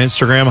give you an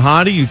Instagram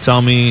hottie. You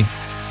tell me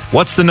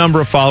what's the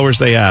number of followers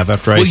they have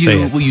after I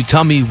say it. Will you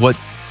tell me what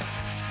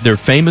they're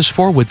famous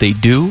for, what they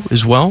do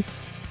as well?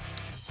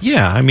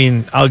 Yeah, I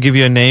mean, I'll give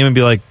you a name and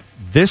be like,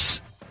 this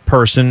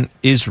person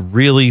is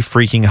really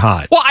freaking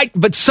hot. Well,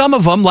 but some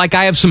of them, like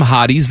I have some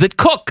hotties that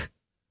cook.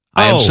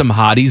 I have some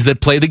hotties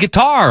that play the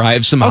guitar. I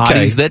have some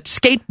hotties that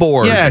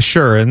skateboard. Yeah,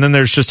 sure. And then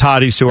there's just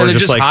hotties who are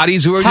just like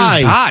hotties who are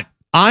just hot.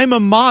 I'm a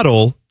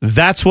model.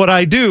 That's what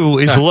I do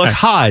is look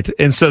hot.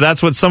 And so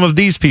that's what some of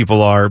these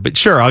people are. But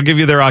sure, I'll give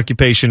you their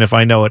occupation if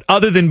I know it,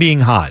 other than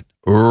being hot.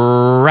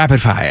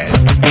 Rapid Fire.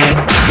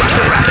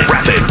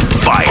 Rapid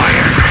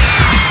Fire.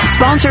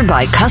 Sponsored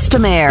by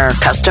Custom Air.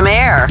 Custom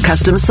Air.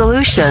 Custom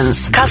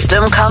Solutions.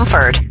 Custom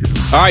Comfort.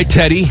 All right,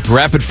 Teddy.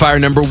 Rapid Fire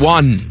number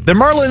 1. The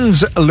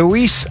Marlins'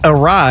 Luis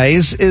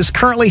Arraez is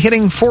currently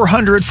hitting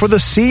 400 for the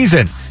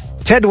season.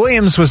 Ted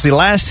Williams was the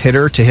last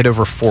hitter to hit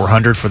over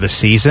 400 for the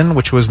season,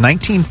 which was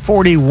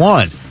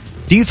 1941.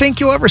 Do you think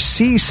you'll ever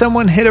see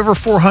someone hit over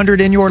 400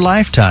 in your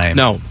lifetime?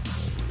 No.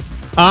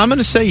 I'm going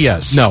to say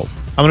yes. No.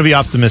 I'm going to be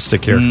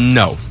optimistic here.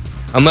 No.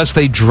 Unless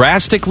they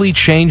drastically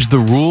change the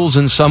rules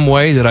in some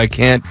way that I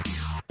can't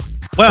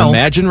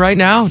imagine right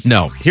now?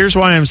 No. Here's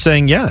why I'm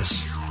saying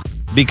yes.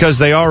 Because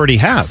they already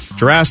have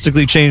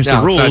drastically changed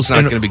the rules. It's not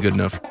going to be good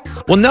enough.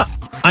 Well, no,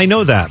 I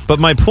know that. But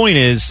my point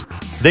is,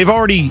 they've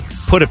already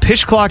put a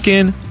pitch clock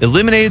in,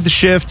 eliminated the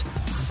shift.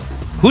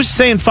 Who's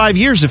saying 5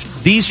 years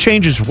if these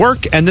changes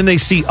work and then they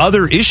see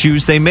other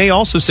issues, they may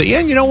also say, yeah,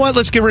 you know what,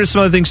 let's get rid of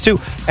some other things too.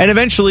 And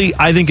eventually,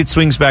 I think it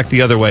swings back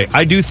the other way.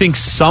 I do think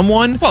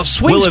someone... Well,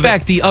 swings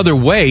back the other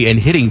way and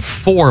hitting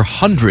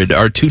 400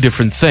 are two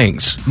different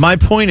things. My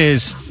point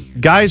is,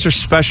 guys are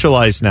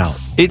specialized now.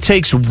 It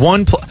takes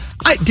one...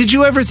 did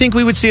you ever think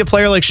we would see a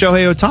player like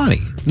Shohei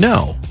Ohtani?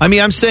 No. I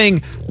mean, I'm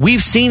saying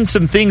we've seen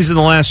some things in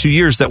the last few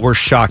years that were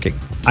shocking.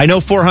 I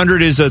know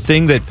 400 is a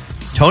thing that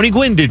Tony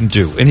Gwynn didn't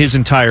do in his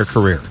entire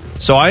career.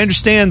 So I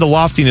understand the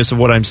loftiness of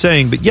what I'm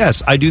saying, but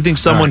yes, I do think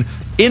someone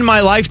in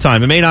my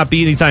lifetime, it may not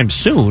be anytime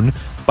soon,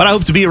 but I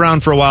hope to be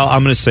around for a while.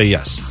 I'm going to say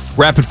yes.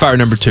 Rapid Fire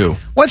number 2.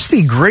 What's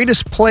the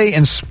greatest play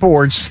in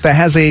sports that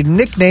has a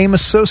nickname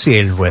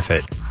associated with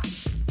it?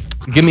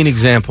 Give me an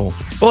example.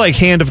 Well, like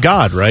Hand of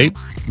God, right?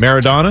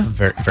 Maradona?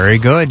 Very, very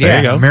good.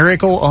 There you go.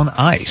 Miracle on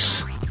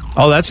Ice.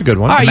 Oh, that's a good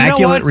one. Right,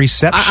 Immaculate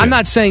Reception. I'm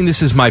not saying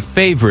this is my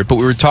favorite, but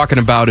we were talking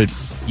about it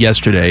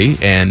yesterday,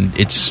 and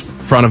it's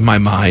front of my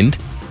mind.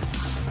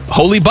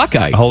 Holy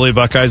Buckeye. Holy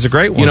Buckeye is a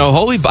great one. You know,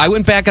 I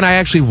went back and I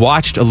actually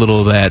watched a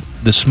little of that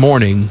this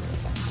morning,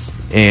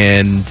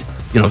 and,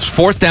 you know, it's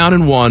 4th down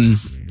and 1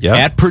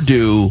 at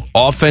Purdue.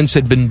 Offense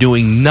had been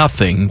doing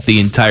nothing the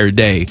entire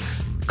day.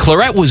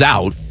 Claret was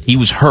out. He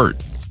was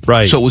hurt.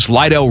 Right. So it was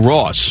Lydell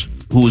Ross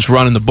who was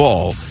running the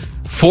ball.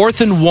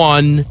 4th and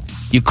 1.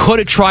 You could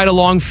have tried a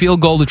long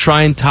field goal to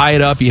try and tie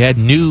it up. You had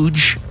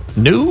Nuge.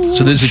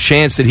 So there's a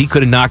chance that he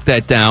could have knocked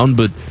that down.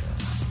 But,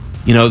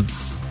 you know,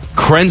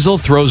 Krenzel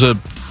throws a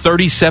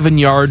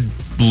 37-yard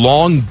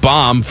long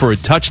bomb for a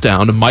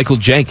touchdown to Michael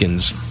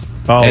Jenkins.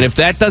 Oh. And if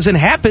that doesn't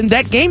happen,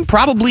 that game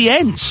probably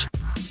ends.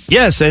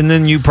 Yes, and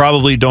then you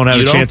probably don't have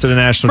a chance at a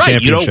national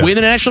championship. You don't win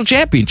a national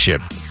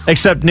championship.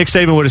 Except Nick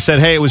Saban would have said,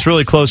 hey, it was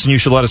really close and you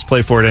should let us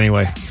play for it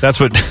anyway. That's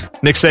what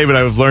Nick Saban,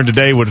 I've learned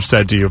today, would have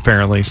said to you,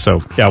 apparently.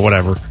 So, yeah,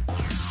 whatever.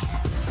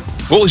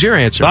 What was your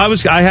answer?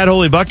 I had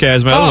Holy Buckeye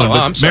as my other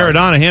one, but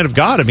Maradona, Hand of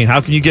God. I mean,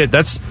 how can you get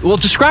that's? Well,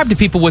 describe to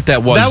people what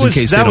that was. In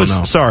case they don't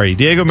know. Sorry,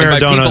 Diego Maradona.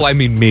 And by people, I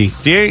mean me.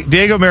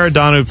 Diego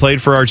Maradona, who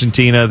played for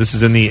Argentina. This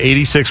is in the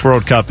 '86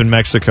 World Cup in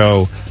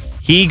Mexico.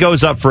 He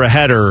goes up for a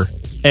header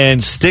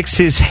and sticks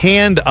his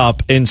hand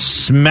up and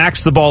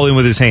smacks the ball in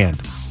with his hand.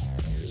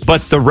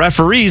 But the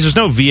referees, there's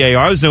no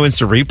VAR, there's no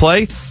instant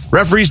replay.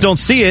 Referees don't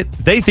see it.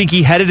 They think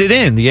he headed it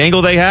in. The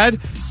angle they had,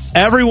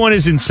 everyone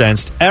is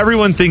incensed.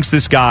 Everyone thinks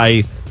this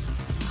guy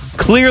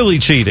clearly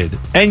cheated.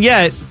 And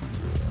yet,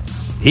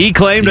 he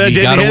claimed he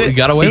didn't hit it. He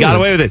got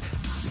away with it.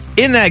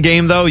 In that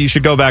game, though, you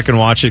should go back and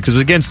watch it because it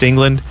was against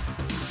England.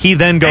 He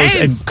then goes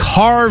and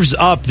carves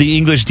up the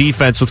English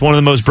defense with one of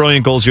the most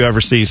brilliant goals you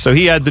ever see. So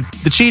he had the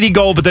cheaty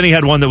goal, but then he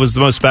had one that was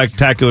the most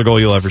spectacular goal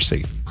you'll ever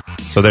see.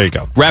 So there you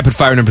go. Rapid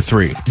Fire number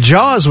 3.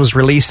 Jaws was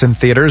released in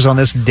theaters on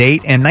this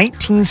date in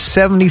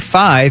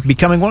 1975,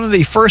 becoming one of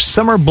the first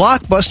summer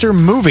blockbuster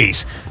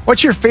movies.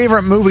 What's your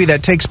favorite movie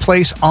that takes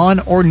place on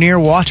or near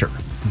water?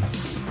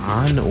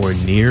 On or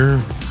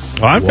near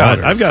I've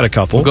got a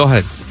couple. Well, go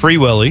ahead. Free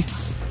Willy.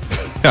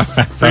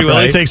 Free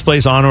Willy takes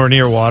place on or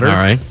near water. All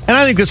right. And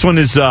I think this one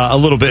is a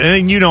little bit,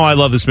 and you know I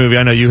love this movie.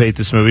 I know you hate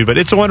this movie, but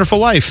It's a Wonderful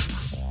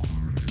Life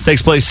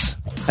takes place.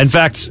 In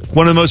fact,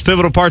 one of the most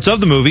pivotal parts of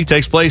the movie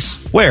takes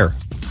place where?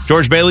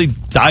 George Bailey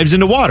dives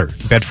into water.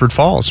 Bedford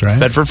Falls, right?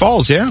 Bedford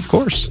Falls, yeah, of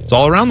course. It's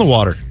all around the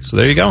water. So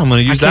there you go. I'm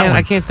going to use that one.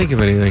 I can't think of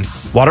anything.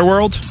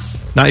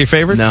 Waterworld? Not your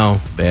favorite?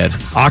 No, bad.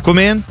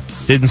 Aquaman?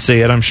 Didn't see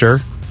it, I'm sure.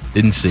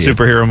 Didn't see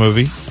Superhero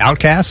movie.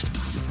 Outcast?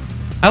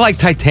 I like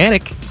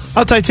Titanic.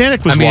 Oh,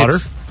 Titanic was water.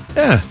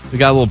 Yeah. We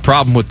got a little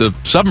problem with the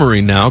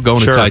submarine now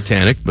going to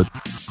Titanic, but...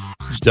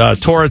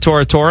 Tora.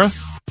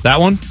 That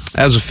one?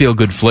 That was a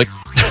feel-good flick.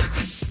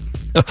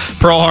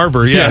 Pearl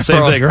Harbor,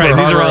 same thing, right?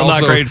 These are all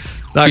not great.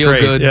 Not feel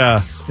great. Good.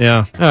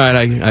 Yeah. All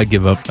right, I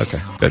give up. Okay,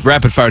 good.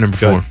 Rapid fire number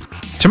 4.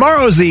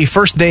 Tomorrow is the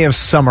first day of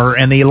summer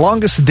and the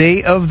longest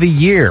day of the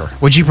year.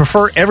 Would you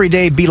prefer every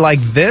day be like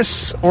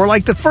this or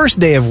like the first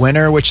day of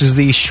winter, which is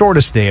the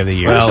shortest day of the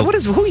year? Well,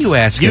 who are you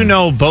asking? You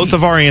know both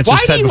of our answers.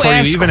 Why do you before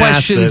ask you even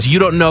questions ask this. you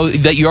don't know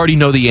that you already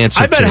know the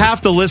answer I bet to?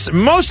 half the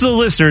most of the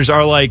listeners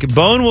are like,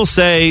 Bone will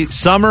say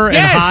summer and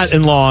hot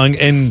and long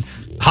and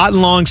hot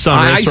and long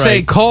summer. I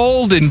say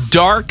cold and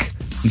dark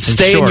and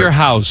stay in your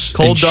house.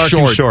 Cold, dark,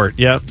 and short.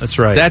 Yep, that's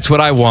right. That's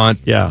what I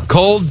want. Yeah.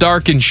 Cold,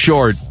 dark, and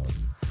short.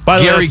 By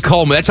the way,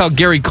 Coleman. That's how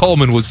Gary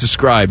Coleman was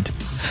described.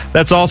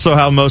 That's also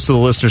how most of the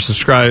listeners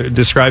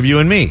describe you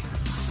and me.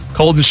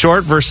 Cold and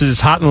short versus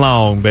hot and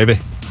long, baby.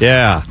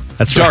 Yeah,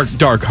 that's dark, right.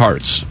 Dark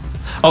hearts.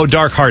 Oh,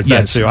 dark heart.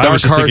 Yes, that too. dark I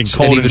was just hearts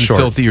thinking cold and and short.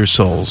 filthier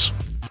souls.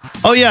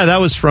 Oh yeah, that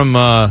was from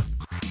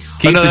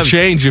Keep the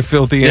change, you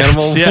filthy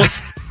animal.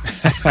 Yes.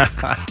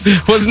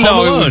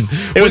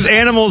 It was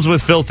animals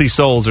with filthy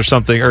souls or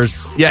something, or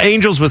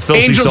angels with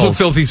filthy souls. Angels with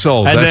filthy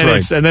souls. And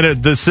that's then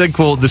right.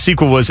 The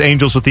sequel was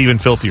angels with even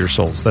filthier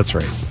souls. That's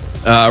right.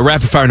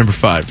 Rapid fire number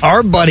 5.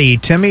 Our buddy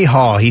Timmy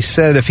Hall, he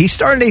said if he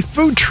started a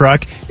food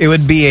truck, it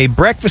would be a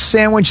breakfast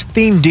sandwich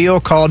themed deal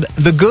called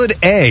The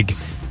Good Egg.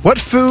 What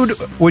food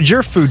would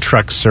your food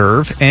truck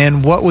serve,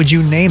 and what would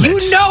you name it?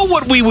 You know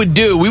what we would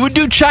do. We would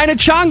do China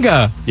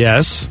Changa.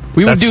 Yes.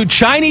 We would do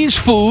Chinese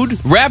food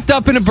wrapped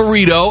up in a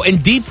burrito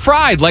and deep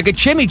fried like a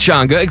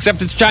chimichanga,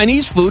 except it's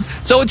Chinese food,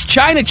 so it's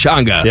China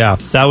Changa. Yeah,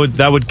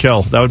 that would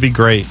kill. That would be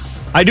great.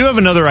 I do have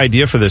another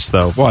idea for this,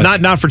 though.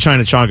 What? Not for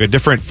China Changa,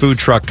 different food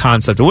truck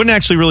concept. It wouldn't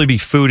actually really be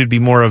food. It'd be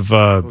more of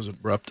That was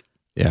abrupt.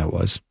 Yeah, it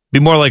was.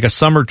 Be more like a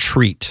summer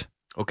treat.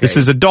 Okay. This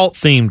is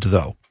adult-themed,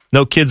 though.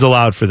 No kids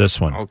allowed for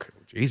this one. Okay.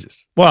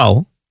 Jesus.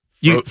 Well,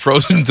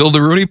 frozen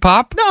Dildaroonie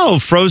Pop? No,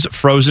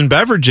 frozen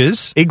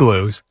beverages.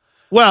 Igloos.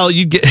 Well,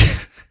 you get...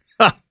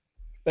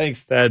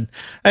 Thanks, Ted.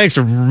 Thanks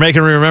for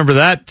making me remember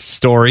that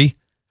story.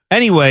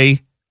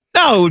 Anyway,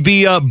 no, it would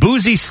be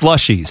boozy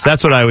slushies.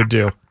 That's what I would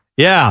do.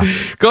 Yeah.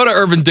 Go to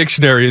Urban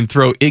Dictionary and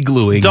throw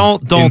iglooing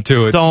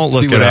into it. Don't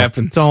look See it what up.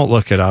 happens. Don't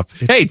look it up.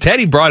 Hey,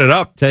 Teddy brought it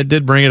up. Ted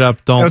did bring it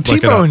up. Don't look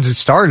it up. T-Bones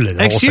started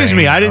it. Excuse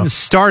me, I didn't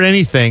start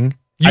anything.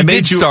 You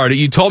did start it.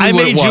 You told me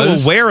what it was. I made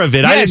you aware of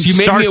it. Yes, I didn't you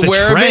made start me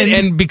aware the of trend.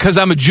 it, and because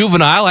I'm a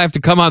juvenile, I have to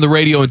come on the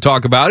radio and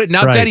talk about it.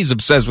 Now Right. Teddy's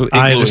obsessed with iglooing.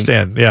 I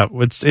understand. Yeah,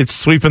 it's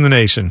sweeping the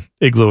nation.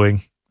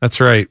 Iglooing. That's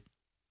right.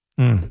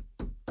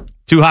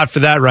 Too hot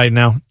for that right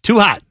now. Too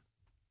hot.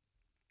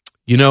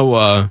 You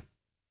know,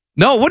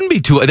 no, it wouldn't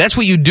be too. That's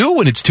what you do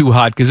when it's too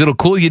hot because it'll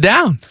cool you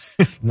down.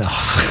 No.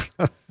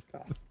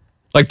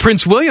 Like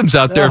Prince William's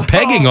out there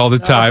pegging all the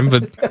time,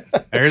 but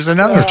there's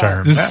another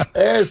term.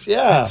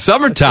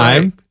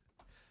 Summertime. Right.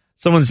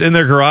 Someone's in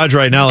their garage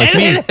right now. Like,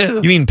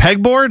 you mean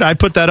pegboard? I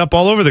put that up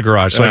all over the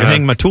garage so I can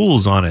hang my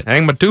tools on it.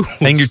 Hang my tools.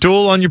 Hang your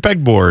tool on your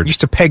pegboard. I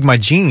used to peg my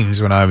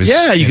jeans when I was.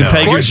 Yeah, you can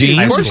peg your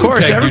jeans. Of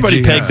course,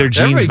 everybody pegged their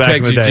jeans back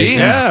in the day. Jeans.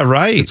 Yeah,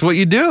 right. That's what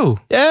you do.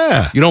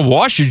 Yeah. You don't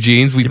wash your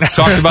jeans. We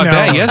talked about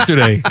that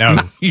yesterday.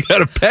 No. You got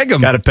to peg them.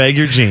 Got to peg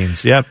your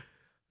jeans. Yep.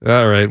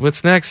 All right.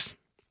 What's next?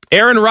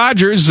 Aaron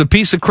Rodgers is a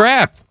piece of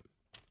crap.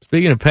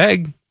 Speaking of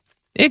peg.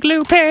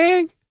 Igloo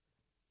peg.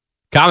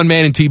 Common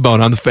Man and T-Bone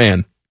on the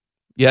Fan.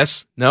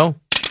 Yes? No?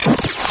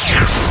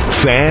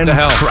 Fan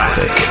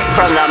traffic.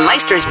 From the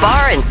Meister's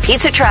Bar and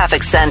Pizza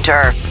Traffic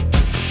Center.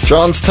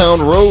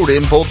 Johnstown Road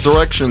in both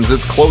directions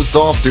is closed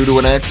off due to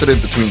an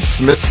accident between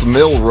Smith's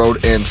Mill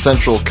Road and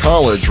Central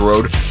College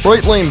Road.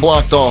 Right lane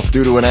blocked off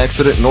due to an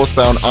accident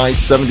northbound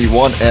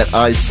I-71 at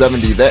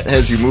I-70. That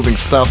has you moving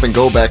stop and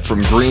go back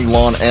from Green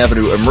Lawn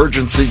Avenue.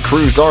 Emergency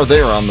crews are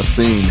there on the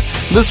scene.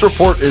 This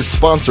report is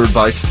sponsored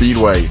by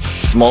Speedway.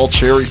 Small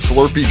cherry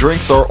Slurpee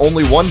drinks are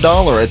only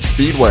 $1 at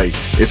Speedway.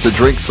 It's a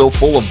drink so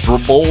full of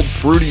bold,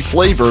 fruity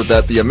flavor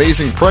that the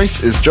amazing price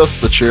is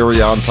just the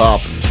cherry on top.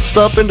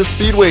 Stop into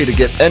Speedway to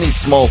get any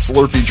small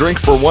Slurpee drink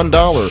for $1.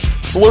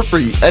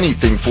 Slurpee,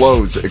 anything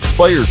flows.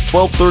 Expires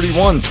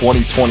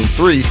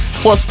 12/31/2023.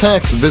 Plus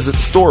tax. Visit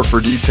store for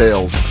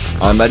details.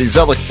 I'm Eddie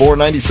Zellick,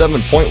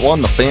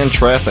 497.1 The Fan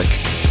Traffic.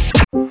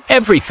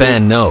 Every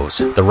fan knows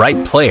the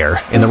right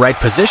player in the right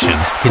position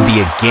can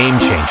be a game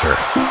changer.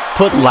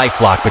 Put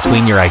LifeLock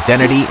between your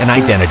identity and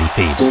identity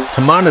thieves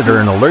to monitor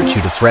and alert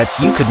you to threats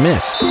you could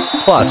miss.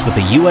 Plus, with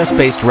a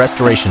U.S.-based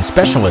restoration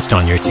specialist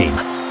on your team,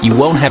 you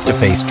won't have to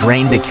face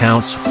drained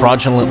accounts,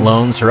 fraudulent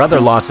loans, or other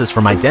losses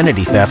from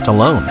identity theft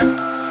alone.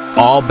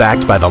 All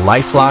backed by the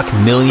LifeLock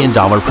 $1 Million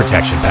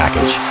Protection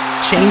Package.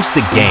 Change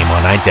the game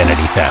on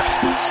identity theft.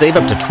 Save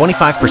up to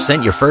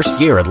 25% your first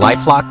year at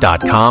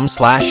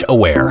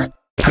LifeLock.com/aware.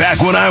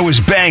 Back when I was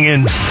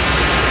banging,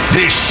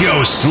 this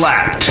show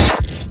slapped.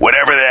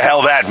 Whatever the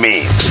hell that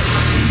means.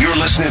 You're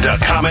listening to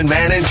Common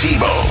Man and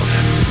T-Bone.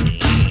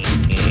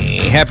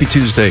 Happy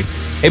Tuesday.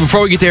 Hey,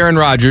 before we get to Aaron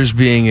Rodgers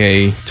being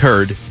a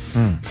turd,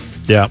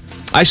 Yeah.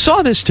 I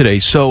saw this today.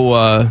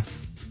 So,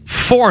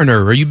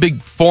 Foreigner, are you a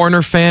big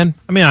Foreigner fan?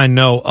 I mean, I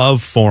know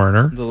of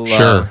Foreigner.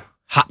 Sure.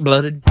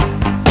 Hot-blooded.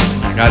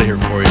 I got it here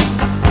for you.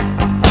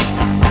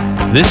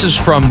 This is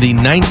from the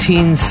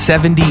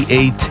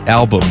 1978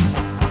 album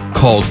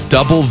called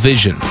Double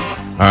Vision.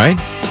 All right?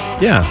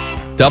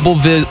 Yeah. Double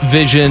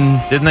Vision.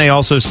 Didn't they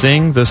also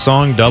sing the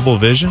song Double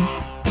Vision?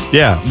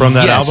 Yeah, from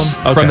that album?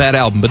 Okay. From that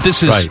album. But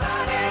this is... Right.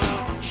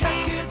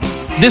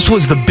 This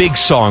was the big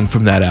song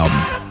from that album.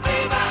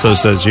 So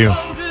says you.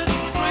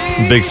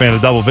 I'm a big fan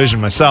of Double Vision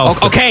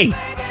myself. Okay.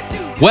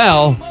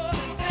 Well,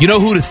 you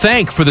know who to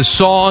thank for the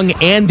song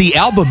and the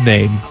album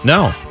name?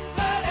 No.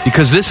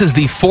 Because this is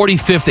the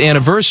 45th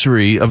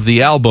anniversary of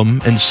the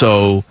album, and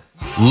so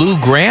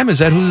Lou Gramm, is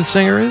that who the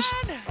singer is?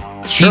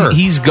 Sure.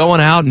 He's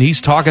going out and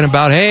he's talking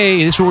about,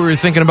 hey, this is what we were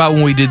thinking about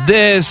when we did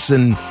this,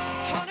 and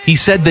he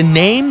said the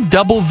name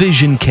Double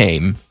Vision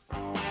came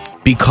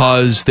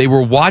because they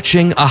were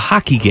watching a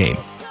hockey game.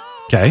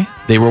 Okay.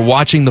 They were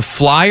watching the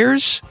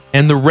Flyers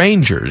and the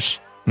Rangers.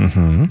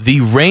 Mm-hmm.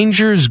 The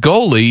Rangers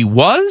goalie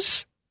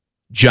was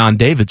John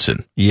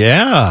Davidson.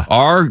 Yeah.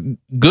 Our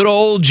good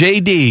old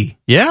JD.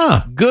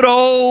 Yeah. Good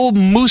old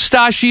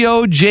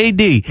mustachio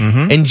JD.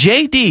 Mm-hmm. And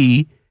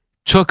JD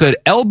took an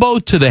elbow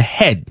to the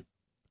head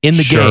in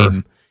the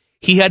game.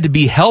 He had to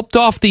be helped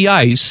off the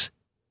ice,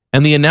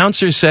 and the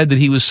announcer said that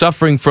he was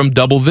suffering from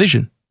double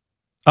vision.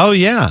 Oh,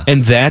 yeah.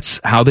 And that's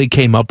how they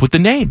came up with the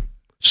name.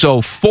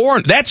 So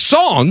that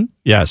song,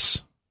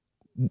 yes,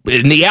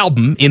 in the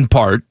album, in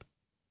part,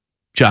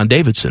 John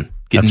Davidson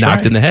getting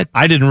knocked in the head.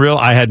 I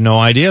had no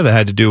idea that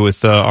had to do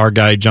with our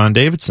guy, John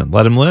Davidson.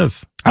 Let him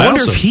live. I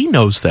wonder if he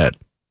knows that.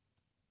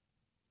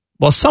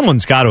 Well,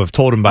 someone's got to have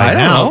told him by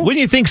now.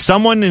 Wouldn't you think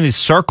someone in his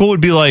circle would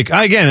be like,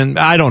 again,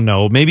 I don't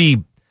know,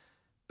 maybe,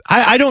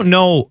 I don't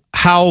know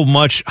how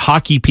much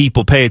hockey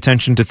people pay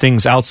attention to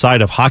things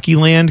outside of hockey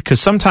land,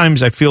 because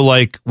sometimes I feel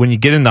like when you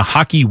get in the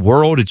hockey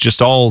world, it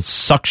just all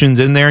suctions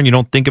in there and you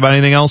don't think about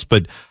anything else.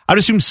 But I'd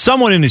assume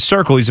someone in his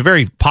circle, he's a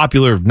very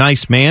popular,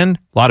 nice man.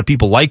 A lot of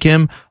people like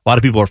him. A lot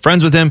of people are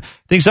friends with him.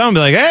 I think someone would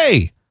be like,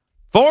 hey,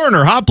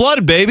 Foreigner,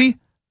 hot-blooded, baby.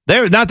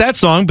 They're not that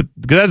song, but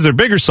that's their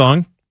bigger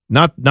song.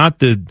 Not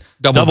the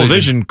Double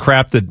Vision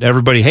crap that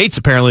everybody hates,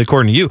 apparently,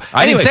 according to you.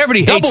 I didn't say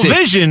everybody hates Double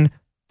Vision,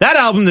 that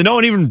album that no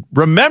one even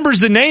remembers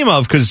the name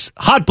of because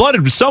Hot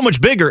Blooded was so much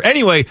bigger.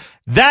 Anyway,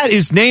 that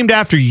is named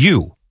after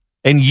you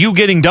and you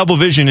getting double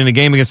vision in a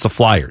game against the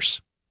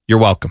Flyers. You're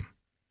welcome.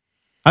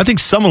 I think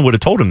someone would have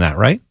told him that,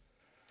 right?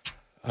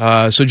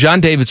 So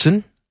John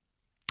Davidson,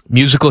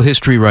 musical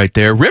history right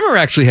there. Rimmer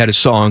actually had a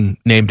song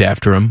named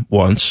after him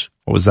once.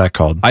 What was that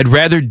called? I'd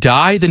rather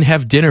die than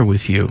have dinner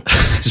with you.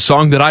 It's a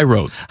song that I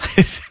wrote. I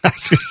was going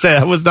to say,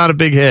 that was not a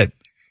big hit.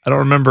 I don't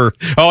remember.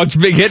 Oh, it's a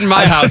big hit in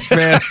my house,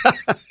 man.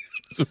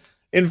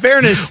 In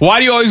fairness, why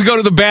do you always go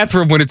to the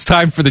bathroom when it's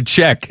time for the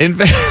check?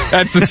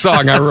 That's the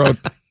song I wrote.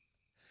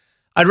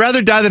 I'd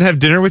rather die than have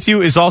dinner with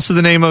you is also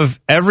the name of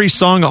every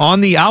song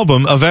on the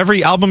album of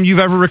every album you've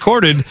ever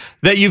recorded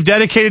that you've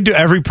dedicated to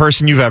every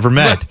person you've ever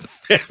met.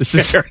 This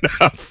is fair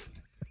enough.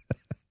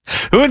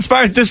 Who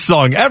inspired this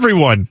song?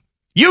 Everyone.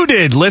 You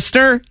did,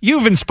 listener.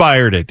 You've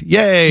inspired it.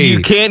 Yay.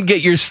 You can't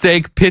get your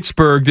steak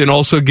Pittsburghed and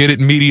also get it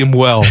medium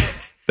well.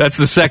 That's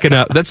the second.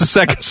 That's the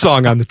second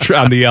song on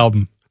the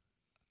album.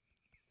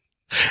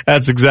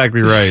 That's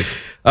exactly right.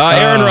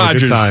 Aaron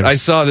Rodgers. I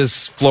saw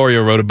this.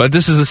 Florio wrote about.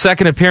 This is the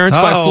second appearance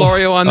by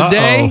Florio on the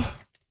day.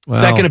 Well,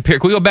 second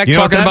appearance. Can we go back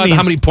talking about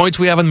how many points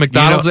we have on the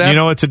McDonald's app? You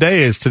know what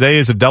today is? Today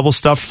is a double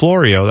stuffed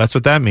Florio. That's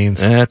what that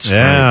means. That's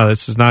right.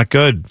 This is not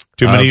good.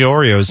 Too many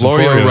Oreos.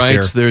 Florio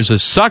writes, "There's a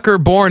sucker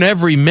born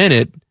every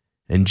minute,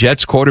 and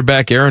Jets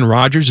quarterback Aaron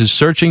Rodgers is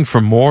searching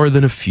for more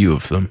than a few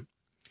of them."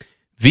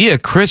 Via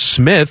Chris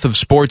Smith of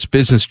Sports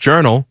Business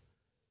Journal,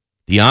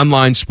 the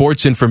online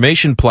sports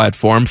information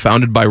platform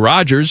founded by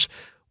Rodgers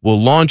will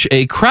launch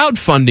a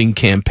crowdfunding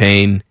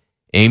campaign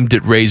aimed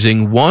at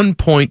raising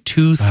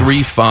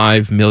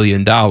 $1.235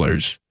 million.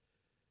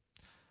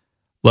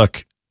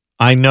 Look,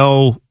 I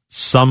know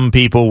some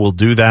people will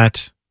do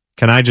that.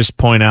 Can I just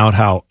point out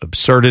how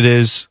absurd it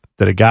is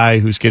that a guy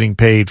who's getting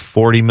paid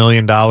 $40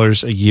 million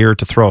a year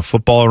to throw a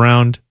football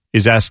around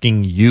is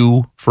asking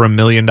you for $1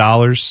 million?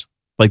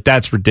 Like,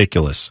 that's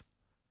ridiculous.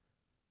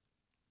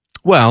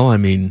 Well, I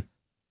mean...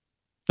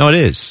 No, it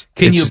is.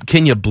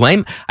 Can you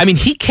blame? I mean,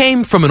 he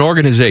came from an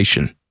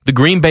organization, the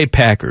Green Bay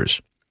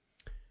Packers,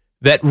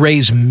 that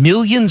raised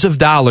millions of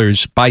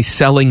dollars by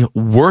selling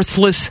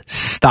worthless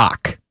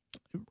stock.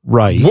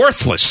 Right.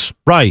 Worthless.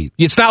 Right.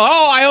 It's not,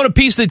 I own a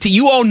piece of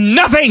you own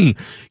nothing.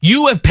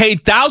 You have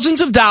paid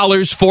thousands of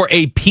dollars for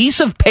a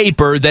piece of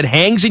paper that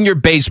hangs in your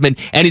basement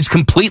and is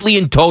completely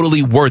and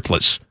totally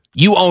worthless.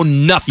 You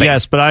own nothing.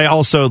 Yes, but I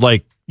also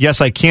yes,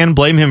 I can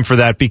blame him for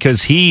that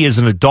because he is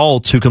an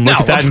adult who can look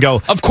at that and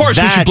go, of course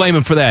we should blame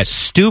him for that.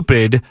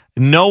 Stupid.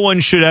 No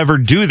one should ever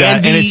do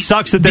that. And it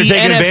sucks that they're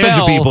taking advantage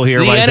of people here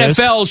like this.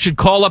 The NFL should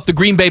call up the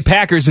Green Bay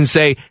Packers and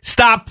say,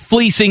 stop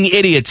fleecing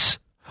idiots.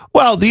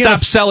 Well,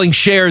 stop selling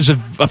shares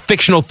of a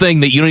fictional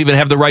thing that you don't even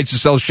have the rights to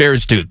sell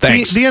shares to.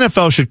 Thanks. The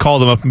NFL should call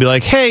them up and be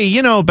like,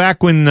 hey,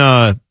 back when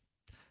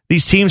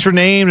these teams were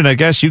named, and I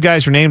guess you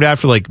guys were named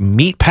after like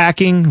meat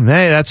packing.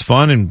 Hey, that's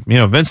fun. And,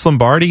 Vince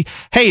Lombardi.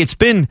 Hey, it's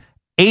been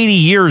 80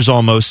 years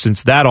almost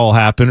since that all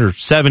happened, or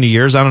 70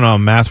 years. I don't know how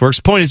math works.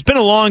 Point, it's been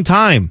a long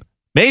time.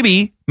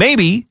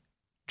 Maybe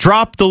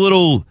drop the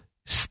little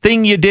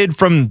thing you did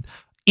from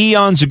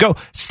eons ago.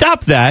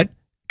 Stop that,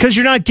 because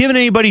you're not giving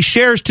anybody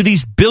shares to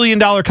these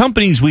billion-dollar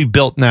companies we've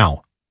built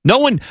now. No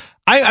one,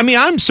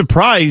 I'm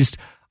surprised.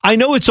 I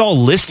know it's all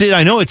listed.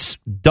 I know it's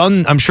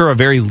done, I'm sure, a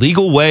very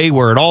legal way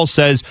where it all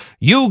says,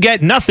 you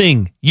get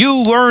nothing.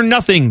 You earn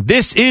nothing.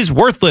 This is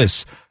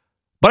worthless.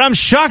 But I'm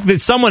shocked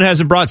that someone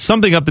hasn't brought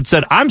something up that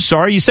said, I'm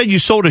sorry, you said you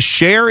sold a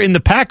share in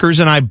the Packers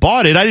and I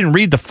bought it. I didn't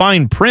read the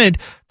fine print.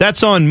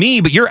 That's on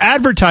me. But you're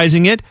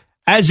advertising it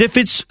as if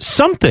it's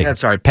something.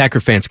 That's all right. Packer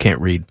fans can't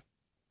read.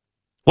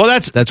 Well,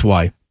 that's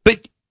why.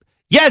 But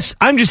yes,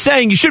 I'm just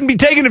saying you shouldn't be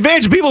taking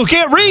advantage of people who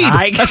can't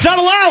read. That's not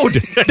allowed.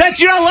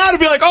 You're not allowed to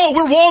be like, oh,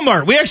 we're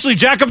Walmart. We actually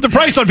jack up the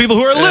price on people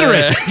who are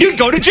illiterate. You'd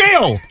go to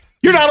jail.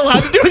 You're not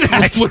allowed to do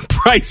that. What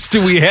price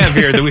do we have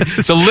here?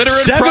 The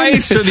literate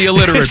price or the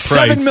illiterate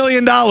price? $7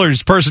 million,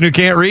 person who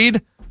can't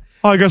read.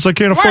 Oh, I guess I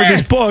can't afford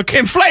this book.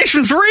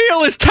 Inflation's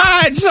real. It's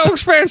tied. So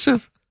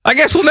expensive. I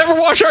guess we'll never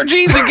wash our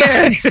jeans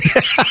again.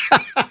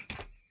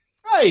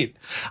 Right.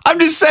 I'm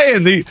just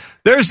saying,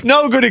 there's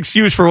no good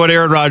excuse for what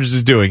Aaron Rodgers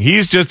is doing.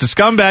 He's just a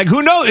scumbag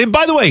who knows. And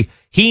by the way,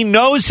 he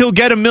knows he'll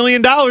get $1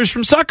 million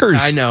from suckers.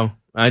 I know.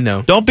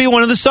 Don't be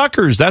one of the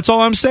suckers. That's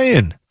all I'm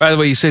saying. By the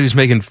way, you said he's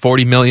making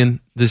 $40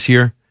 million this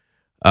year.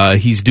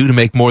 He's due to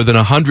make more than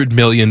 $100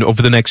 million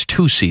over the next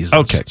 2 seasons.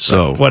 Okay,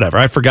 so whatever.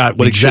 I forgot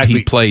what exactly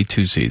he played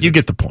 2 seasons. You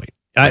get the point.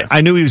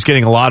 I knew he was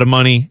getting a lot of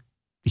money.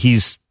 He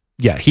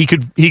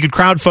could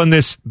crowdfund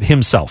this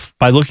himself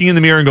by looking in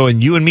the mirror and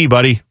going, "You and me,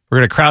 buddy, we're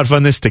going to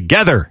crowdfund this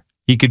together."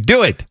 He could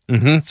do it.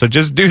 Mm-hmm. So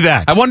just do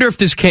that. I wonder if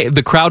the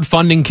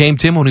crowdfunding came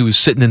to him when he was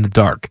sitting in the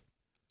dark.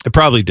 It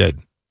probably did.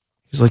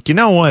 He's like, you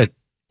know what?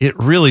 It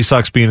really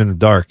sucks being in the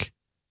dark. You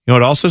know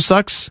what also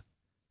sucks?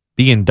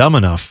 Being dumb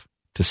enough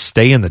to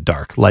stay in the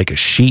dark like a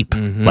sheep,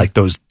 like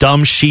those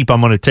dumb sheep I'm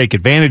going to take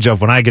advantage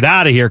of when I get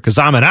out of here because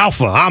I'm an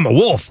alpha, I'm a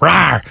wolf,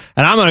 rawr,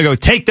 and I'm going to go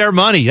take their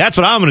money. That's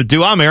what I'm going to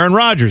do. I'm Aaron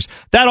Rodgers.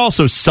 That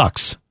also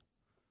sucks.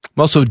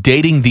 I'm also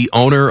dating the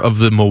owner of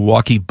the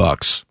Milwaukee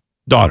Bucks.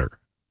 Daughter.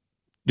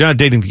 You're not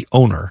dating the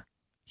owner.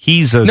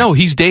 He's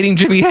dating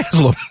Jimmy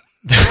Haslam.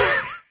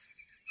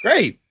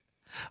 Great.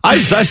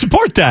 I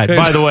support that,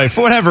 by the way,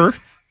 for whatever.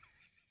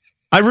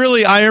 I am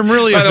really a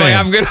fan. By the way,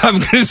 I'm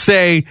gonna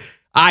say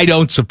I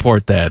don't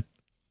support that.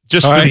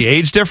 Just for the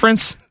age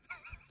difference?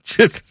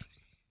 Jimmy's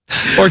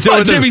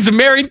a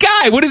married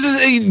guy. What is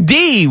this?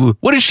 D,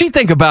 what does she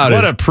think about it?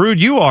 What a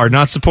prude you are,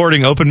 not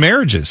supporting open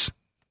marriages.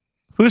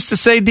 Who's to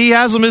say D.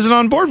 Haslam isn't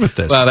on board with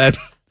this? Well,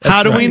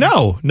 how do we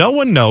know? No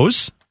one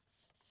knows.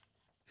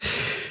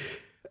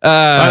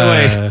 By the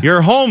way,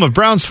 you're home of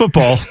Browns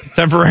football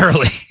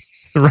temporarily.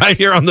 Right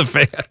here on the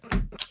Fan.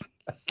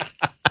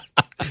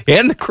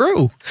 And the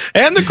crew.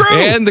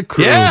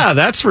 Yeah,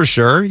 that's for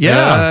sure.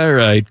 Yeah. All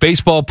right.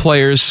 Baseball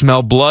players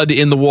smell blood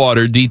in the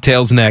water.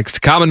 Details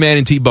next. Common Man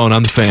and T-Bone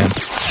on the Fan.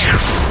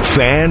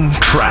 Fan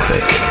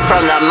traffic.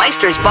 From the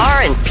Meister's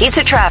Bar and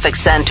Pizza Traffic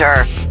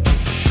Center.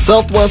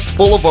 Southwest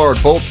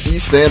Boulevard, both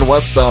east and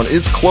westbound,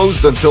 is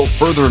closed until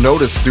further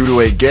notice due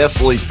to a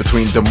gas leak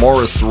between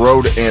DeMorest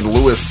Road and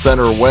Lewis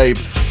Center Way.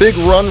 Big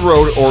Run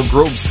Road or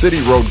Grove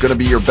City Road going to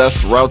be your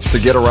best routes to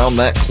get around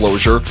that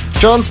closure.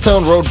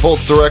 Johnstown Road,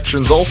 both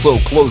directions, also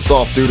closed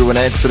off due to an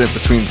accident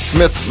between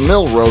Smith's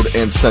Mill Road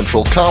and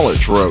Central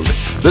College Road.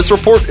 This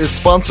report is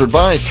sponsored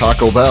by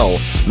Taco Bell.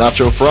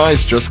 Nacho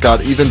fries just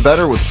got even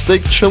better with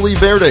steak chili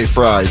verde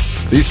fries.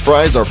 These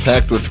fries are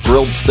packed with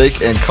grilled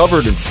steak and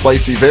covered in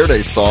spicy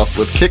verde sauce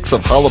with kicks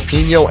of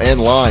jalapeno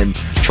and lime.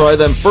 Try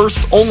them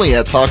first only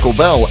at Taco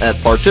Bell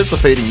at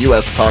participating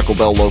U.S. Taco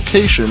Bell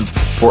locations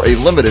for a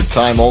limited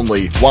time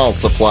only while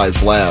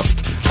supplies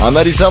last. I'm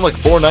Eddie Zellick,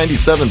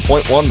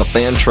 497.1 The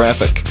Fan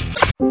Traffic.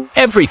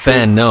 Every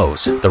fan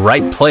knows the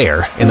right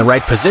player in the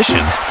right position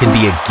can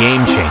be a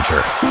game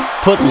changer.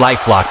 Put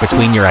LifeLock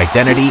between your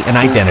identity and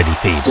identity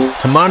thieves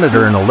to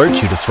monitor and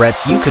alert you to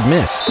threats you could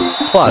miss.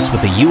 Plus,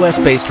 with a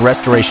U.S.-based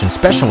restoration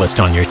specialist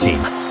on your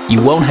team, you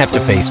won't have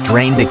to face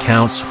drained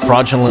accounts,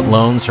 fraudulent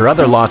loans, or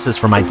other losses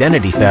from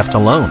identity theft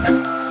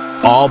alone.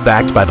 All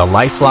backed by the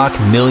LifeLock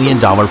 $1 Million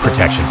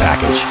Protection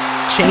Package.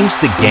 Change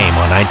the game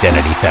on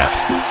identity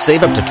theft.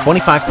 Save up to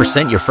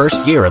 25% your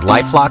first year at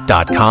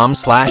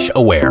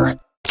LifeLock.com/aware.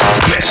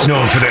 Best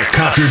known for their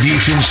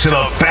contributions to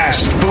the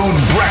fast food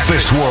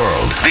breakfast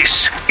world.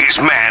 This is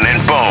Man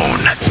and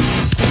Bone.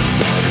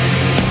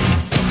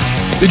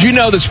 Did you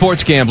know that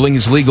sports gambling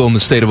is legal in the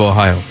state of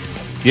Ohio?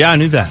 Yeah, I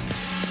knew that.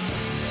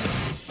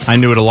 I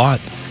knew it a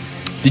lot.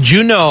 Did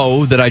you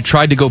know that I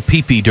tried to go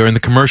pee-pee during the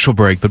commercial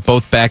break, but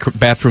both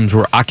bathrooms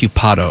were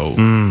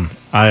occupado?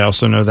 I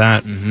also know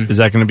that. Mm-hmm. Is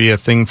that going to be a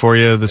thing for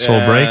you this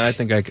whole break? I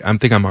think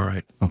I'm all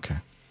right. Okay.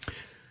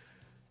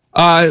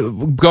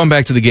 Going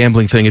back to the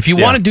gambling thing, if you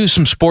want to do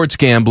some sports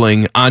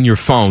gambling on your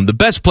phone, the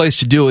best place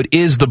to do it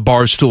is the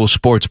Barstool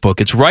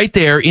Sportsbook. It's right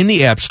there in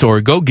the App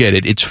Store. Go get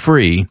it. It's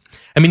free.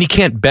 I mean, you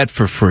can't bet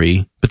for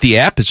free, but the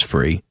app is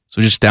free.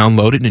 So just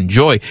download it and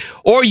enjoy.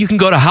 Or you can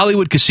go to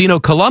Hollywood Casino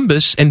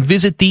Columbus and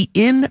visit the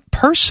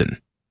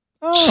in-person.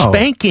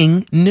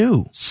 Spanking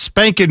new.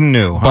 Spanking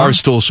new. Huh?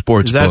 Barstool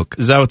Sportsbook.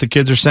 Is that what the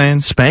kids are saying?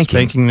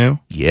 Spanking new?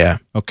 Yeah.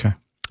 Okay.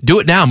 Do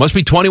it now. Must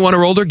be 21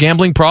 or older.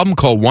 Gambling problem?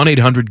 Call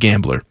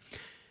 1-800-GAMBLER.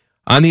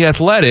 On The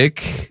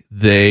Athletic,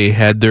 they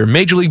had their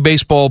Major League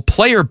Baseball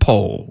player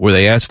poll where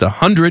they asked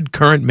 100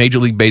 current Major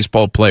League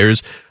Baseball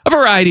players a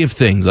variety of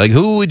things, like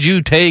who would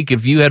you take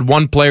if you had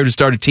one player to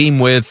start a team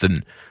with?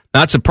 And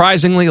not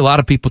surprisingly, a lot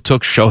of people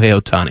took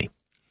Shohei Ohtani.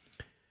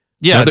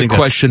 Yeah, Another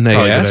question they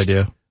asked, a good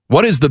idea.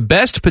 What is the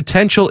best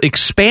potential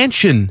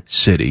expansion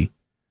city?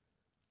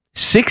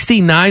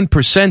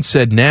 69%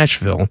 said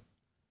Nashville.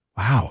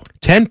 Wow.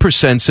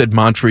 10% said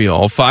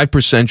Montreal,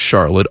 5%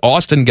 Charlotte,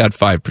 Austin got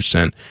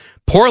 5%,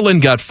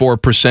 Portland got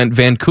 4%,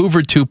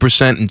 Vancouver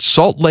 2%, and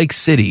Salt Lake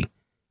City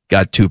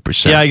got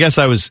 2%. Yeah, I guess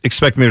I was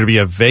expecting there to be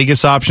a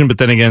Vegas option, but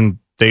then again,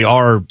 they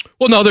are.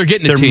 Well, no, they're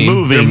getting a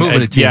team. They're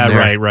moving a team. Yeah,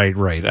 there.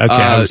 right. Okay,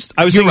 I was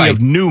thinking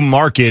of new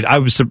market.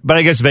 But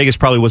I guess Vegas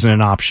probably wasn't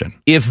an option.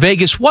 If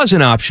Vegas was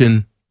an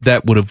option,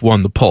 that would have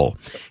won the poll.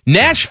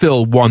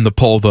 Nashville won the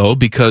poll, though,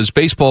 because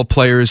baseball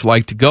players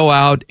like to go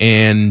out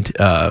and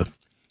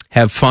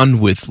have fun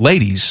with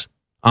ladies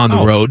on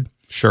the road.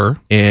 Sure.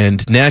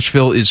 And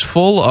Nashville is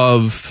full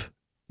of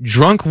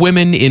drunk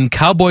women in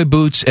cowboy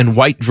boots and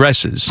white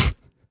dresses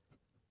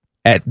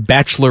at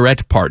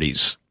bachelorette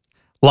parties.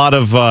 A lot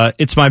of,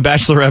 it's my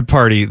bachelorette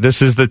party.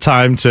 This is the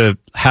time to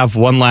have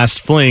one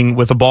last fling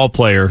with a ball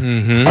player. The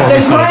great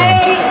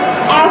athletic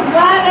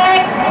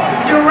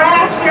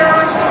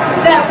directors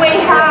that we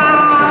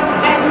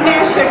have in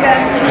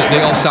Michigan.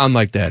 They all sound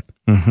like that.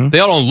 Mm-hmm. They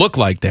all don't look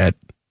like that.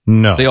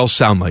 No. They all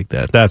sound like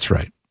that. That's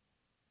right.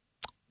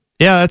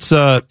 Yeah, that's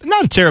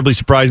not terribly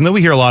surprising, though.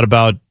 We hear a lot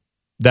about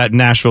that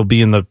Nashville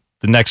being the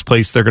next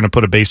place they're going to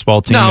put a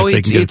baseball team if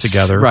they can get it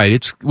together. Right.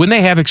 It's when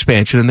they have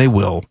expansion, and they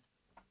will.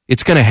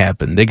 It's going to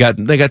happen. They got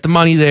the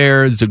money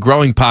there. There's a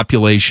growing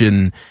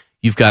population.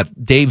 You've got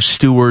Dave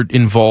Stewart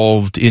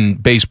involved in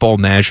baseball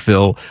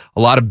Nashville.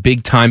 A lot of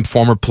big-time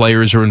former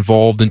players are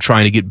involved in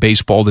trying to get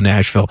baseball to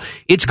Nashville.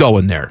 It's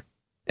going there.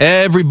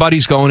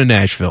 Everybody's going to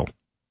Nashville.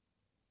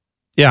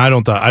 Yeah, I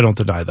don't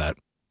deny that.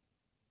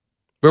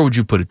 Where would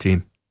you put a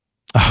team?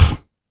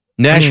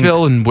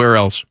 Nashville and where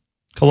else?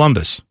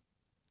 Columbus.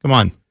 Come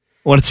on.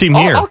 I want a team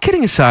here. All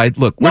kidding aside,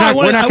 look, I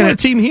want a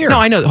team here. No,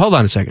 I know. Hold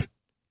on a second.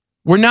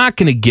 We're not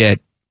going to get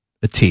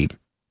a team.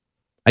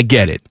 I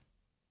get it.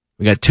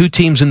 We got 2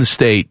 teams in the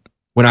state.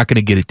 We're not going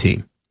to get a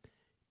team.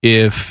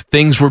 If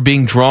things were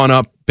being drawn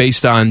up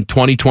based on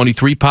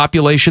 2023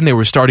 population, they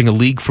were starting a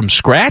league from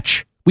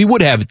scratch, we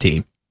would have a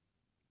team.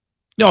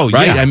 Oh,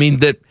 right? Yeah. I mean,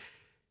 the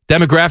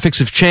demographics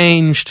have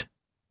changed,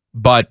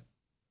 but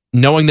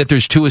knowing that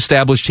there's 2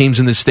 established teams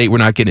in this state, we're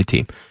not getting a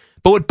team.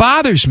 But what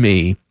bothers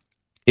me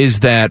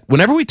is that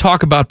whenever we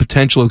talk about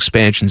potential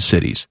expansion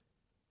cities,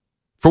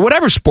 for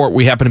whatever sport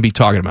we happen to be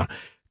talking about,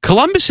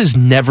 Columbus is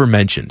never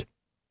mentioned.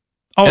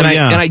 And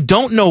I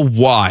don't know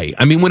why.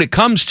 I mean, when it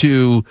comes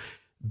to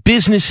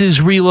businesses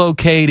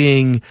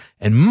relocating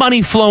and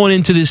money flowing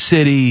into this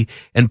city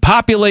and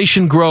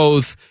population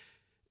growth,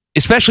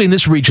 especially in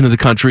this region of the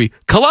country,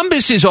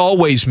 Columbus is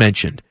always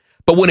mentioned.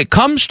 But when it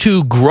comes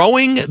to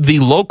growing the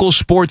local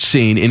sports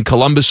scene in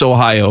Columbus,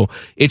 Ohio,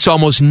 it's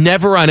almost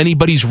never on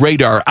anybody's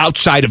radar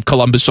outside of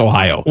Columbus,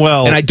 Ohio.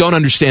 Well, and I don't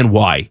understand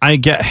why.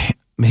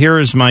 Here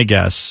is my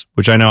guess,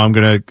 which I know I'm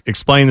going to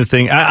explain the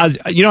thing.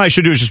 I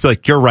should do is just be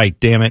like, you're right,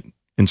 damn it,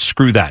 and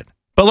screw that.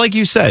 But like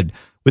you said,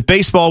 with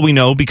baseball, we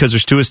know because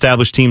there's 2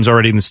 established teams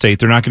already in the state,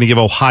 they're not going to give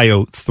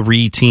Ohio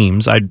 3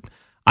 teams.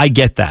 I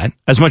get that,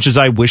 as much as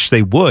I wish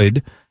they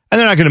would. And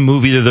they're not going to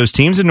move either of those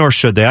teams, and nor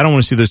should they. I don't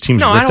want to see those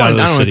teams ripped out of those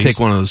cities. I don't want to take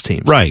one of those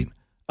teams. Right.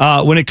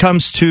 When it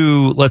comes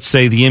to, let's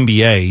say, the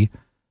NBA,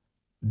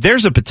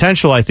 there's a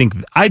potential,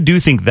 I do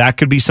think that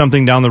could be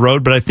something down the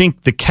road, but I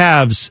think the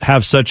Cavs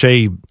have such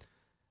a...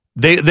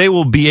 They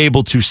will be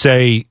able to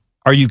say,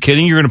 are you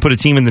kidding? You're going to put a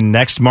team in the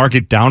next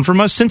market down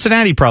from us?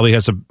 Cincinnati probably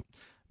has a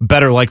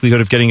better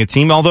likelihood of getting a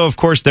team, although, of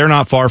course, they're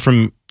not far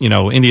from,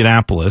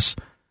 Indianapolis.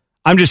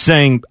 I'm just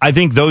saying, I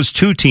think those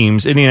 2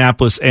 teams,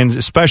 Indianapolis and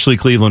especially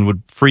Cleveland,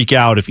 would freak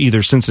out if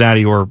either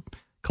Cincinnati or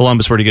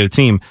Columbus were to get a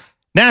team.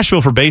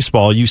 Nashville for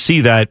baseball, you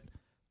see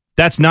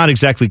that's not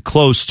exactly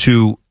close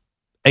to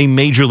a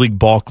major league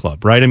ball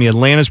club, right? I mean,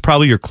 Atlanta's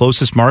probably your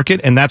closest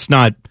market, and that's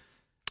not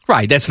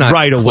right. That's not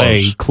right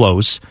away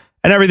close.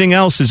 And everything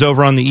else is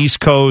over on the East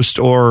Coast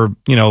or,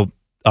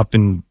 up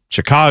in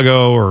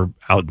Chicago or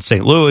out in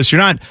St. Louis.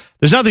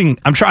 There's nothing,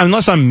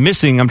 unless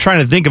I'm trying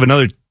to think of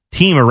another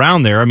team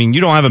around there. I mean,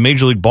 you don't have a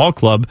major league ball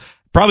club.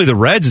 Probably the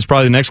Reds is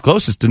probably the next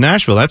closest to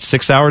Nashville. That's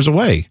 6 hours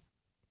away.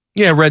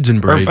 Yeah, Reds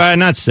and Braves.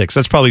 Not 6.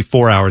 That's probably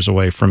 4 hours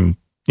away from,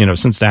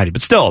 Cincinnati.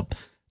 But still,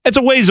 it's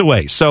a ways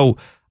away. So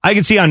I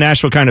can see how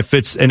Nashville kind of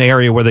fits an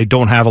area where they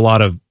don't have a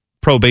lot of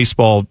pro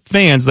baseball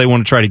fans, they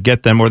want to try to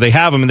get them, or they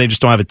have them and they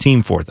just don't have a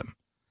team for them.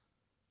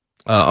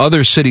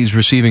 Other cities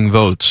receiving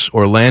votes.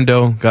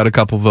 Orlando got a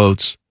couple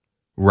votes.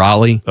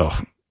 Raleigh.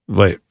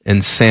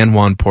 And San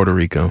Juan, Puerto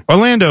Rico.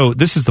 Orlando,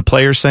 this is the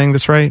players saying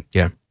this, right?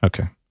 Yeah.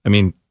 Okay. I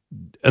mean,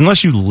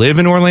 unless you live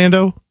in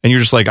Orlando and you're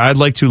just like, I'd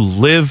like to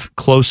live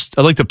close.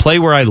 I'd like to play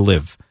where I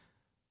live.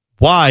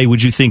 Why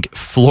would you think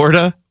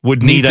Florida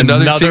would need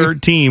another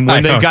team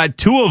when they've got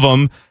two of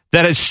them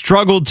that has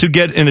struggled to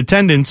get an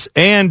attendance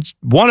and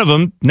one of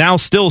them now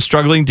still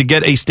struggling to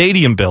get a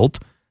stadium built?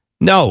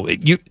 No,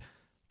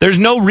 there's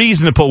no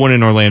reason to put one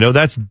in Orlando.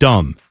 That's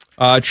dumb.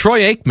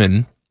 Troy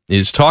Aikman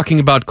is talking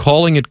about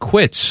calling it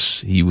quits.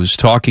 He was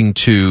talking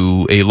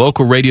to a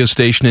local radio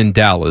station in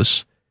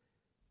Dallas,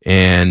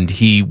 and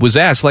he was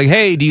asked, like,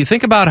 hey, do you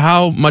think about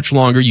how much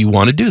longer you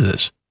want to do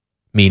this?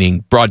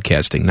 Meaning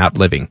broadcasting, not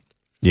living.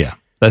 Yeah.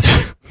 That's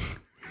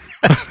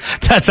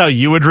how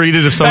you would read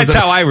it if someone That's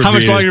how I would read it. How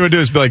much longer you would do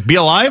is be like, be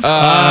alive?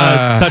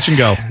 Touch and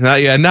go.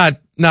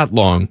 Not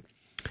long.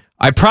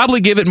 I probably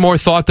give it more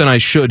thought than I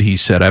should, he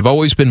said. I've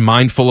always been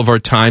mindful of our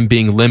time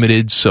being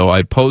limited, so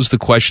I pose the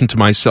question to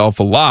myself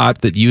a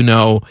lot that,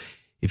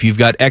 if you've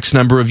got X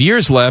number of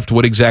years left,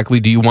 what exactly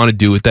do you want to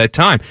do at that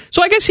time?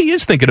 So I guess he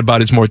is thinking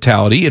about his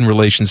mortality in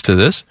relations to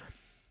this.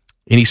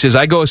 And he says,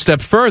 I go a step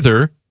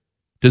further.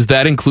 Does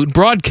that include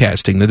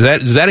broadcasting?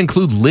 Does that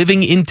include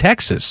living in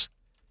Texas?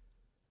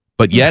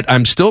 But yet,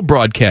 I'm still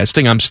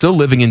broadcasting. I'm still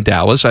living in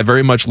Dallas. I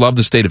very much love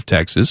the state of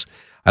Texas.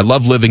 I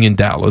love living in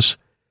Dallas.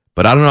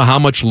 But I don't know how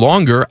much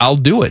longer I'll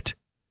do it.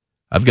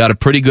 I've got a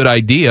pretty good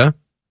idea,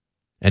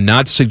 and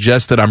not to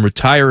suggest that I'm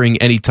retiring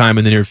anytime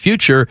in the near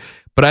future,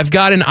 but I've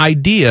got an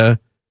idea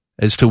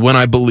as to when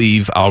I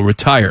believe I'll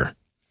retire.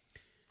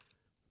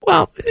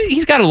 Well,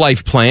 he's got a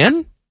life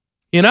plan.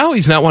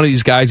 He's not one of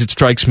these guys, it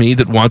strikes me,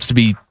 that wants to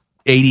be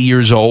 80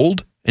 years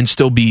old and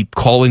still be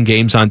calling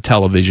games on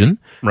television.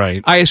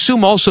 Right. I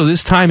assume also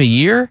this time of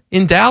year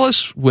in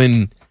Dallas,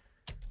 when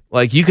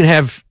you can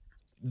have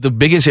the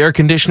biggest air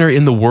conditioner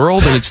in the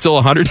world and it's still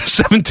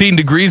 117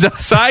 degrees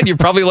outside, you're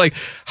probably like,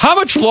 how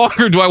much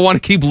longer do I want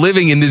to keep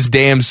living in this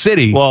damn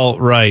city? Well,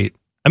 right.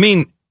 I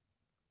mean,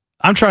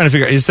 I'm trying to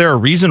figure out, is there a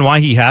reason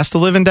why he has to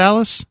live in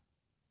Dallas?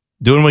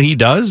 Doing what he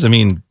does? I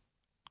mean,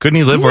 couldn't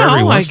he live wherever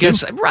he wants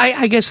to? Right.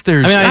 I guess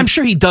there's... I'm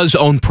sure he does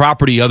own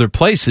property other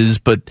places,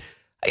 but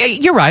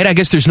you're right. I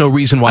guess there's no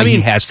reason why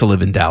he has to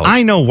live in Dallas.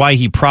 I know why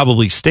he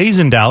probably stays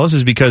in Dallas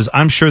is because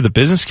I'm sure the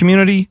business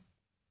community,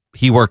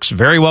 he works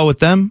very well with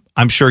them.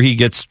 I'm sure he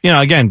gets,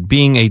 again,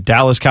 being a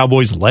Dallas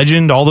Cowboys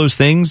legend, all those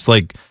things,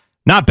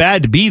 not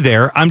bad to be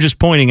there. I'm just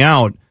pointing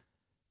out,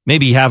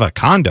 maybe have a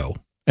condo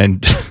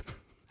and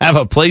have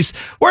a place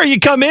where you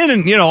come in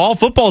and, all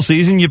football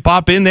season, you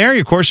pop in there.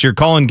 Of course, you're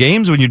calling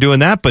games when you're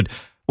doing that. But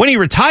when he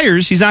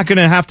retires, he's not going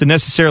to have to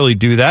necessarily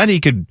do that. He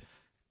could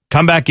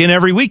come back in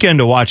every weekend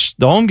to watch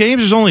the home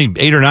games. There's only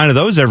 8 or 9 of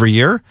those every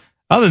year.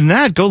 Other than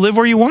that, go live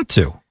where you want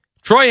to.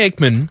 Troy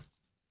Aikman,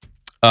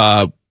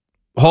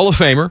 Hall of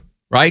Famer,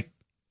 right?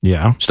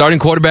 Yeah. Starting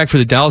quarterback for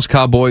the Dallas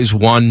Cowboys,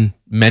 won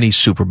many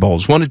Super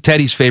Bowls. One of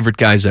Teddy's favorite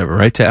guys ever,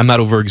 right? I'm not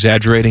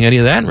over-exaggerating any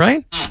of that,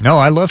 right? No,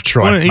 I love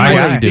Troy.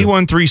 He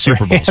won 3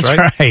 Super Bowls, That's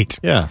right? right.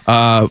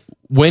 Yeah.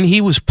 When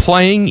he was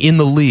playing in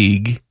the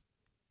league,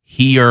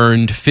 he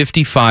earned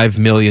 $55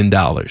 million.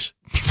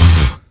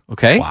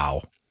 Okay?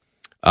 Wow.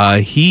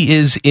 He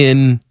is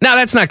in... Now,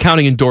 that's not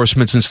counting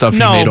endorsements and stuff he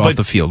made off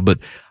the field, but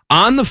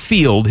on the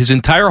field, his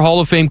entire Hall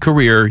of Fame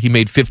career, he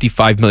made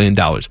 $55 million.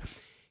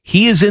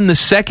 He is in the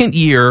second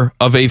year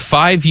of a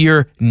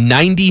 5-year,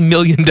 $90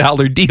 million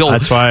deal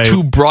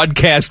to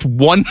broadcast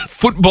one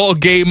football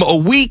game a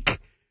week.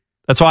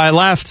 That's why I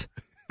laughed.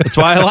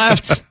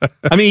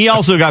 I mean, he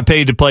also got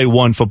paid to play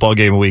one football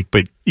game a week,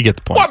 but you get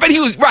the point. Well, but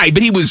he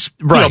was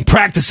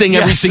practicing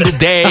every single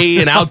day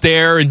and out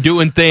there and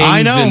doing things.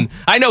 I know. And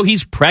I know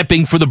he's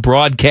prepping for the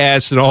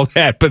broadcast and all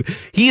that, but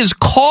he is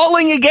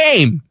calling a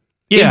game.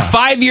 In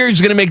 5 years,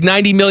 he's going to make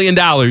 $90 million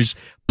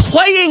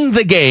playing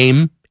the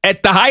game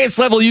at the highest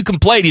level you can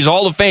play. He's a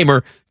Hall of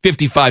Famer,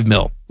 $55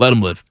 million. Let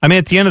him live. I mean,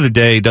 at the end of the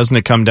day, doesn't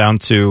it come down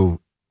to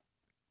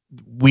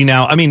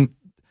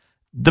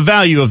the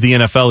value of the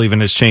NFL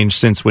even has changed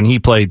since when he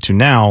played to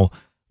now,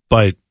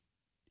 but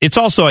it's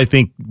also, I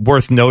think,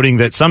 worth noting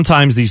that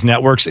sometimes these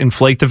networks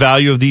inflate the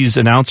value of these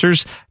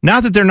announcers.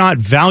 Not that they're not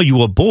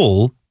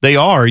valuable. They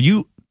are.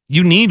 You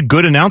need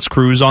good announce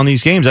crews on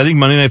these games. I think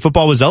Monday Night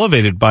Football was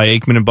elevated by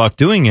Aikman and Buck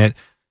doing it.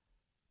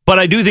 But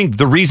I do think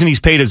the reason he's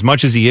paid as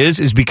much as he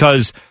is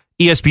because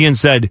ESPN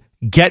said,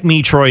 get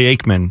me Troy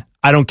Aikman.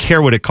 I don't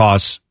care what it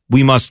costs.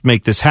 We must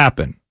make this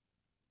happen.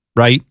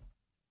 Right?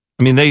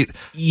 I mean, they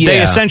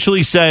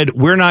essentially said,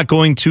 we're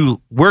going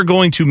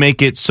to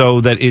make it so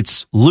that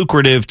it's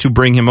lucrative to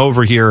bring him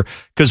over here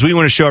because we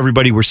want to show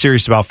everybody we're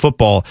serious about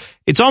football.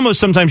 It's almost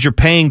sometimes you're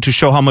paying to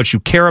show how much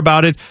you care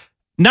about it.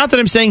 Not that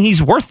I'm saying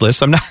he's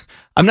worthless. I'm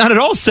not at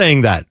all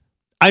saying that.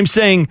 I'm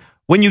saying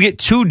when you get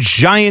 2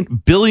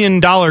 giant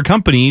billion-dollar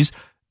companies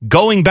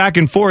going back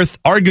and forth,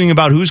 arguing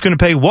about who's going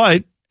to pay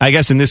what, I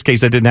guess in this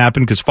case that didn't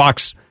happen because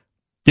Fox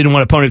didn't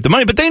want to pony up the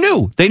money, but they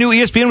knew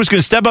ESPN was going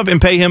to step up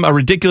and pay him a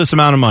ridiculous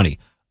amount of money.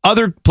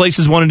 Other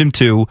places wanted him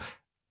to,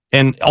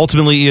 and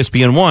ultimately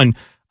ESPN won.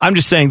 I'm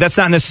just saying that's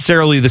not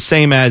necessarily the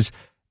same as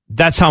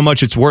that's how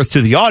much it's worth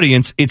to the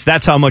audience.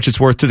 That's how much it's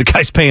worth to the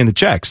guys paying the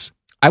checks.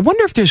 I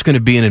wonder if there's going to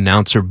be an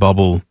announcer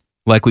bubble,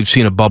 like we've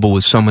seen a bubble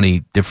with so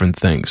many different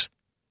things.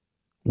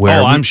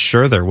 I'm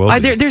sure there will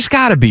be. There's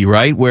got to be,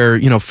 right? Where,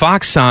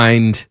 Fox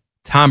signed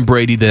Tom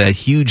Brady to that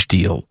huge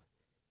deal.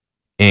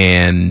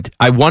 And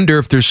I wonder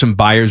if there's some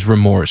buyer's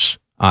remorse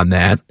on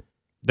that.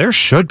 There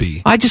should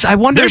be. I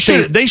wonder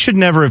if they should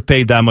never have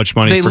paid that much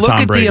money for Tom Brady.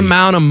 They look at the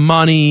amount of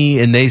money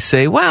and they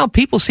say, well,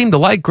 people seem to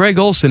like Greg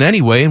Olsen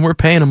anyway, and we're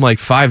paying him like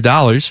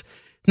 $5.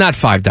 Not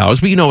 $5,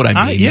 but you know what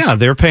I mean. Yeah,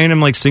 they're paying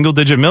him like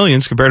single-digit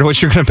millions compared to what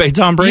you're going to pay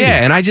Tom Brady.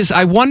 Yeah, and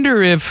I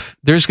wonder if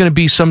there's going to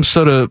be some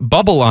sort of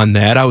bubble on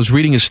that. I was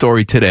reading a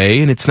story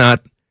today, and it's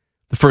not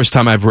the first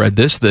time I've read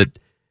this, that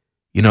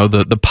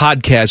the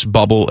podcast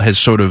bubble has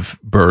sort of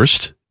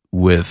burst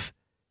with,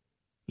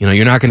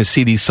 you're not going to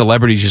see these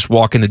celebrities just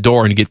walk in the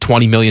door and get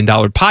 $20 million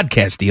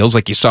podcast deals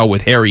like you saw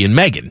with Harry and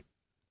Meghan.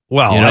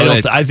 Well,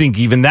 I think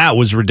even that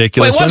was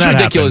ridiculous. Well, it was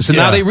ridiculous, and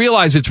now they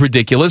realize it's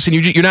ridiculous, and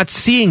you're not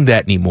seeing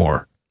that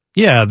anymore.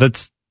 Yeah,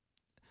 that's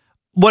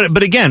what.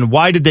 But again,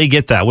 why did they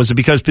get that? Was it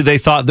because they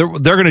thought they're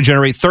going to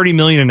generate $30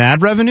 million in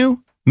ad revenue?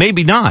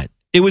 Maybe not.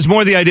 It was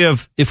more the idea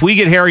of, if we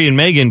get Harry and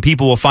Meghan,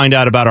 people will find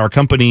out about our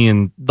company.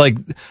 And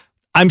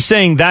I'm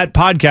saying that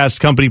podcast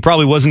company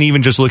probably wasn't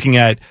even just looking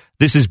at,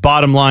 this is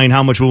bottom line,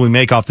 how much will we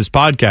make off this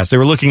podcast? They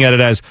were looking at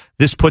it as,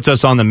 this puts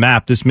us on the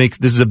map. This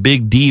is a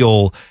big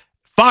deal.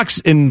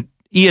 Fox and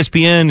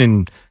ESPN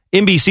and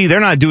NBC, they're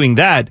not doing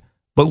that.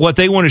 But what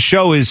they want to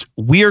show is,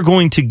 we are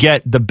going to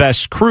get the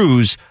best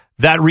crews.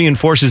 That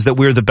reinforces that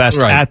we're the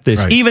best at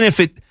this. Right.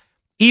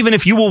 Even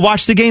if you will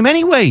watch the game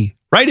anyway,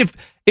 right?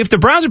 If the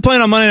Browns are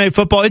playing on Monday Night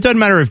Football, it doesn't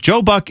matter if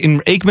Joe Buck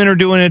and Aikman are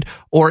doing it,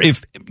 or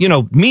if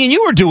me and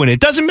you are doing it. It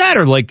doesn't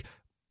matter. Like,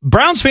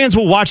 Browns fans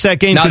will watch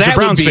that game because they're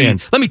Browns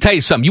fans. Let me tell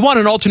you something. You want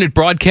an alternate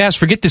broadcast?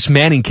 Forget this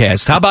Manning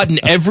cast. How about in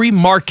every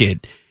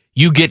market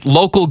you get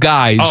local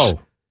guys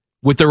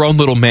with their own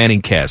little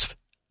Manning cast?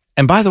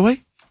 And by the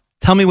way,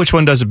 tell me which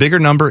one does a bigger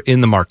number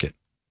in the market.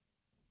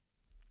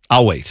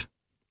 I'll wait.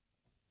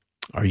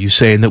 Are you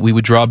saying that we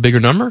would draw a bigger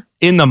number?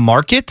 In the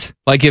market?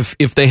 Like if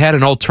they had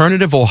an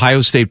alternative Ohio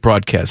State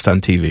broadcast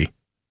on TV.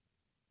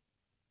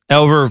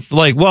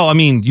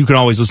 You can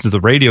always listen to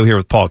the radio here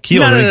with Paul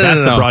Keel.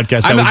 That's the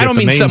broadcast. I don't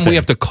mean something we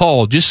have to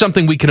call, just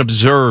something we can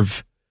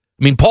observe.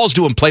 I mean, Paul's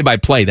doing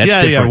play-by-play. That's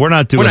different. Yeah, we're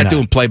not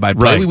doing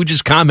play-by-play. Right. We would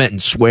just comment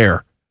and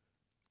swear.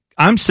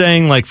 I'm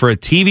saying, for a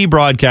TV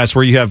broadcast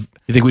where you have...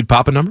 You think we'd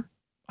pop a number?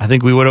 I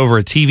think we would over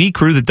a TV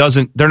crew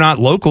they're not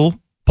local.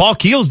 Paul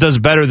Keels does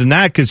better than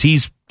that because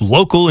he's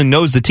local and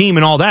knows the team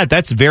and all that.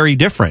 That's very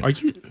different.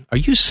 Are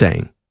you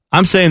saying?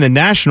 I'm saying the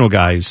national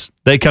guys,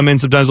 they come in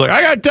sometimes like,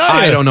 I got to tell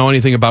you. I don't know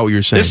anything about what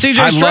you're saying. This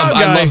CJ Stroud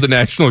guy. I love the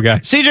national guy.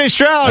 CJ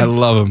Stroud. I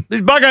love him.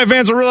 These Buckeye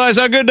fans will realize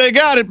how good they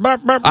got it.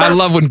 Burp, burp, burp. I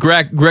love when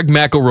Greg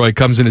McElroy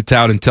comes into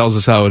town and tells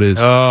us how it is.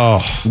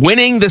 Oh.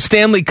 Winning the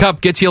Stanley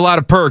Cup gets you a lot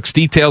of perks.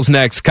 Details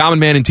next. Common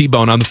Man and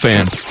T-Bone on the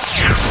Fan.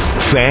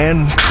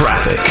 Fan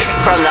traffic.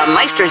 From the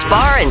Meister's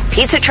Bar and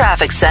Pizza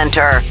Traffic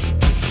Center.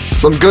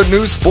 Some good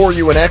news for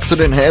you. An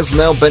accident has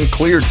now been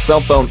cleared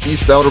southbound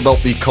East Outer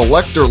Belt, the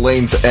collector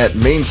lanes at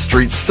Main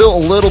Street. Still a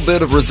little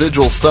bit of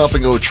residual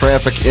stop-and-go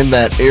traffic in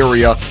that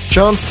area.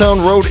 Johnstown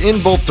Road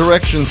in both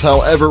directions,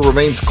 however,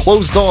 remains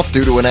closed off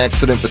due to an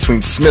accident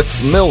between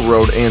Smith's Mill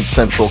Road and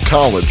Central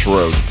College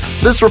Road.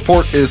 This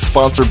report is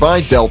sponsored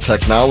by Dell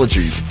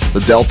Technologies.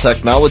 The Dell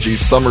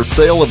Technologies Summer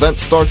Sale event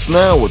starts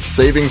now with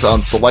savings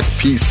on select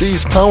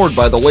PCs powered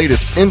by the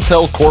latest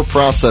Intel Core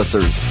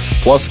processors.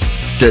 Plus,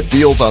 get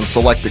deals on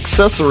select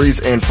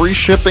accessories and free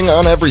shipping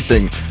on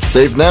everything.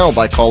 Save now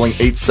by calling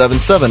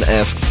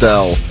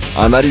 877-ASK-DELL.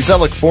 I'm Eddie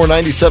Zellick,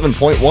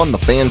 497.1 The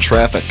Fan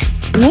Traffic.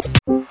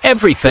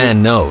 Every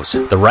fan knows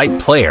the right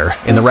player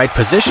in the right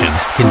position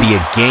can be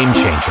a game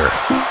changer.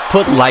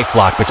 Put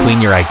LifeLock between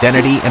your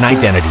identity and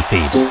identity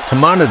thieves to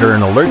monitor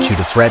and alert you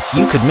to threats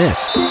you could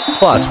miss.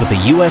 Plus, with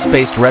a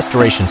U.S.-based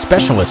restoration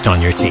specialist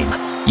on your team,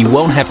 you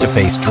won't have to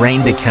face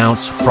drained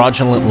accounts,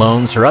 fraudulent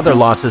loans, or other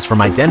losses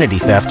from identity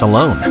theft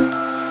alone.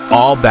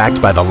 All backed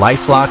by the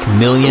LifeLock $1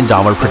 Million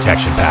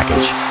Protection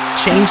Package.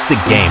 Change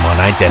the game on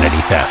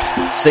identity theft.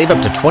 Save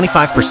up to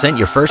 25%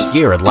 your first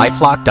year at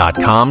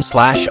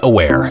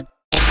LifeLock.com/aware.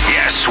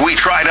 Yes, we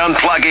tried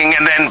unplugging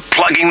and then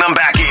plugging them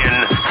back in.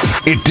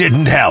 It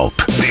didn't help.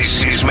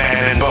 This is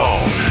Man and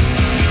Bone.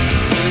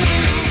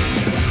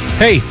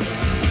 Hey.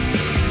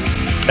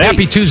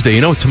 Happy Tuesday.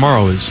 You know what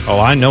tomorrow is? Oh,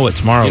 I know what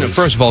tomorrow is.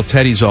 First of all,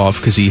 Teddy's off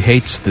because he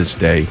hates this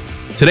day.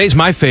 Tomorrow's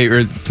my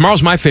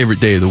favorite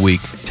day of the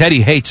week.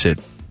 Teddy hates it.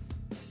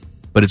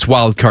 But it's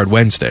Wild Card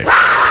Wednesday.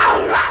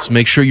 So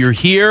make sure you're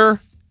here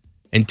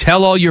and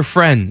tell all your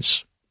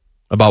friends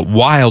about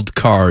Wild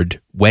Card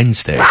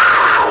Wednesday.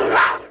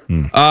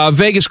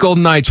 Vegas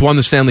Golden Knights won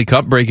the Stanley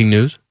Cup. Breaking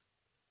news.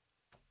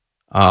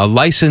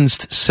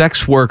 Licensed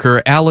sex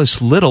worker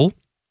Alice Little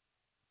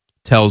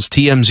tells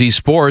TMZ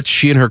Sports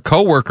she and her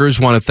coworkers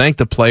want to thank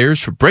the players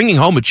for bringing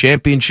home a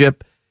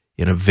championship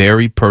in a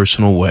very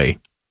personal way.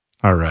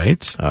 All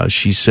right.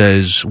 She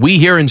says, we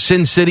here in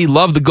Sin City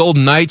love the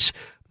Golden Knights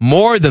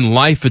more than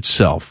life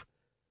itself.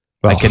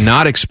 I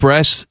cannot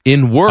express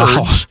in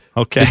words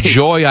the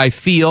joy I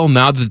feel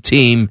now that the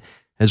team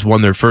has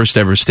won their first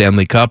ever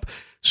Stanley Cup.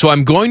 So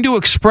I'm going to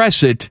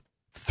express it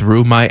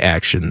through my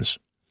actions.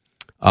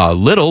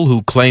 Little,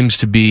 who claims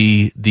to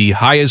be the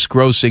highest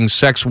grossing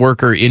sex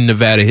worker in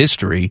Nevada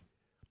history,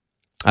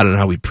 I don't know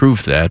how we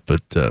proved that,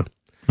 but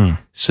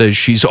says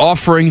she's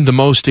offering the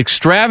most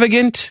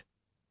extravagant,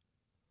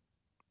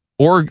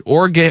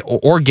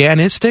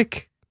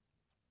 orgastic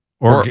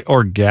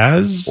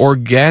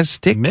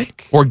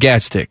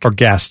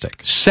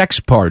sex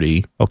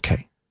party.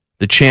 Okay.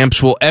 The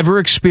champs will ever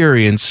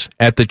experience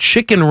at the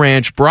Chicken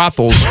Ranch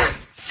Brothel's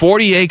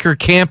 40-acre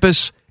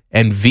campus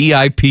and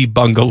VIP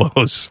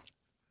bungalows.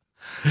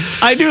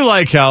 I do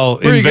like how...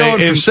 Where are you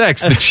going for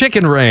sex? The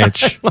Chicken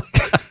Ranch.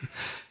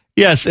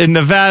 Yes, in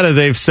Nevada,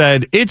 they've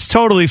said, it's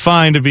totally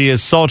fine to be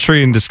as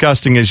sultry and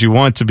disgusting as you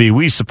want to be.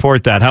 We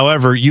support that.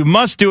 However, you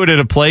must do it at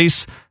a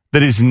place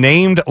that is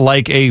named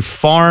like a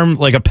farm,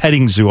 like a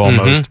petting zoo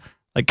almost. Mm-hmm.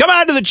 Like, come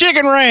out to the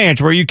Chicken Ranch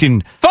where you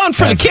can... Fun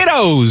for the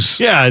kiddos.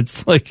 Yeah,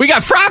 it's like... We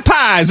got fry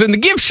pies in the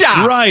gift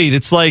shop. Right.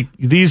 It's like,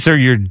 these are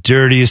your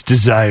dirtiest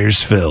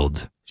desires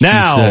filled.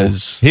 Now,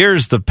 says,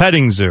 here's the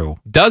petting zoo.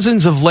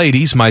 Dozens of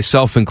ladies,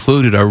 myself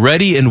included, are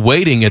ready and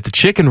waiting at the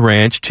Chicken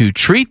Ranch to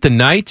treat the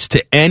Knights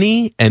to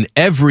any and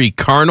every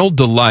carnal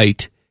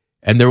delight,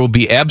 and there will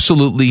be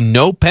absolutely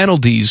no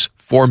penalties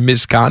for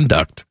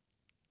misconduct.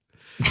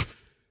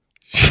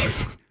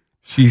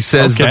 She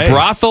says, the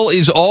brothel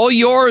is all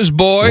yours,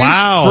 boys.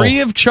 Wow.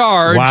 Free of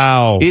charge.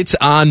 Wow. It's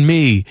on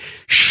me.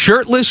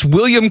 Shirtless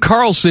William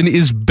Carlson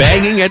is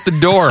banging at the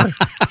door.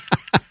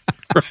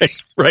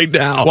 Right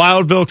now.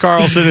 Wild Bill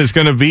Carlson is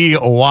going to be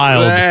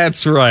wild.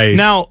 That's right.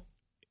 Now,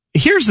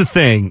 here's the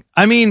thing.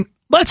 I mean,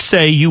 let's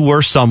say you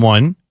were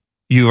someone,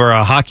 you are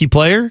a hockey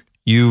player,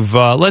 you've,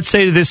 let's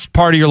say to this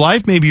part of your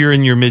life, maybe you're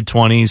in your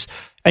mid-20s,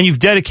 and you've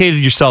dedicated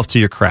yourself to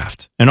your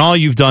craft. And all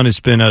you've done is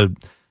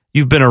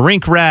you've been a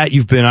rink rat,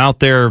 you've been out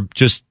there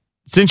just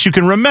since you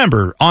can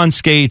remember, on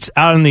skates,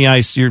 out on the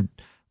ice, you're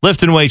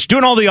lifting weights,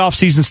 doing all the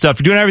off-season stuff,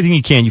 you're doing everything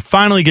you can. You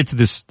finally get to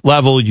this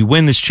level, you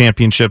win this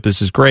championship,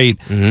 this is great.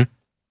 Mm-hmm.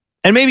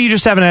 And maybe you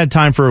just haven't had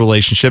time for a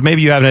relationship.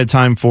 Maybe you haven't had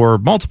time for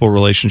multiple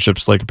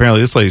relationships, like apparently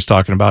this lady's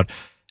talking about.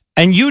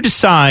 And you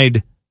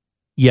decide,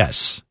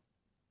 yes,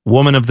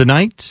 woman of the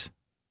night,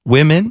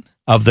 women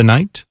of the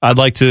night. I'd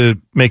like to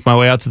make my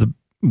way out to the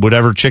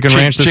whatever Chicken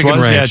Ranch this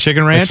was. Ranch. Yeah,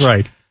 Chicken Ranch. That's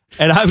right.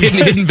 And I'm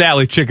Hidden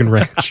Valley Chicken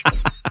Ranch.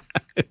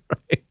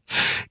 Right.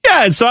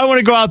 Yeah, and so I want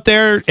to go out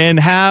there and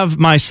have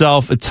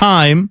myself a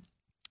time.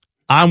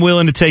 I'm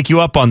willing to take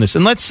you up on this.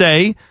 And let's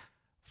say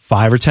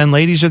 5 or 10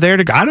 ladies are there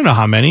to go. I don't know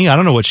how many. I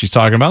don't know what she's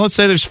talking about. Let's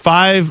say there's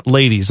 5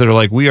 ladies that are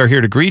like, we are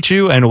here to greet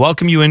you and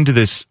welcome you into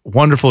this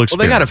wonderful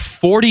experience. Well, they got a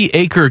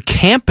 40-acre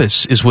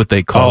campus is what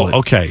they call it.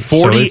 Okay.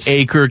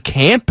 40-acre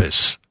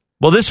campus.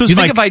 Well, this was Do you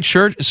think if I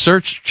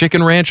search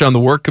Chicken Ranch on the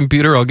work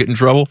computer, I'll get in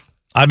trouble?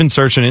 I've been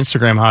searching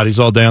Instagram hotties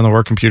all day on the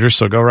work computer,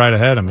 so go right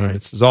ahead. I mean,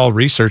 This is all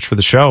research for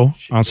the show.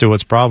 I don't see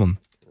what's the problem.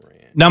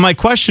 Now, my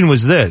question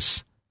was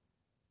this.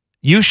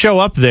 You show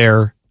up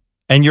there,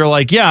 and you're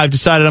like, yeah, I've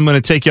decided I'm going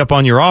to take you up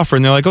on your offer.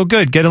 And they're like, oh,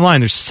 good, get in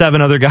line. There's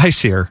 7 other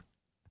guys here.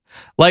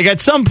 Like, at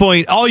some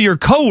point, all your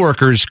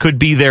coworkers could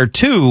be there,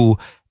 too,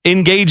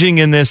 engaging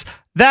in this.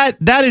 That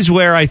is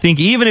where I think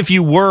even if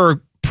you were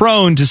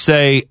prone to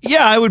say,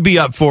 yeah, I would be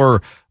up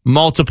for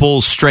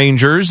multiple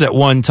strangers at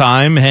one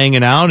time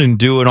hanging out and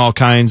doing all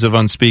kinds of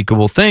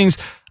unspeakable things,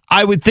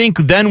 I would think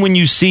then when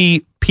you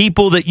see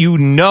people that you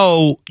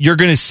know you're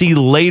going to see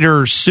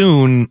later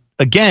soon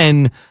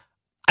again,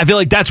 I feel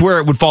like that's where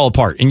it would fall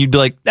apart. And you'd be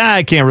like,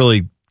 I can't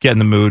really get in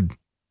the mood.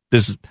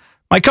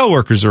 My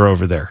coworkers are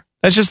over there.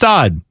 That's just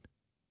odd.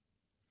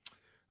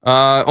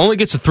 Only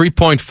gets a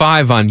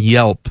 3.5 on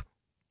Yelp.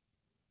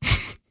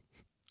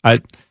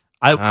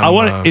 I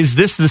want. Is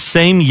this the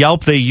same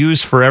Yelp they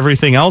use for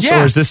everything else,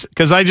 or is this?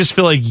 Because I just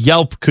feel like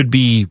Yelp could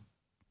be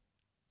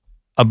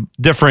a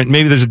different.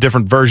 Maybe there's a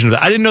different version of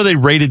that. I didn't know they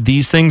rated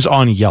these things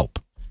on Yelp.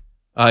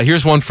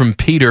 Here's one from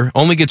Peter.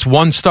 Only gets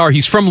 1 star.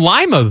 He's from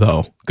Lima,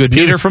 though. Good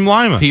Peter news. from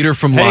Lima. Peter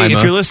from Lima. Lima.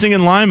 If you're listening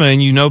in Lima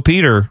and you know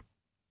Peter,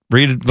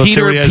 read it. Let's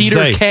hear what he has to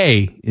say. Peter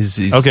K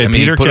is okay.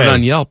 Peter put K. it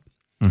on Yelp.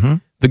 Mm-hmm.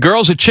 The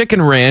girls at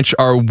Chicken Ranch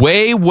are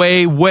way,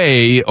 way,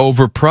 way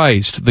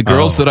overpriced. The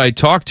girls that I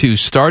talked to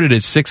started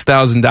at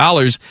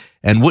 $6,000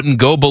 and wouldn't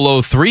go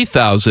below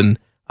 $3,000.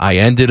 I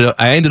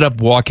ended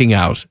up walking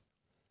out.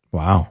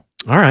 Wow.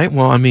 All right.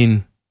 Well, I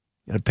mean,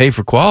 you got to pay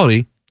for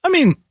quality. I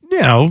mean,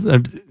 you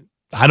know,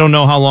 I don't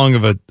know how long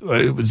of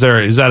is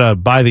that a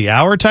by the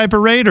hour type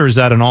of rate or is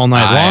that an all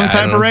night long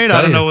type of rate?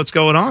 I don't know what's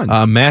going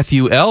on.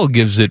 Matthew L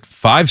gives it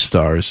 5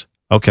 stars.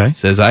 Okay.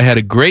 Says, I had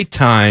a great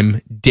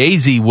time.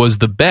 Daisy was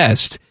the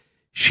best.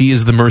 She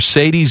is the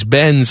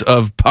Mercedes-Benz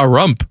of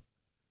Pahrump.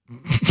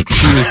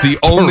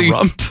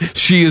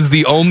 She is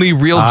the only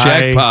real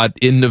jackpot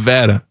in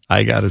Nevada.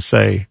 I got to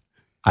say,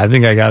 I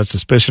think I got a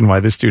suspicion why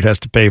this dude has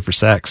to pay for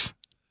sex.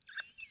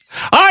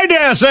 I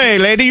dare say,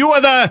 lady, you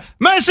are the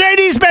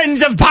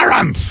Mercedes-Benz of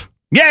Pahrump.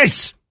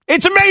 Yes,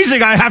 it's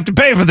amazing I have to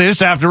pay for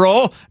this after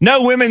all.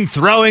 No women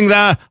throwing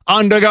their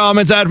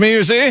undergarments at me,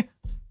 you see? I'm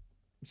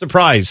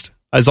surprised,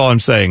 that's all I'm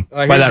saying,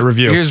 by that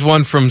review. Here's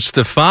one from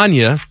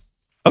Stefania.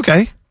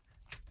 Okay.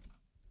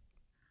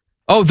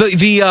 Oh,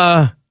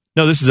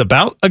 No, this is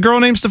about a girl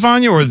named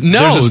Stefania? Or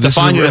no, there's a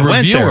Stefania that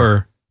went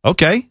there?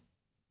 Okay.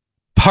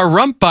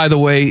 Pahrump, by the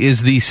way,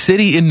 is the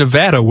city in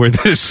Nevada where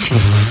this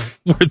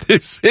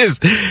is.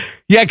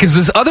 Yeah, because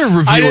this other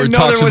reviewer talks about Pahrump. I didn't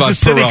know there was a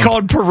city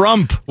called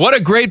Pahrump. What a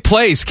great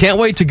place. Can't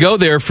wait to go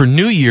there for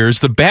New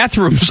Year's. The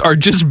bathrooms are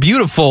just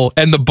beautiful,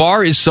 and the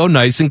bar is so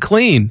nice and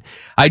clean.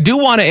 I do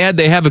want to add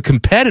they have a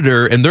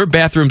competitor, and their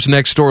bathrooms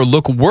next door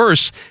look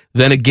worse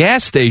than a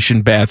gas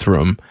station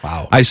bathroom.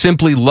 Wow. I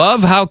simply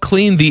love how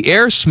clean the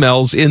air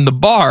smells in the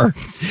bar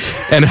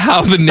and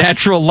how the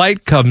natural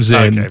light comes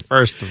in. Okay,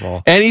 first of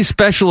all. Any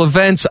special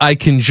events I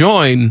can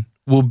join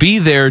will be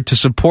there to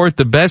support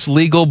the best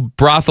legal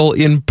brothel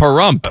in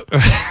Pahrump.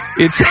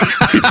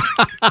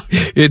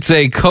 It's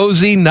a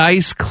cozy,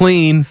 nice,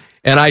 clean,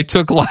 and I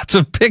took lots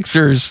of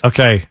pictures.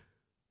 Okay.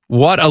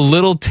 What a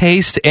little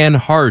taste and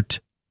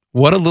heart.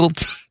 What a little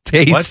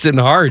taste and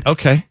heart.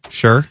 Okay,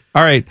 sure.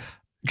 All right.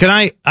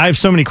 I have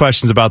so many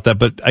questions about that,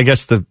 but I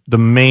guess the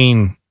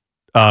main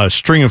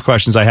string of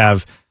questions I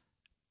have,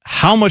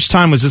 how much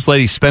time was this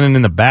lady spending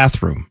in the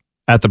bathroom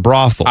at the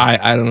brothel? I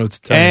don't know what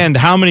to tell you. And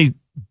how many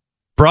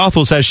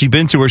brothels has she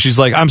been to where she's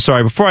like, I'm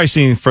sorry, before I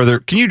see anything further,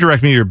 can you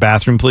direct me to your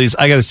bathroom, please?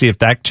 I got to see if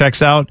that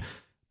checks out.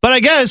 But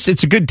I guess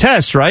it's a good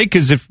test, right?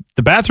 Because if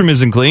the bathroom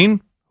isn't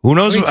clean, who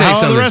knows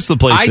how the rest of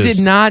the place is. I did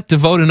not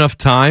devote enough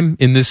time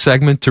in this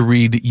segment to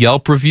read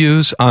Yelp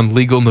reviews on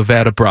legal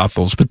Nevada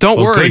brothels. But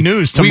don't worry. Good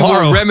news.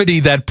 Tomorrow, we will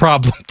remedy that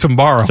problem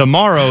tomorrow.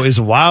 Tomorrow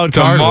is Wild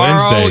Card Wednesday.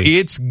 Tomorrow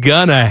it's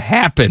gonna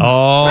happen.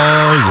 Oh,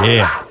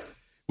 yeah.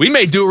 We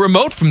may do a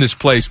remote from this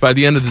place by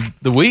the end of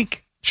the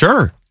week.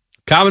 Sure.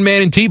 Common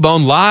Man and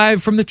T-Bone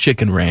live from the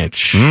Chicken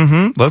Ranch.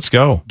 Mm-hmm. Let's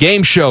go.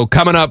 Game show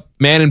coming up.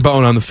 Man and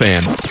Bone on the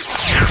Fan.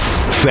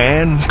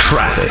 Fan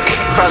traffic.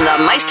 From the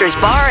Meister's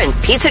Bar and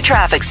Pizza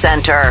Traffic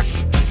Center.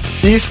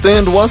 East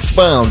and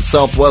westbound,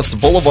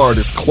 Southwest Boulevard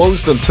is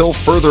closed until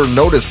further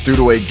notice due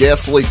to a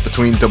gas leak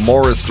between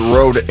DeMorest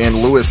Road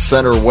and Lewis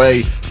Center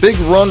Way. Big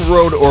Run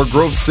Road or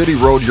Grove City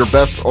Road, your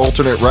best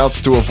alternate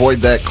routes to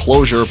avoid that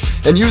closure.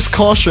 And use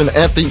caution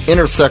at the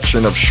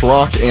intersection of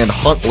Schrock and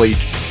Huntley.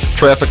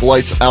 Traffic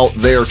lights out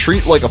there.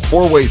 Treat like a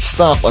four-way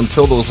stop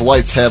until those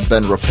lights have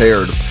been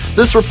repaired.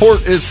 This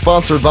report is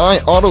sponsored by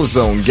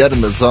AutoZone. Get in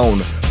the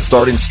zone.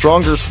 Starting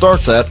Stronger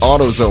starts at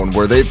AutoZone,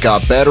 where they've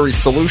got battery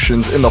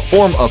solutions in the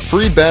form of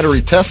free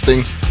battery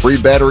testing, free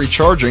battery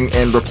charging,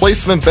 and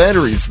replacement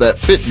batteries that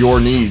fit your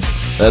needs.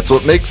 That's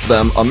what makes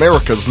them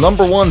America's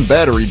 #1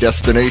 battery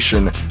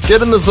destination.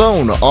 Get in the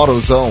zone,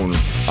 AutoZone.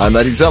 I'm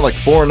Eddie Zellick,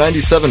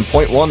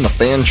 497.1 The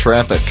Fan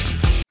Traffic.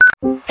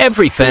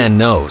 Every fan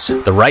knows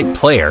the right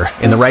player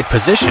in the right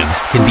position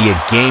can be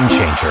a game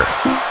changer.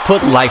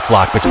 Put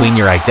LifeLock between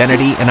your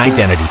identity and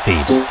identity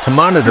thieves to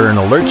monitor and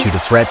alert you to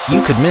threats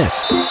you could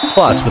miss.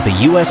 Plus, with a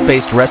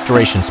U.S.-based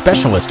restoration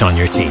specialist on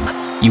your team,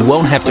 you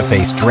won't have to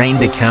face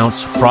drained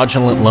accounts,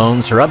 fraudulent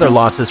loans, or other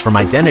losses from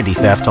identity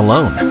theft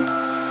alone.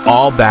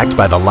 All backed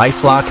by the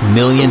LifeLock $1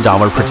 Million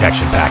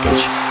Protection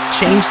Package.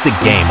 Change the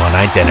game on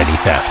identity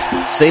theft.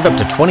 Save up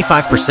to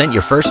 25%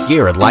 your first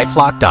year at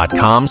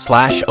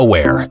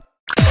LifeLock.com/aware.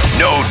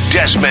 No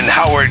Desmond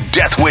Howard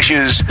death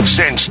wishes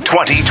since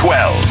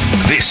 2012.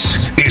 This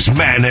is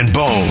Man and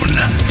Bone.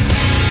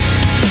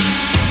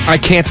 I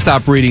can't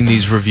stop reading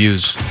these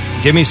reviews.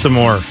 Give me some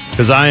more,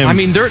 because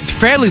they're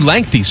fairly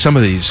lengthy, some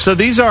of these. So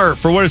these are,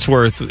 for what it's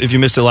worth, if you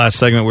missed the last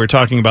segment, we were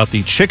talking about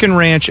the Chicken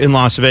Ranch in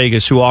Las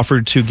Vegas, who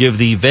offered to give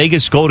the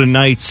Vegas Golden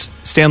Knights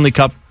Stanley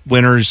Cup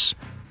winners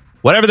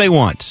whatever they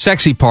want.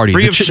 Sexy party.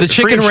 The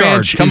Chicken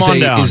Ranch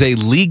is a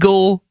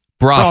legal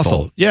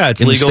brothel. Yeah,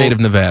 it's in legal. The state of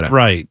Nevada.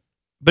 Right.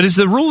 But is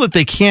the rule that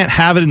they can't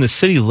have it in the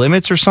city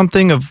limits or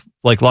something of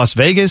like Las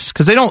Vegas?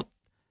 Because you're not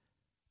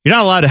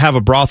allowed to have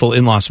a brothel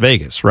in Las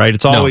Vegas, right?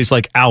 It's always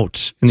like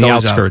out in the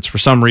outskirts for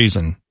some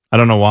reason. I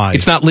don't know why.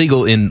 It's not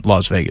legal in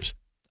Las Vegas.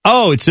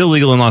 Oh, it's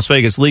illegal in Las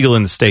Vegas, legal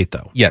in the state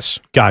though. Yes.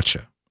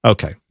 Gotcha.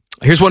 Okay.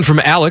 Here's one from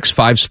Alex,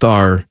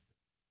 5-star.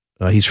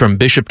 He's from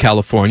Bishop,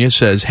 California,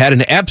 says, had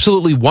an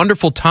absolutely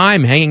wonderful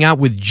time hanging out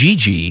with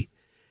Gigi.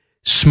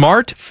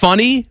 Smart,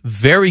 funny,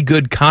 very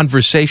good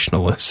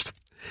conversationalist.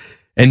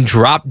 And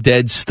drop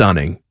dead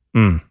stunning.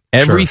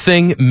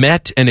 Everything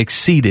met and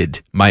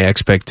exceeded my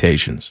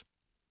expectations.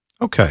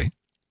 Okay.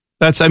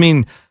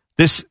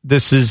 This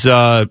is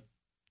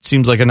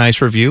seems like a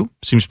nice review.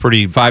 Seems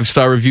pretty.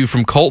 5-star review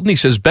from Colton. He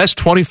says, best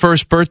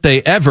 21st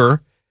birthday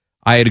ever.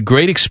 I had a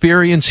great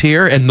experience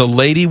here and the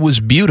lady was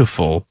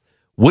beautiful.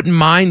 Wouldn't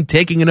mind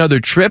taking another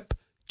trip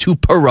to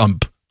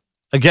Pahrump.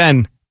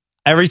 Again,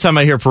 every time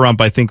I hear Pahrump,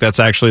 I think that's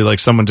actually like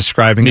someone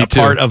describing a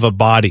part of a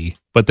body.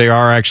 But they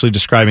are actually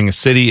describing a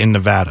city in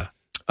Nevada.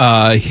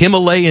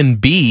 Himalayan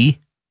Bee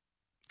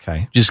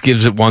Okay. Just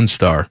gives it 1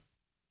 star.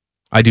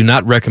 I do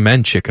not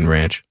recommend Chicken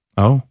Ranch.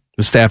 Oh.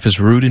 The staff is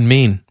rude and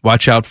mean.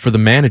 Watch out for the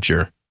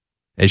manager,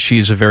 as she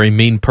is a very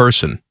mean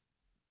person.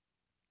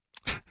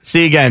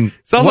 See, again.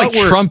 Sounds like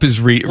Trump is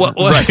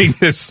writing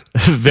this.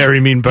 Very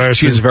mean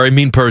person. She's a very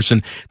mean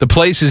person. The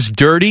place is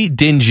dirty,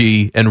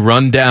 dingy, and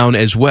run down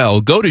as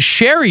well. Go to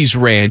Sherry's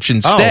Ranch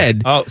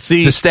instead.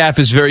 See. The staff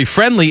is very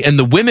friendly, and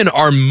the women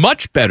are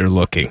much better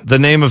looking. The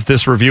name of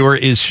this reviewer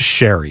is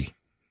Sherry.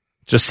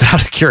 Just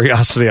out of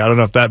curiosity. I don't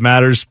know if that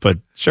matters, but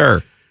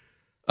sure.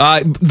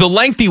 The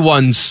lengthy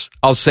ones,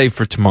 I'll save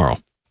for tomorrow.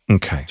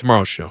 Okay.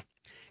 Tomorrow's show.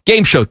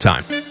 Game show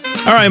time.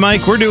 All right,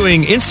 Mike, we're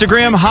doing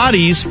Instagram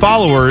hotties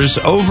followers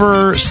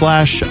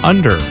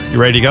over/under. You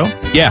ready to go?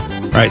 Yeah.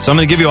 All right, so I'm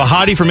going to give you a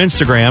hottie from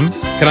Instagram.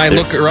 Can I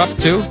look her up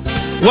too?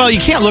 Well, you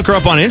can't look her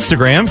up on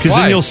Instagram because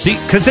then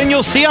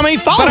you'll see how many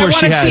followers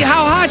she has. But I want to see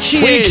how hot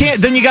she well, is. You can't.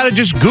 Then you got to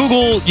just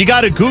Google. You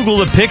got to Google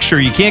the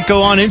picture. You can't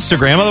go on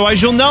Instagram,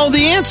 otherwise you'll know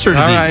the answer to these.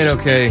 All right.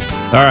 Okay.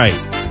 All right.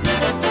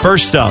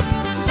 First up,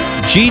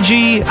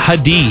 Gigi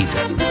Hadid.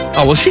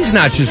 Oh, well, she's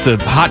not just a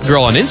hot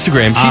girl on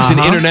Instagram. She's an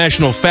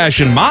international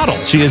fashion model.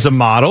 She is a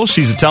model.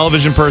 She's a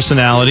television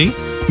personality.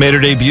 Made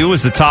her debut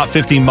as the top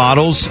 50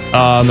 models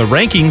on the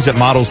rankings at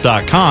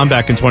models.com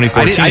back in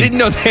 2014. I didn't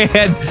know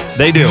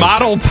they do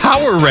model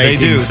power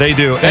rankings. They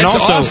do. That's and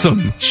also,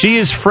 awesome. She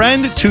is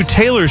friend to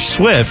Taylor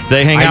Swift.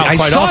 They hang out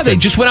quite often. They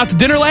just went out to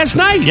dinner last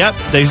night. Yep.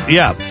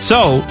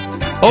 So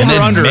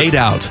over/under made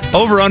out.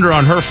 Over/under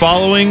on her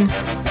following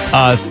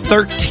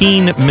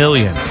 13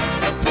 million.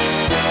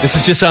 This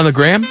is just on the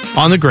gram?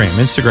 On the gram,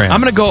 Instagram.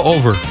 I'm going to go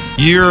over.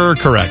 You're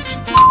correct.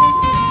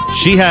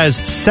 She has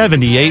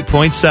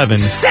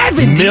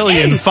 78.7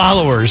 million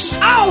followers.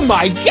 Oh,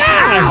 my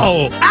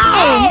God.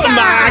 Oh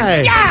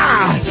my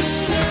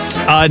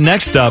God.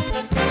 Next up,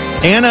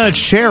 Anna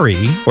Cherry,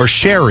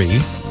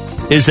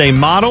 is a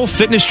model,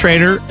 fitness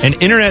trainer, and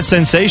internet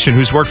sensation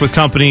who's worked with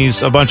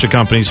companies, a bunch of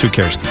companies. Who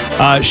cares?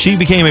 She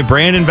became a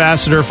brand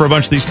ambassador for a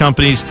bunch of these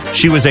companies.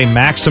 She was a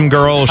Maxim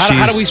girl.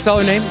 How do we spell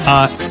her name?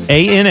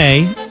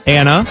 A-N-A,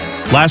 Anna.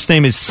 Last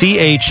name is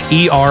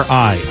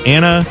C-H-E-R-I.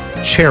 Anna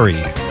Cherry.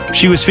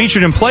 She was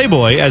featured in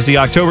Playboy as the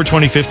October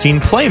 2015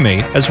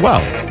 Playmate as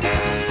well.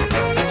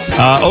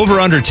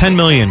 Over/under 10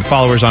 million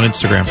followers on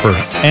Instagram for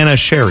Anna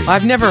Cherry.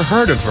 I've never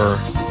heard of her.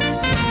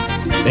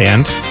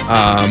 And?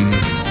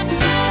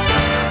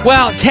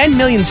 Well, 10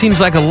 million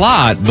seems like a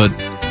lot, but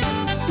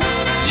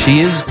she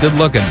is good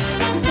looking.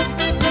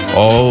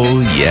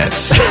 Oh,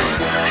 yes.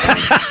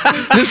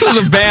 This was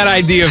a bad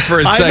idea for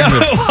a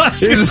segment.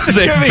 This is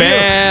a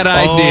bad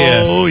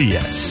idea. Oh,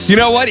 yes. You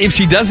know what? If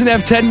she doesn't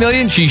have 10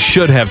 million, she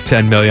should have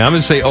 10 million. I'm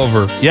going to say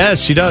over.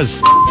 Yes, she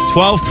does.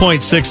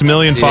 12.6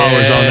 million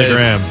followers on the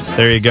gram.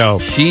 There you go.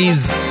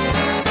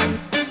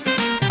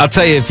 I'll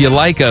tell you, if you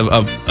like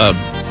a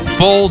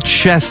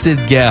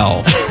full-chested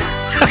gal.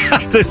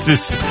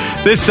 This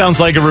sounds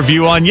like a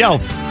review on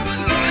Yelp.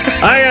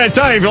 I gotta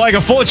tell you, if you like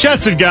a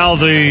full-chested gal,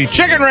 the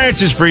Chicken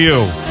Ranch is for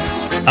you.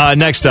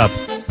 Next up,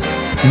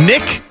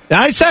 Nick.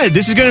 I said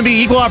this is going to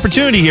be equal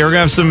opportunity here. We're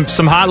going to have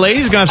some hot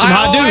ladies. We're going to have some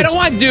hot dudes. I don't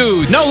want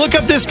dudes. No, look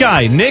up this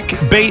guy, Nick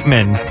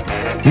Bateman.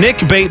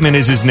 Nick Bateman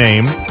is his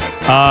name.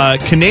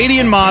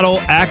 Canadian model,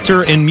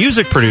 actor, and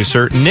music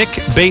producer. Nick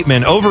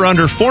Bateman.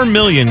 Over/under 4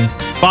 million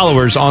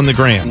followers on the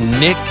gram.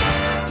 Nick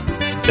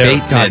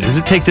Bateman. God, does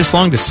it take this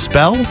long to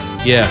spell?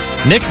 Yeah.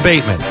 Nick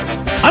Bateman.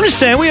 I'm just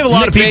saying we have a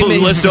lot of people who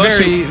listen to us.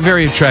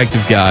 Very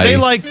attractive guy. They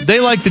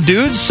like the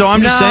dudes, so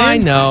I'm just saying. I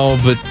know,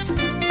 but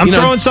I'm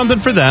throwing something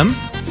for them.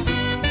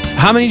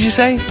 How many did you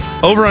say?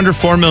 Over/under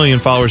 4 million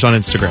followers on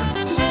Instagram.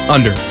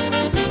 Under.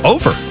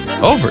 Over.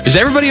 Is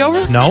everybody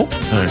over? No.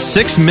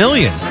 6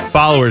 million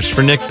followers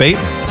for Nick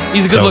Bateman.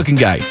 He's a good-looking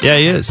guy. Yeah,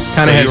 he is.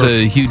 Kind of has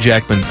a Hugh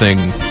Jackman thing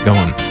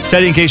going.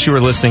 Teddy, in case you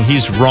were listening,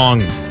 he's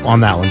wrong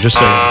on that one. Just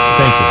so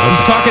thank you.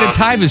 He's talking to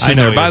Tyvus in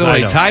there. By the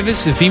way,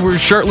 Tyvus, if he were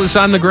shirtless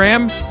on the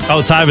gram,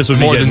 Tyvus would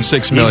be more than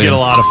 6 million. He'd get a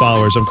lot of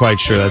followers. I'm quite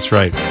sure that's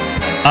right.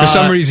 For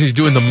some reason, he's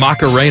doing the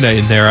Macarena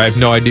in there. I have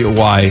no idea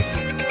why.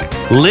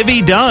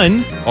 Livy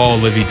Dunn. Oh,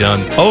 Livy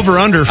Dunn.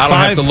 Over/under 5. I don't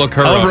have to look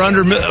her up.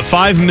 Over/under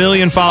 5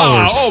 million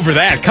followers. Oh, over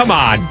that. Come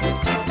on.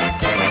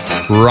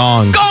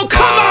 Wrong. Oh,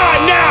 come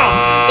on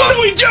now. What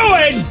are we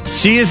doing?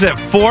 She is at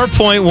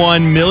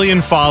 4.1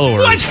 million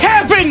followers. What's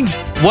happened?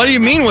 What do you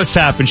mean what's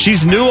happened?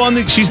 She's new in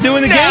the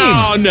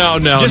game. No.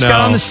 She just got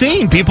on the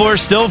scene. People are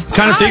still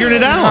kind of figuring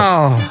it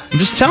out. I'm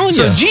just telling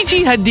you. So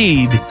Gigi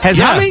Hadid has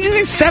how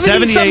many?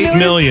 78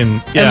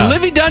 million. Yeah. And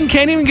Livy Dunn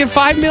can't even get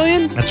 5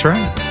 million? That's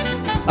right.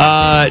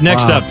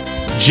 Next up,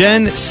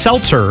 Jen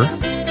Selter.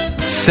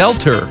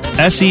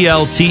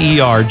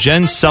 S-E-L-T-E-R.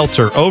 Jen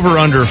Selter.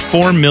 Over/under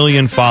 4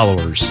 million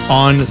followers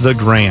on the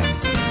gram.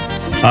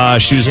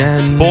 She was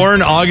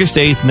born August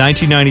 8th,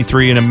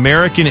 1993, an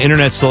American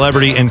internet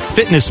celebrity and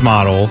fitness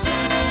model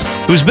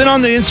who's been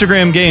on the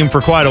Instagram game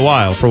for quite a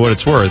while, for what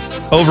it's worth.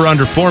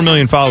 Over/under 4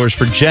 million followers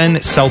for Jen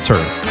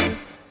Selter.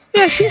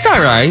 Yeah, she's all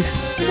right.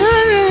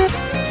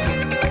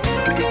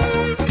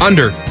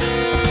 Under.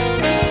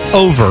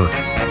 Over.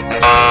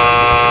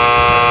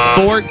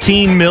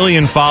 14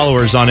 million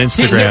followers on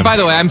Instagram. By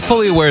the way, I'm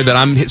fully aware that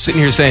I'm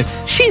sitting here saying,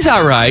 she's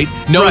all right,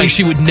 knowing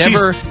she would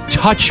never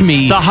touch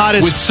me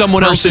with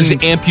someone else's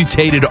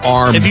amputated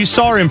arm. If you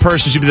saw her in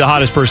person, she'd be the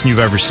hottest person you've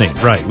ever seen.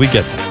 Right, we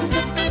get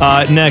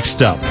that.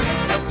 Next up,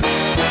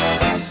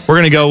 we're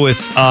going to go with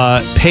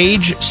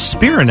Paige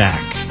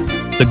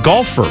Spiranak, the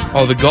golfer.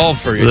 Oh, the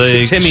golfer.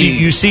 Timmy.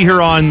 You see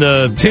her on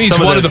the... Timmy's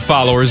one of the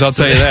followers, I'll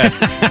tell you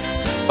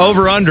that.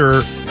 Over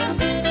under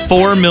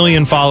 4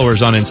 million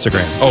followers on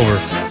Instagram. Over.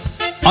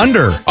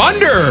 Under.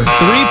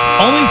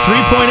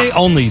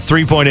 Only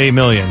 3.8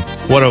 million.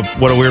 What a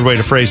weird way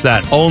to phrase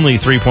that. Only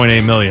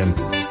 3.8 million.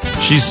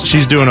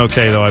 She's doing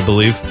okay, though, I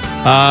believe.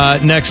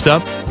 Next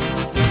up,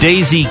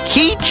 Daisy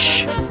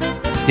Keech.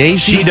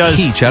 She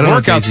does Keech. I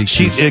don't workouts. know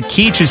Keech.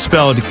 Keech is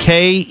spelled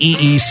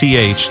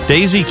Keech.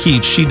 Daisy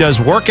Keech. She does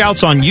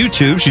workouts on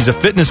YouTube. She's a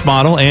fitness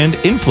model and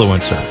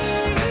influencer.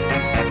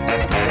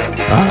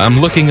 I'm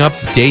looking up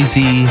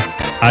Daisy.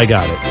 I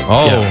got it.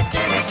 Oh.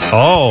 Yeah.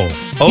 Oh.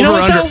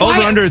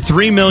 Over under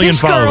 3 million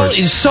followers. This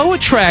girl is so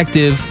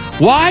attractive.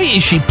 Why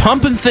is she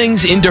pumping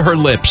things into her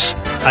lips?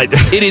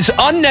 It is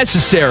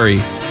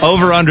unnecessary.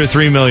 Over under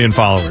 3 million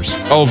followers.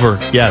 Over.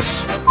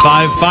 Yes.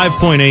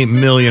 5.8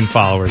 million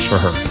followers for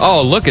her.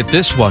 Oh, look at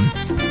this one.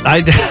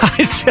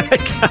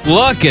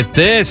 Look at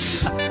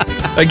this.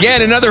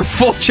 Again, another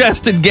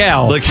full-chested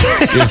gal. Look,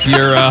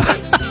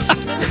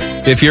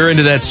 if you're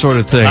into that sort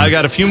of thing. I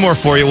got a few more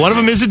for you. One of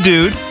them is a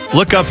dude.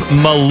 Look up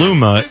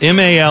Maluma,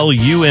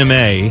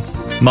 Maluma,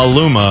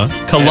 Maluma,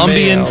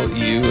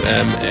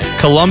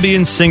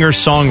 Colombian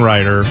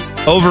singer-songwriter.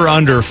 Over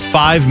under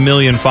 5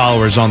 million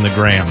followers on the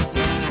gram.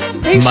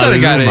 He's sort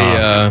of got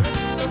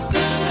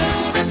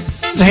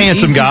he's a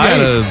handsome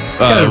guy.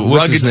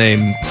 What's his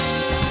name?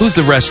 Who's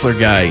the wrestler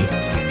guy?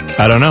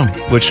 I don't know.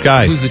 Which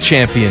guy? Who's the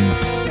champion?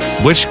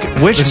 Which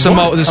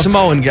the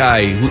Samoan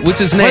guy? What's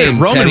his name?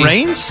 Roman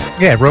Reigns?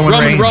 Yeah, Roman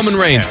Reigns. Roman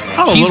Reigns. Yeah.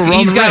 Oh,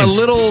 He's got a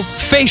little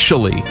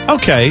facially.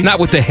 Okay. Not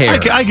with the hair.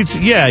 I could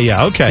see.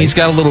 Yeah, okay. He's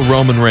got a little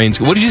Roman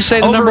Reigns. What did you say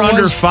the number was?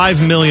 Over under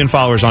 5 million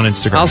followers on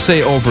Instagram. I'll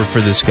say over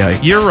for this guy.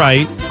 You're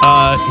right.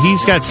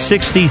 He's got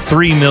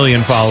 63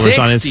 million followers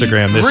on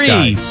Instagram, this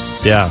guy.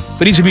 Yeah.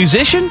 But he's a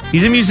musician?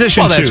 He's a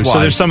musician, that's too. why. So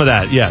there's some of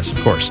that. Yes,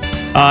 of course.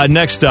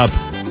 Next up,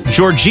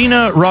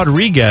 Georgina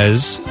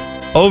Rodriguez.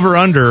 Over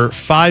under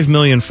 5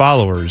 million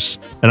followers.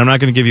 And I'm not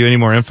going to give you any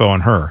more info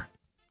on her.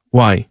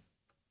 Why?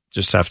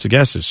 Just have to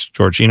guess. It's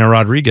Georgina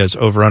Rodriguez,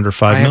 over under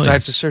 5 million. I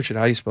have to search it.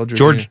 How do you spell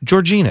Georgina?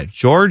 Georgina.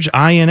 George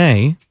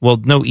I-N-A. Well,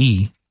 no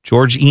E.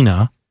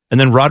 Georgina. And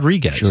then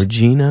Rodriguez.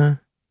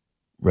 Georgina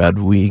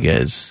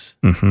Rodriguez.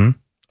 Mm-hmm.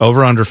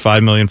 Over under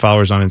 5 million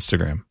followers on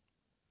Instagram.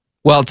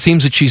 Well, it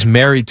seems that she's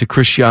married to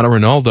Cristiano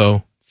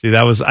Ronaldo. See,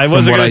 I wasn't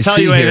going to tell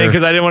you anything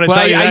because I didn't want to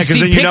tell you that. I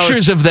see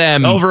pictures of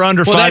them. Over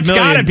under 5 million. That's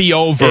got to be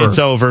over. It's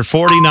over.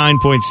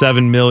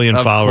 49.7 million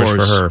followers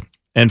for her.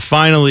 And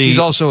finally... She's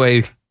also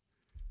a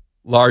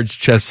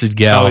large-chested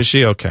gal. Oh, is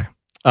she? Okay.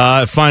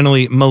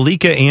 Finally,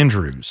 Malika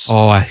Andrews.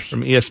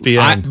 From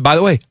ESPN. By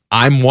the way,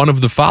 I'm one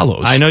of the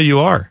follows. I know you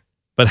are.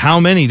 But how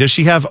many? Does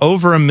she have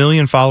over 1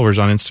 million followers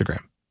on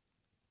Instagram?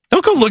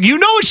 Don't go look. You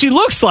know what she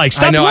looks like.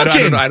 Stop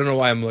looking. I don't know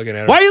why I'm looking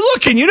at her. Why are you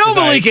looking? You know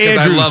Malika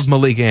Andrews. I love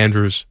Malika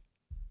Andrews.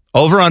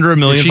 Over under 1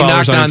 million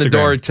followers on Instagram. If she knocked on the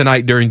door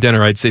tonight during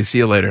dinner, I'd say, see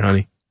you later,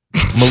 honey.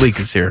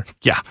 Malika's here.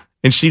 Yeah.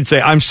 And she'd say,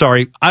 I'm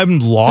sorry, I'm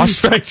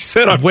lost. Right, she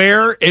said,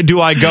 where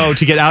do I go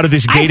to get out of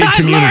this gated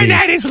community?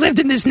 I just lived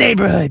in this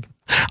neighborhood.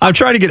 I'm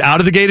trying to get out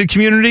of the gated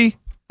community.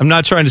 I'm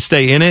not trying to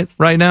stay in it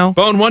right now.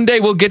 Bone, one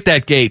day we'll get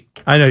that gate.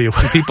 I know you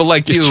will. People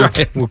like you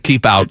will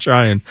keep out.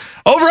 Trying.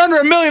 Over under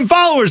 1 million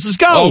followers. Let's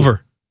go.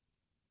 Over.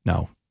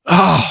 No.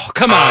 Oh,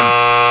 come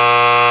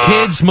on.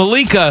 Kids,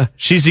 Malika.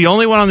 She's the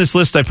only one on this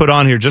list I put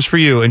on here just for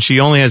you, and she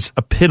only has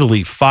a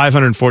piddly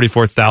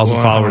 544,000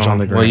 followers on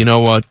the ground. Well, you know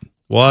what?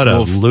 What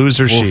a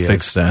loser she is. We'll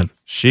fix that.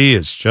 She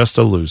is just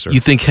a loser. You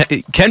think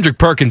Kendrick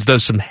Perkins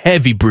does some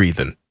heavy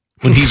breathing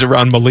when he's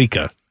around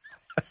Malika.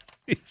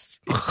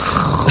 What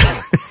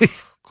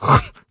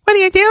are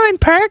you doing,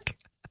 Perk?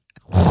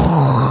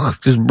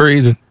 Just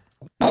breathing.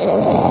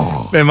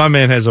 Man, my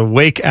man has a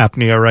wake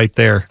apnea right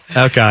there.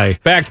 Okay.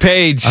 Back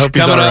page. I hope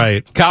he's all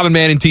right. Common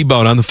Man and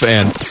T-Bone on the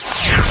Fan.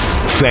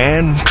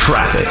 Fan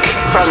traffic.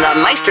 From the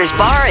Meister's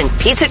Bar and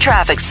Pizza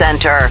Traffic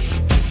Center.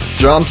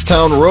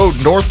 Johnstown Road,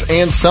 north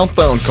and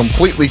southbound,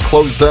 completely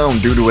closed down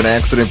due to an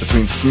accident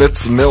between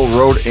Smith's Mill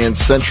Road and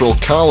Central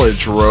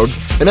College Road.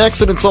 An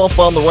accident's off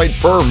on the right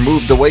berm,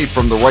 moved away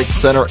from the right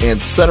center and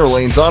center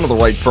lanes onto the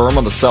right berm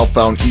on the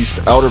southbound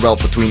east outer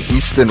belt between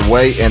Easton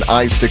Way and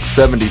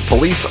I-670.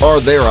 Police are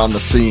there on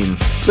the scene.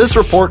 This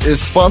report is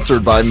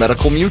sponsored by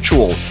Medical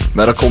Mutual.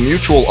 Medical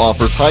Mutual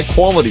offers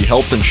high-quality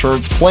health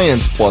insurance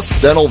plans plus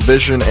dental,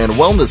 vision, and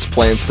wellness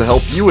plans to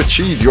help you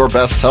achieve your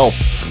best health.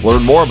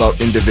 Learn more about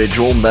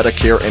individual,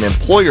 Medicare, and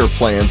employer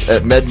plans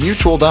at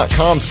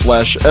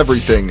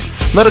medmutual.com/everything.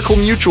 Medical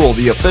Mutual,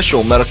 the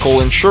official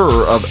medical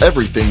insurer of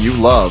everything you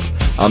love.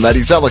 I'm Eddie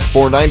Zellick,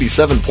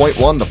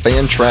 497.1 The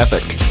Fan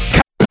Traffic.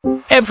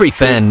 Every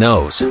fan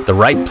knows the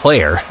right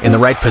player in the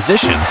right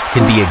position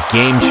can be a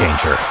game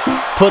changer.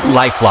 Put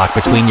LifeLock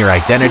between your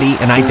identity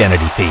and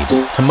identity thieves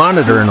to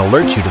monitor and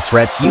alert you to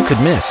threats you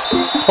could miss.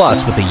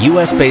 Plus, with a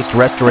U.S.-based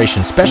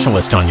restoration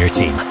specialist on your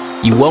team,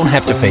 you won't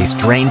have to face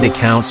drained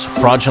accounts,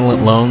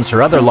 fraudulent loans,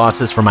 or other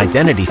losses from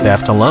identity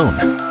theft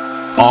alone.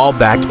 All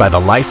backed by the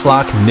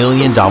LifeLock $1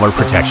 Million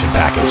Protection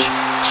Package.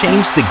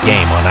 Change the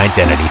game on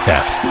identity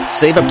theft.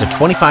 Save up to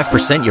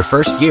 25% your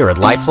first year at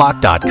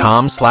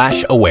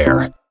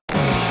LifeLock.com/aware.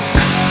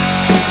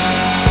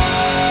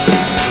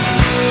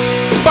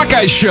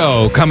 Buckeye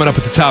Show coming up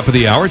at the top of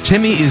the hour.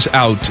 Timmy is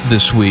out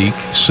this week,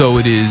 so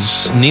it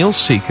is Neil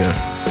Sika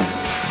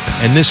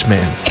and this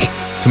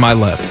man to my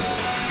left,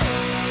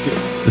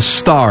 the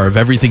star of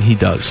everything he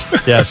does.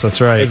 Yes,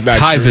 that's right.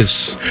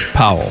 Tyvis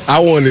Powell. I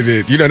wanted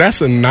it.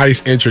 That's a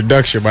nice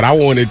introduction, but I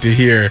wanted to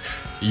hear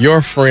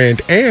your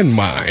friend and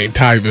mine,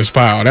 Tyvis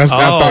Powell.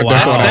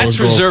 That's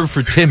reserved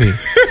for Timmy.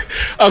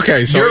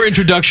 Okay, so your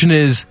introduction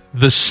is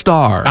the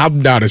star.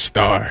 I'm not a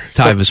star.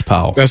 Tyvis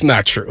Powell. That's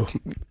not true.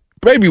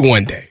 Maybe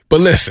one day. But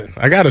listen,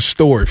 I got a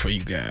story for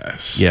you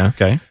guys. Yeah.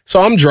 Okay. So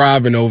I'm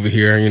driving over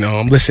here,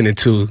 I'm listening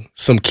to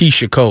some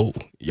Keisha Cole.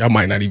 Y'all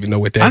might not even know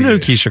what that is. I know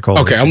Keisha Cole.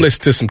 Okay, I'm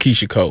listening to some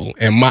Keisha Cole.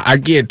 And I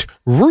get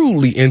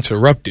rudely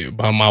interrupted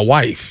by my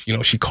wife.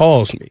 She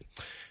calls me.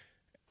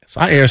 So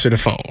I answer the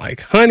phone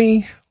like,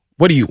 honey,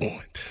 what do you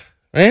want?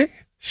 Right?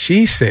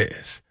 She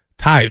says,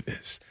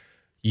 Tyvis,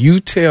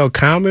 you tell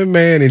Common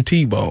Man and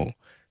T-Bone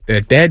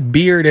that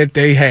beer that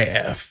they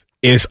have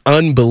is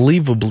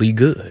unbelievably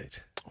good.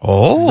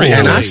 Oh, really?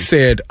 And I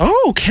said,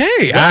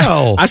 okay.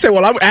 Wow. I said,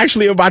 well, I'm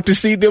actually about to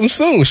see them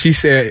soon. She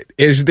said,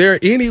 is there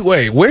any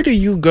way, where do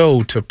you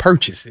go to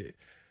purchase it?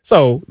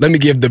 So let me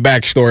give the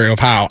backstory of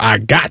how I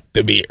got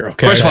the beer.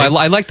 Okay. First of all,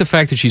 I like the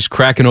fact that she's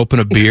cracking open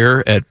a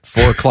beer at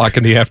 4:00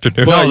 in the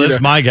afternoon. Well,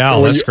 that's my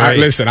gal. That's great.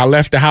 Listen, I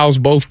left the house.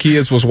 Both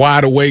kids was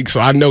wide awake, so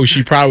I know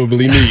she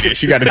probably needed.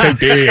 She got to take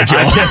the edge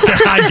off.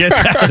 I get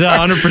that.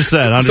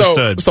 100%.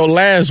 Understood. So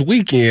last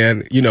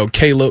weekend,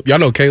 Caleb, y'all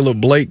know Caleb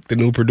Blake, the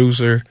new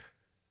producer.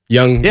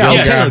 Young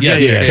guy.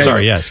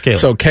 Sorry, yes, Caleb.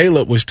 So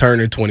Caleb was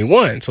turning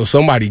 21. So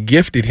somebody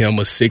gifted him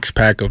a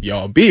 6-pack of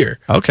y'all beer.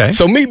 Okay.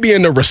 So me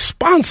being the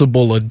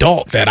responsible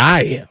adult that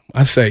I am,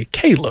 I say,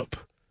 Caleb,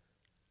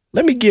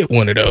 let me get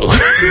one of those.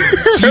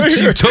 So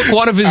you took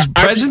one of his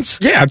presents?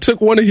 I took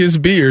one of his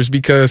beers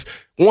because,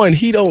 one,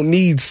 he don't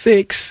need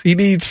 6. He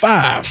needs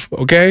 5,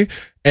 okay?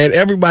 And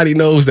everybody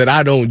knows that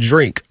I don't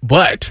drink.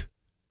 But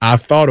I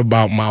thought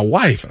about my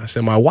wife. I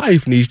said, my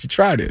wife needs to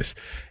try this.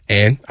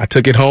 And I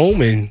took it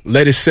home and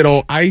let it sit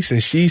on ice,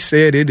 and she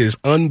said it is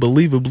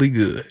unbelievably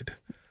good.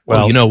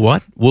 Well, you know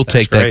what? We'll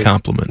take that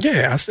compliment.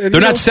 Yeah, I said they're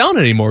not selling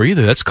it anymore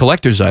either. That's a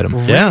collector's item.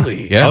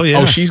 Really? Yeah. Oh, yeah.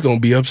 Oh, she's going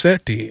to be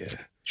upset then.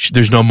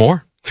 There's no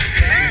more.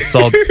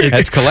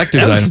 It's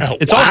collector's item.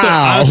 It's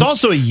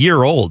also a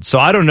year old, so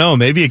I don't know.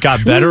 Maybe it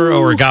got better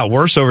or it got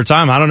worse over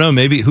time. I don't know.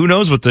 Maybe who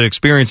knows what the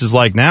experience is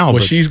like now.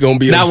 Well, she's going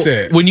to be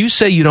upset. When you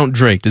say you don't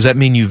drink, does that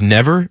mean you've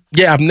never?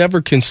 Yeah, I've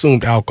never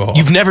consumed alcohol.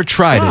 You've never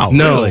tried it?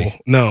 No,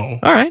 really? No.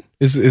 All right.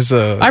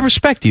 I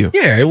respect you.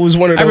 Yeah, it was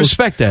one of those. I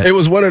respect that. It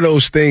was one of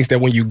those things that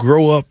when you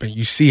grow up and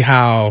you see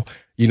how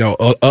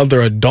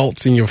other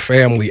adults in your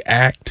family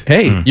act.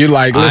 Hey, you're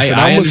like, listen,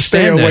 I'm going to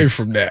stay away that.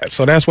 from that.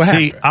 So that's what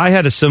happened. I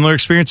had a similar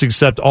experience,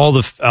 except all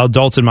the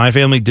adults in my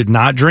family did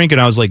not drink. And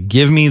I was like,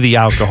 give me the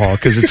alcohol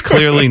because it's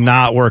clearly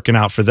not working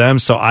out for them.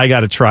 So I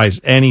got to try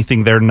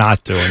anything they're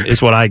not doing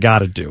is what I got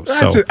to do.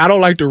 So I don't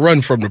like to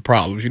run from the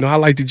problems. I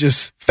like to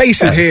just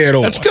face it head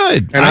on. That's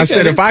good. And I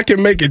said, if I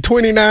can make it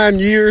 29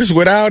 years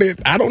without it,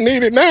 I don't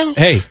need it now.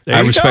 Hey, I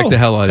respect the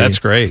hell out of you. That's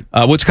great.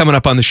 What's coming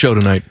up on the show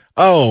tonight?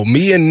 Oh,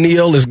 me and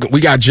Neil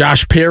we got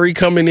Josh Perry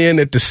coming in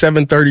at the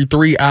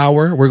 7:33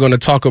 hour. We're going to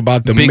talk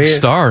about the big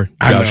star,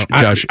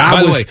 Josh.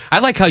 By the way, I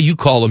like how you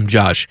call him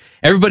Josh.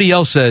 Everybody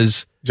else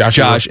says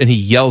Josh, and he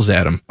yells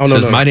at him.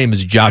 Says, my name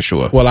is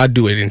Joshua. Well, I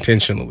do it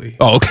intentionally.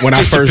 Oh, okay. When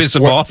Just to piss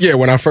him off? Yeah,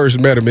 when I first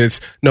met him,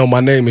 my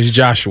name is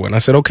Joshua. And I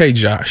said, okay,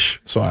 Josh.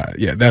 So,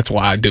 that's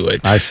why I do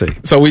it. I see.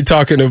 So we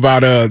talking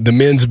about the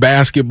men's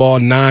basketball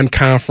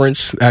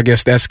non-conference. I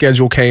guess that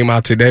schedule came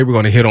out today. We're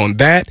going to hit on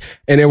that.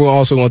 And then we're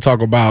also going to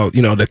talk about,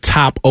 the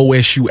top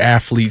OSU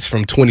athletes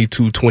from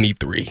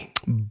 22-23.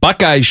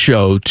 Buckeyes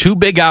Show, 2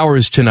 big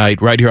hours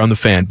tonight right here on the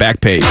Fan.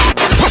 Back page.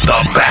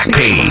 The Back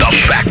Page.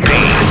 The Back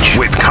Page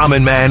with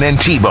Common Man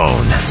and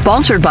T-Bone.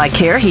 Sponsored by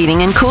Care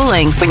Heating and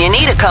Cooling. When you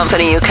need a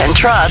company you can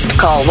trust,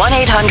 call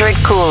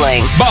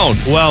 1-800-COOLING. Bone.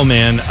 Well,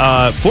 man,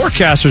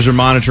 forecasters are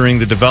monitoring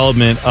the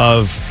development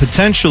of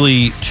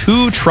potentially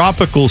 2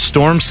 tropical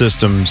storm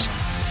systems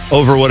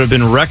over what have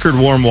been record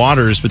warm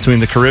waters between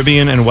the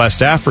Caribbean and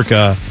West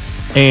Africa.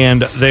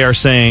 And they are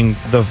saying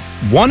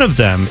one of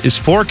them is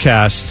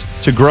forecast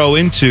to grow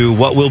into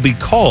what will be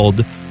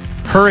called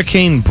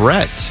Hurricane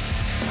Brett.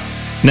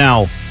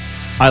 Now,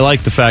 I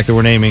like the fact that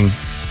we're naming.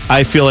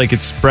 I feel like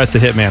it's Brett the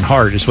Hitman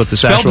Hart is what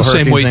this spelled actual the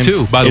same way name.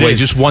 too. By the way,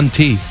 just 1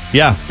 T.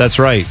 Yeah, that's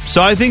right.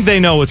 So I think they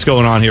know what's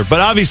going on here, but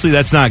obviously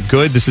that's not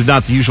good. This is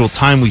not the usual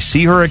time we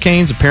see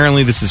hurricanes.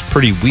 Apparently, this is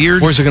pretty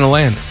weird. Where's it going to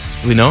land?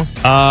 We know.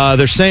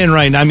 They're saying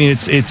right now. I mean,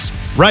 it's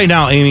right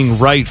now aiming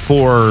right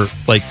for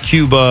like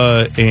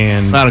Cuba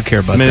and I don't care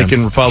about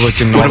Dominican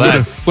Republic and all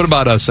that. What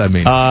about us? I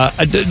mean,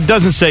 it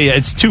doesn't say yet.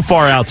 It's too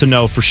far out to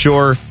know for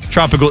sure.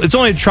 It's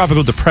only a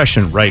tropical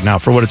depression right now,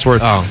 for what it's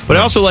worth. But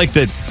I also like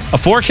that a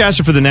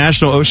forecaster for the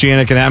National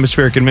Oceanic and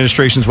Atmospheric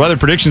Administration's Weather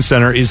Prediction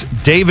Center is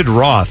David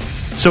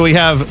Roth. So we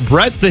have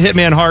Brett the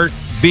Hitman Hart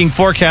being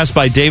forecast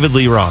by David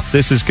Lee Roth.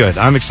 This is good.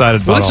 I'm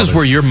excited about this. This is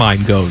where your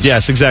mind goes.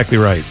 Yes, exactly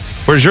right.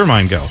 Where's your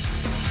mind go?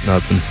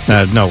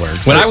 Nothing. Nowhere.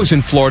 When I was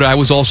in Florida, I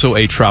was also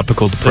a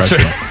tropical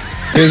depression.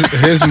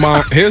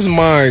 His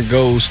mind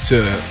goes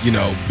to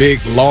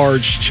big,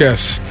 large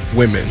chest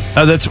women.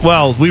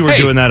 We were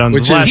doing that on the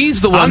last.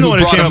 He's the one who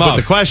came up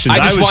with the question.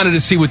 I just wanted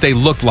to see what they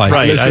looked like.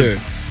 Right.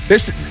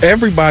 Listen,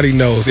 everybody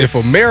knows if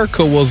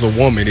America was a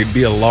woman, it'd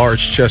be a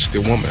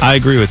large-chested woman. I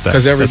agree with that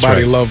because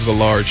everybody loves a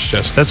large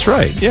chest. That's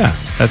right. Yeah,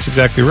 that's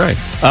exactly right.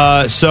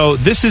 So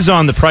this is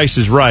on The Price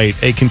is Right.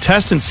 A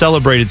contestant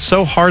celebrated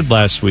so hard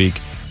last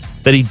week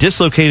that he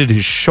dislocated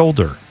his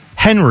shoulder.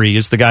 Henry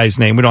is the guy's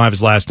name. We don't have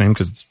his last name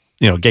because it's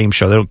game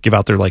show. They don't give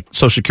out their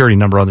social security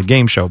number on the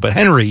game show. But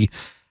Henry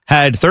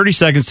had 30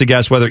 seconds to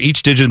guess whether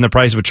each digit in the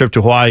price of a trip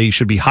to Hawaii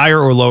should be higher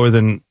or lower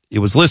than it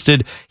was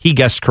listed. He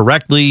guessed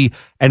correctly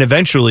and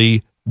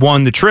eventually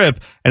won the trip.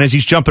 And as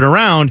he's jumping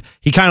around,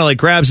 he kind of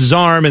grabs his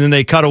arm and then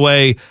they cut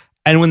away.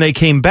 And when they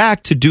came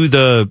back to do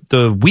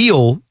the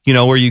wheel,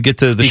 where you get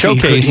to the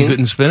showcase, he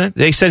couldn't spin it.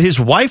 They said his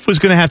wife was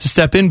going to have to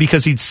step in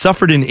because he'd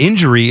suffered an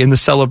injury in the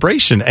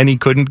celebration and he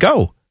couldn't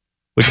go.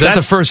 Is that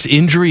the first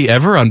injury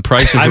ever on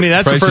Price?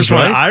 That's the first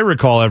one I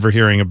recall ever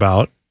hearing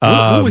about.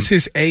 What was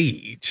his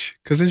age?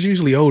 Because it's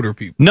usually older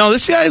people. No,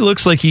 this guy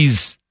looks like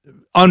he's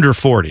under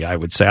 40, I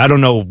would say. I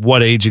don't know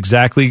what age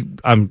exactly.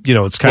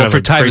 It's kind of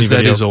for Tyvus,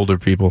 that is older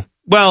people.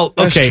 Well,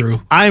 that's okay,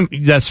 true.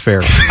 That's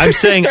fair. I'm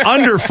saying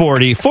under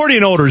 40. 40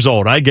 and older is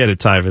old. I get it,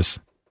 Tyvus.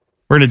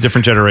 We're in a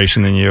different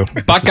generation than you.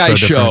 Buckeye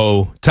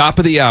Show, top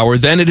of the hour.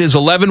 Then it is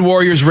 11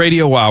 Warriors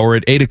Radio Hour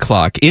at 8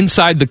 o'clock.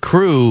 Inside the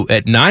Crew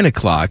at 9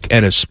 o'clock.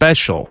 And a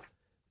special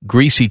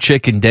Greasy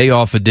Chicken Day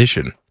Off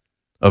edition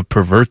of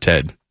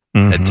Perverted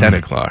at 10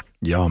 o'clock.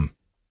 Yum.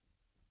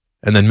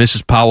 And then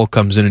Mrs. Powell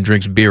comes in and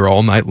drinks beer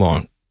all night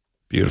long.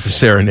 Beautiful. To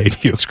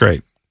serenade you. It's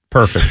great.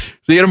 Perfect.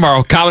 See you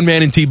tomorrow. Common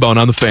Man and T-Bone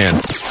on the Fan.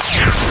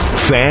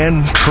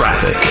 Fan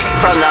traffic.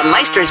 From the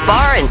Meister's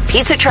Bar and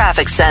Pizza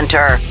Traffic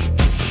Center.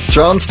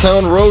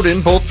 Johnstown Road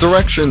in both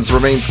directions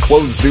remains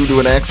closed due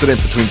to an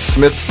accident between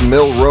Smith's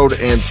Mill Road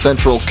and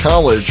Central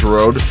College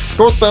Road.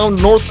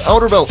 Northbound North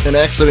Outer Belt, an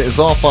accident is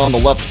off on the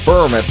left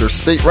berm after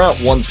State Route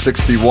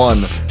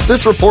 161.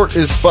 This report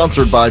is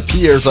sponsored by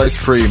Pierre's Ice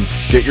Cream.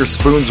 Get your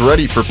spoons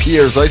ready for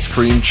Pierre's Ice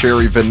Cream,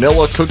 cherry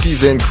vanilla,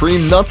 cookies, and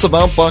cream nuts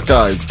about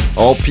Buckeyes.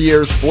 All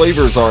Pierre's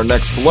flavors are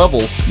next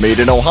level. Made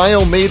in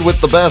Ohio, made with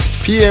the best.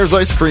 Pierre's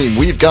Ice Cream,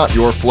 we've got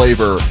your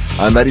flavor.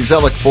 I'm Eddie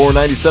Zellick for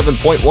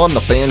 97.1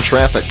 The Fan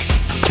Traffic.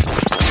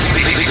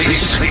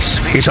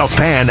 It's a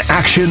fan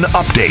action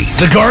update.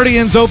 The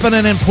Guardians open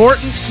an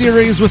important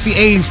series with the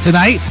A's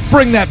tonight.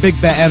 Bring that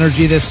big bet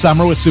energy this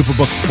summer with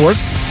Superbook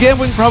Sports.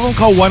 Gambling problem?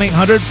 Call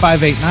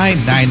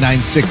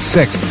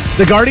 1-800-589-9966.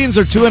 The Guardians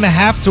are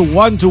 2.5 to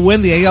 1 to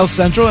win the AL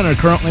Central and are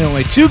currently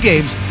only 2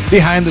 games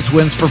behind the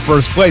Twins for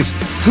first place.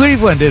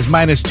 Cleveland is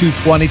minus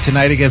 220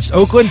 tonight against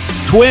Oakland.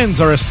 Twins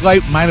are a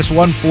slight minus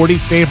 140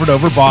 favorite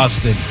over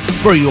Boston.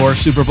 For your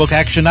Superbook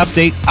action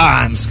update,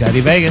 I'm Scotty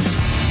Vegas.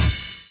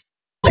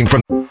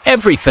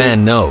 Every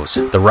fan knows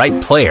the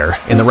right player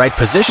in the right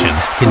position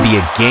can be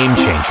a game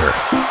changer.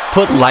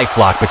 Put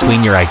LifeLock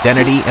between your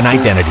identity and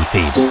identity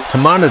thieves to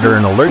monitor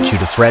and alert you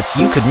to threats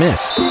you could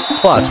miss.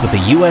 Plus, with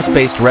a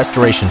U.S.-based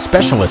restoration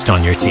specialist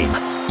on your team,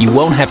 you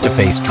won't have to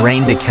face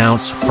drained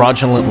accounts,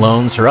 fraudulent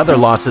loans, or other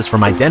losses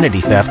from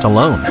identity theft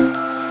alone.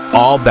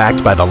 All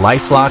backed by the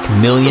LifeLock $1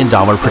 Million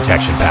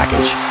Protection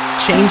Package.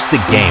 Change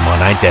the game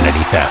on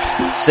identity theft.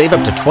 Save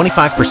up to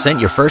 25%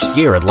 your first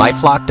year at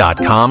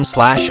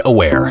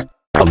LifeLock.com/aware.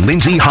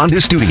 Lindsay Honda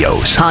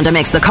Studios. Honda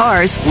makes the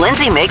cars.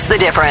 Lindsay makes the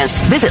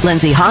difference. Visit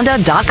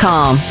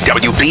LindsayHonda.com.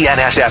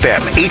 WBNS-FM,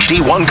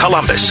 HD1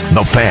 Columbus,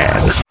 The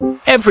Fan.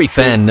 Every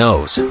fan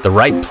knows the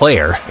right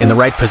player in the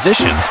right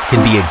position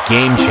can be a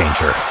game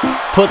changer.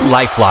 Put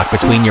LifeLock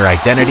between your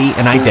identity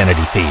and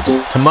identity thieves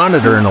to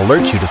monitor and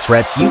alert you to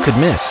threats you could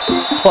miss.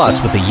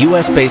 Plus, with a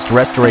U.S.-based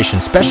restoration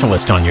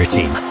specialist on your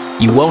team,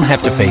 you won't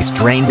have to face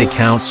drained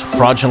accounts,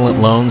 fraudulent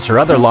loans, or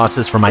other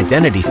losses from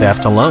identity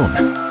theft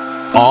alone.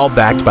 All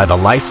backed by the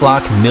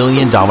LifeLock $1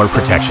 Million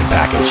Protection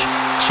Package.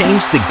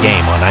 Change the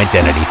game on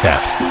identity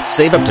theft.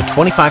 Save up to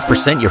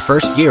 25% your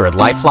first year at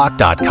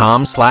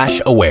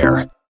LifeLock.com/aware.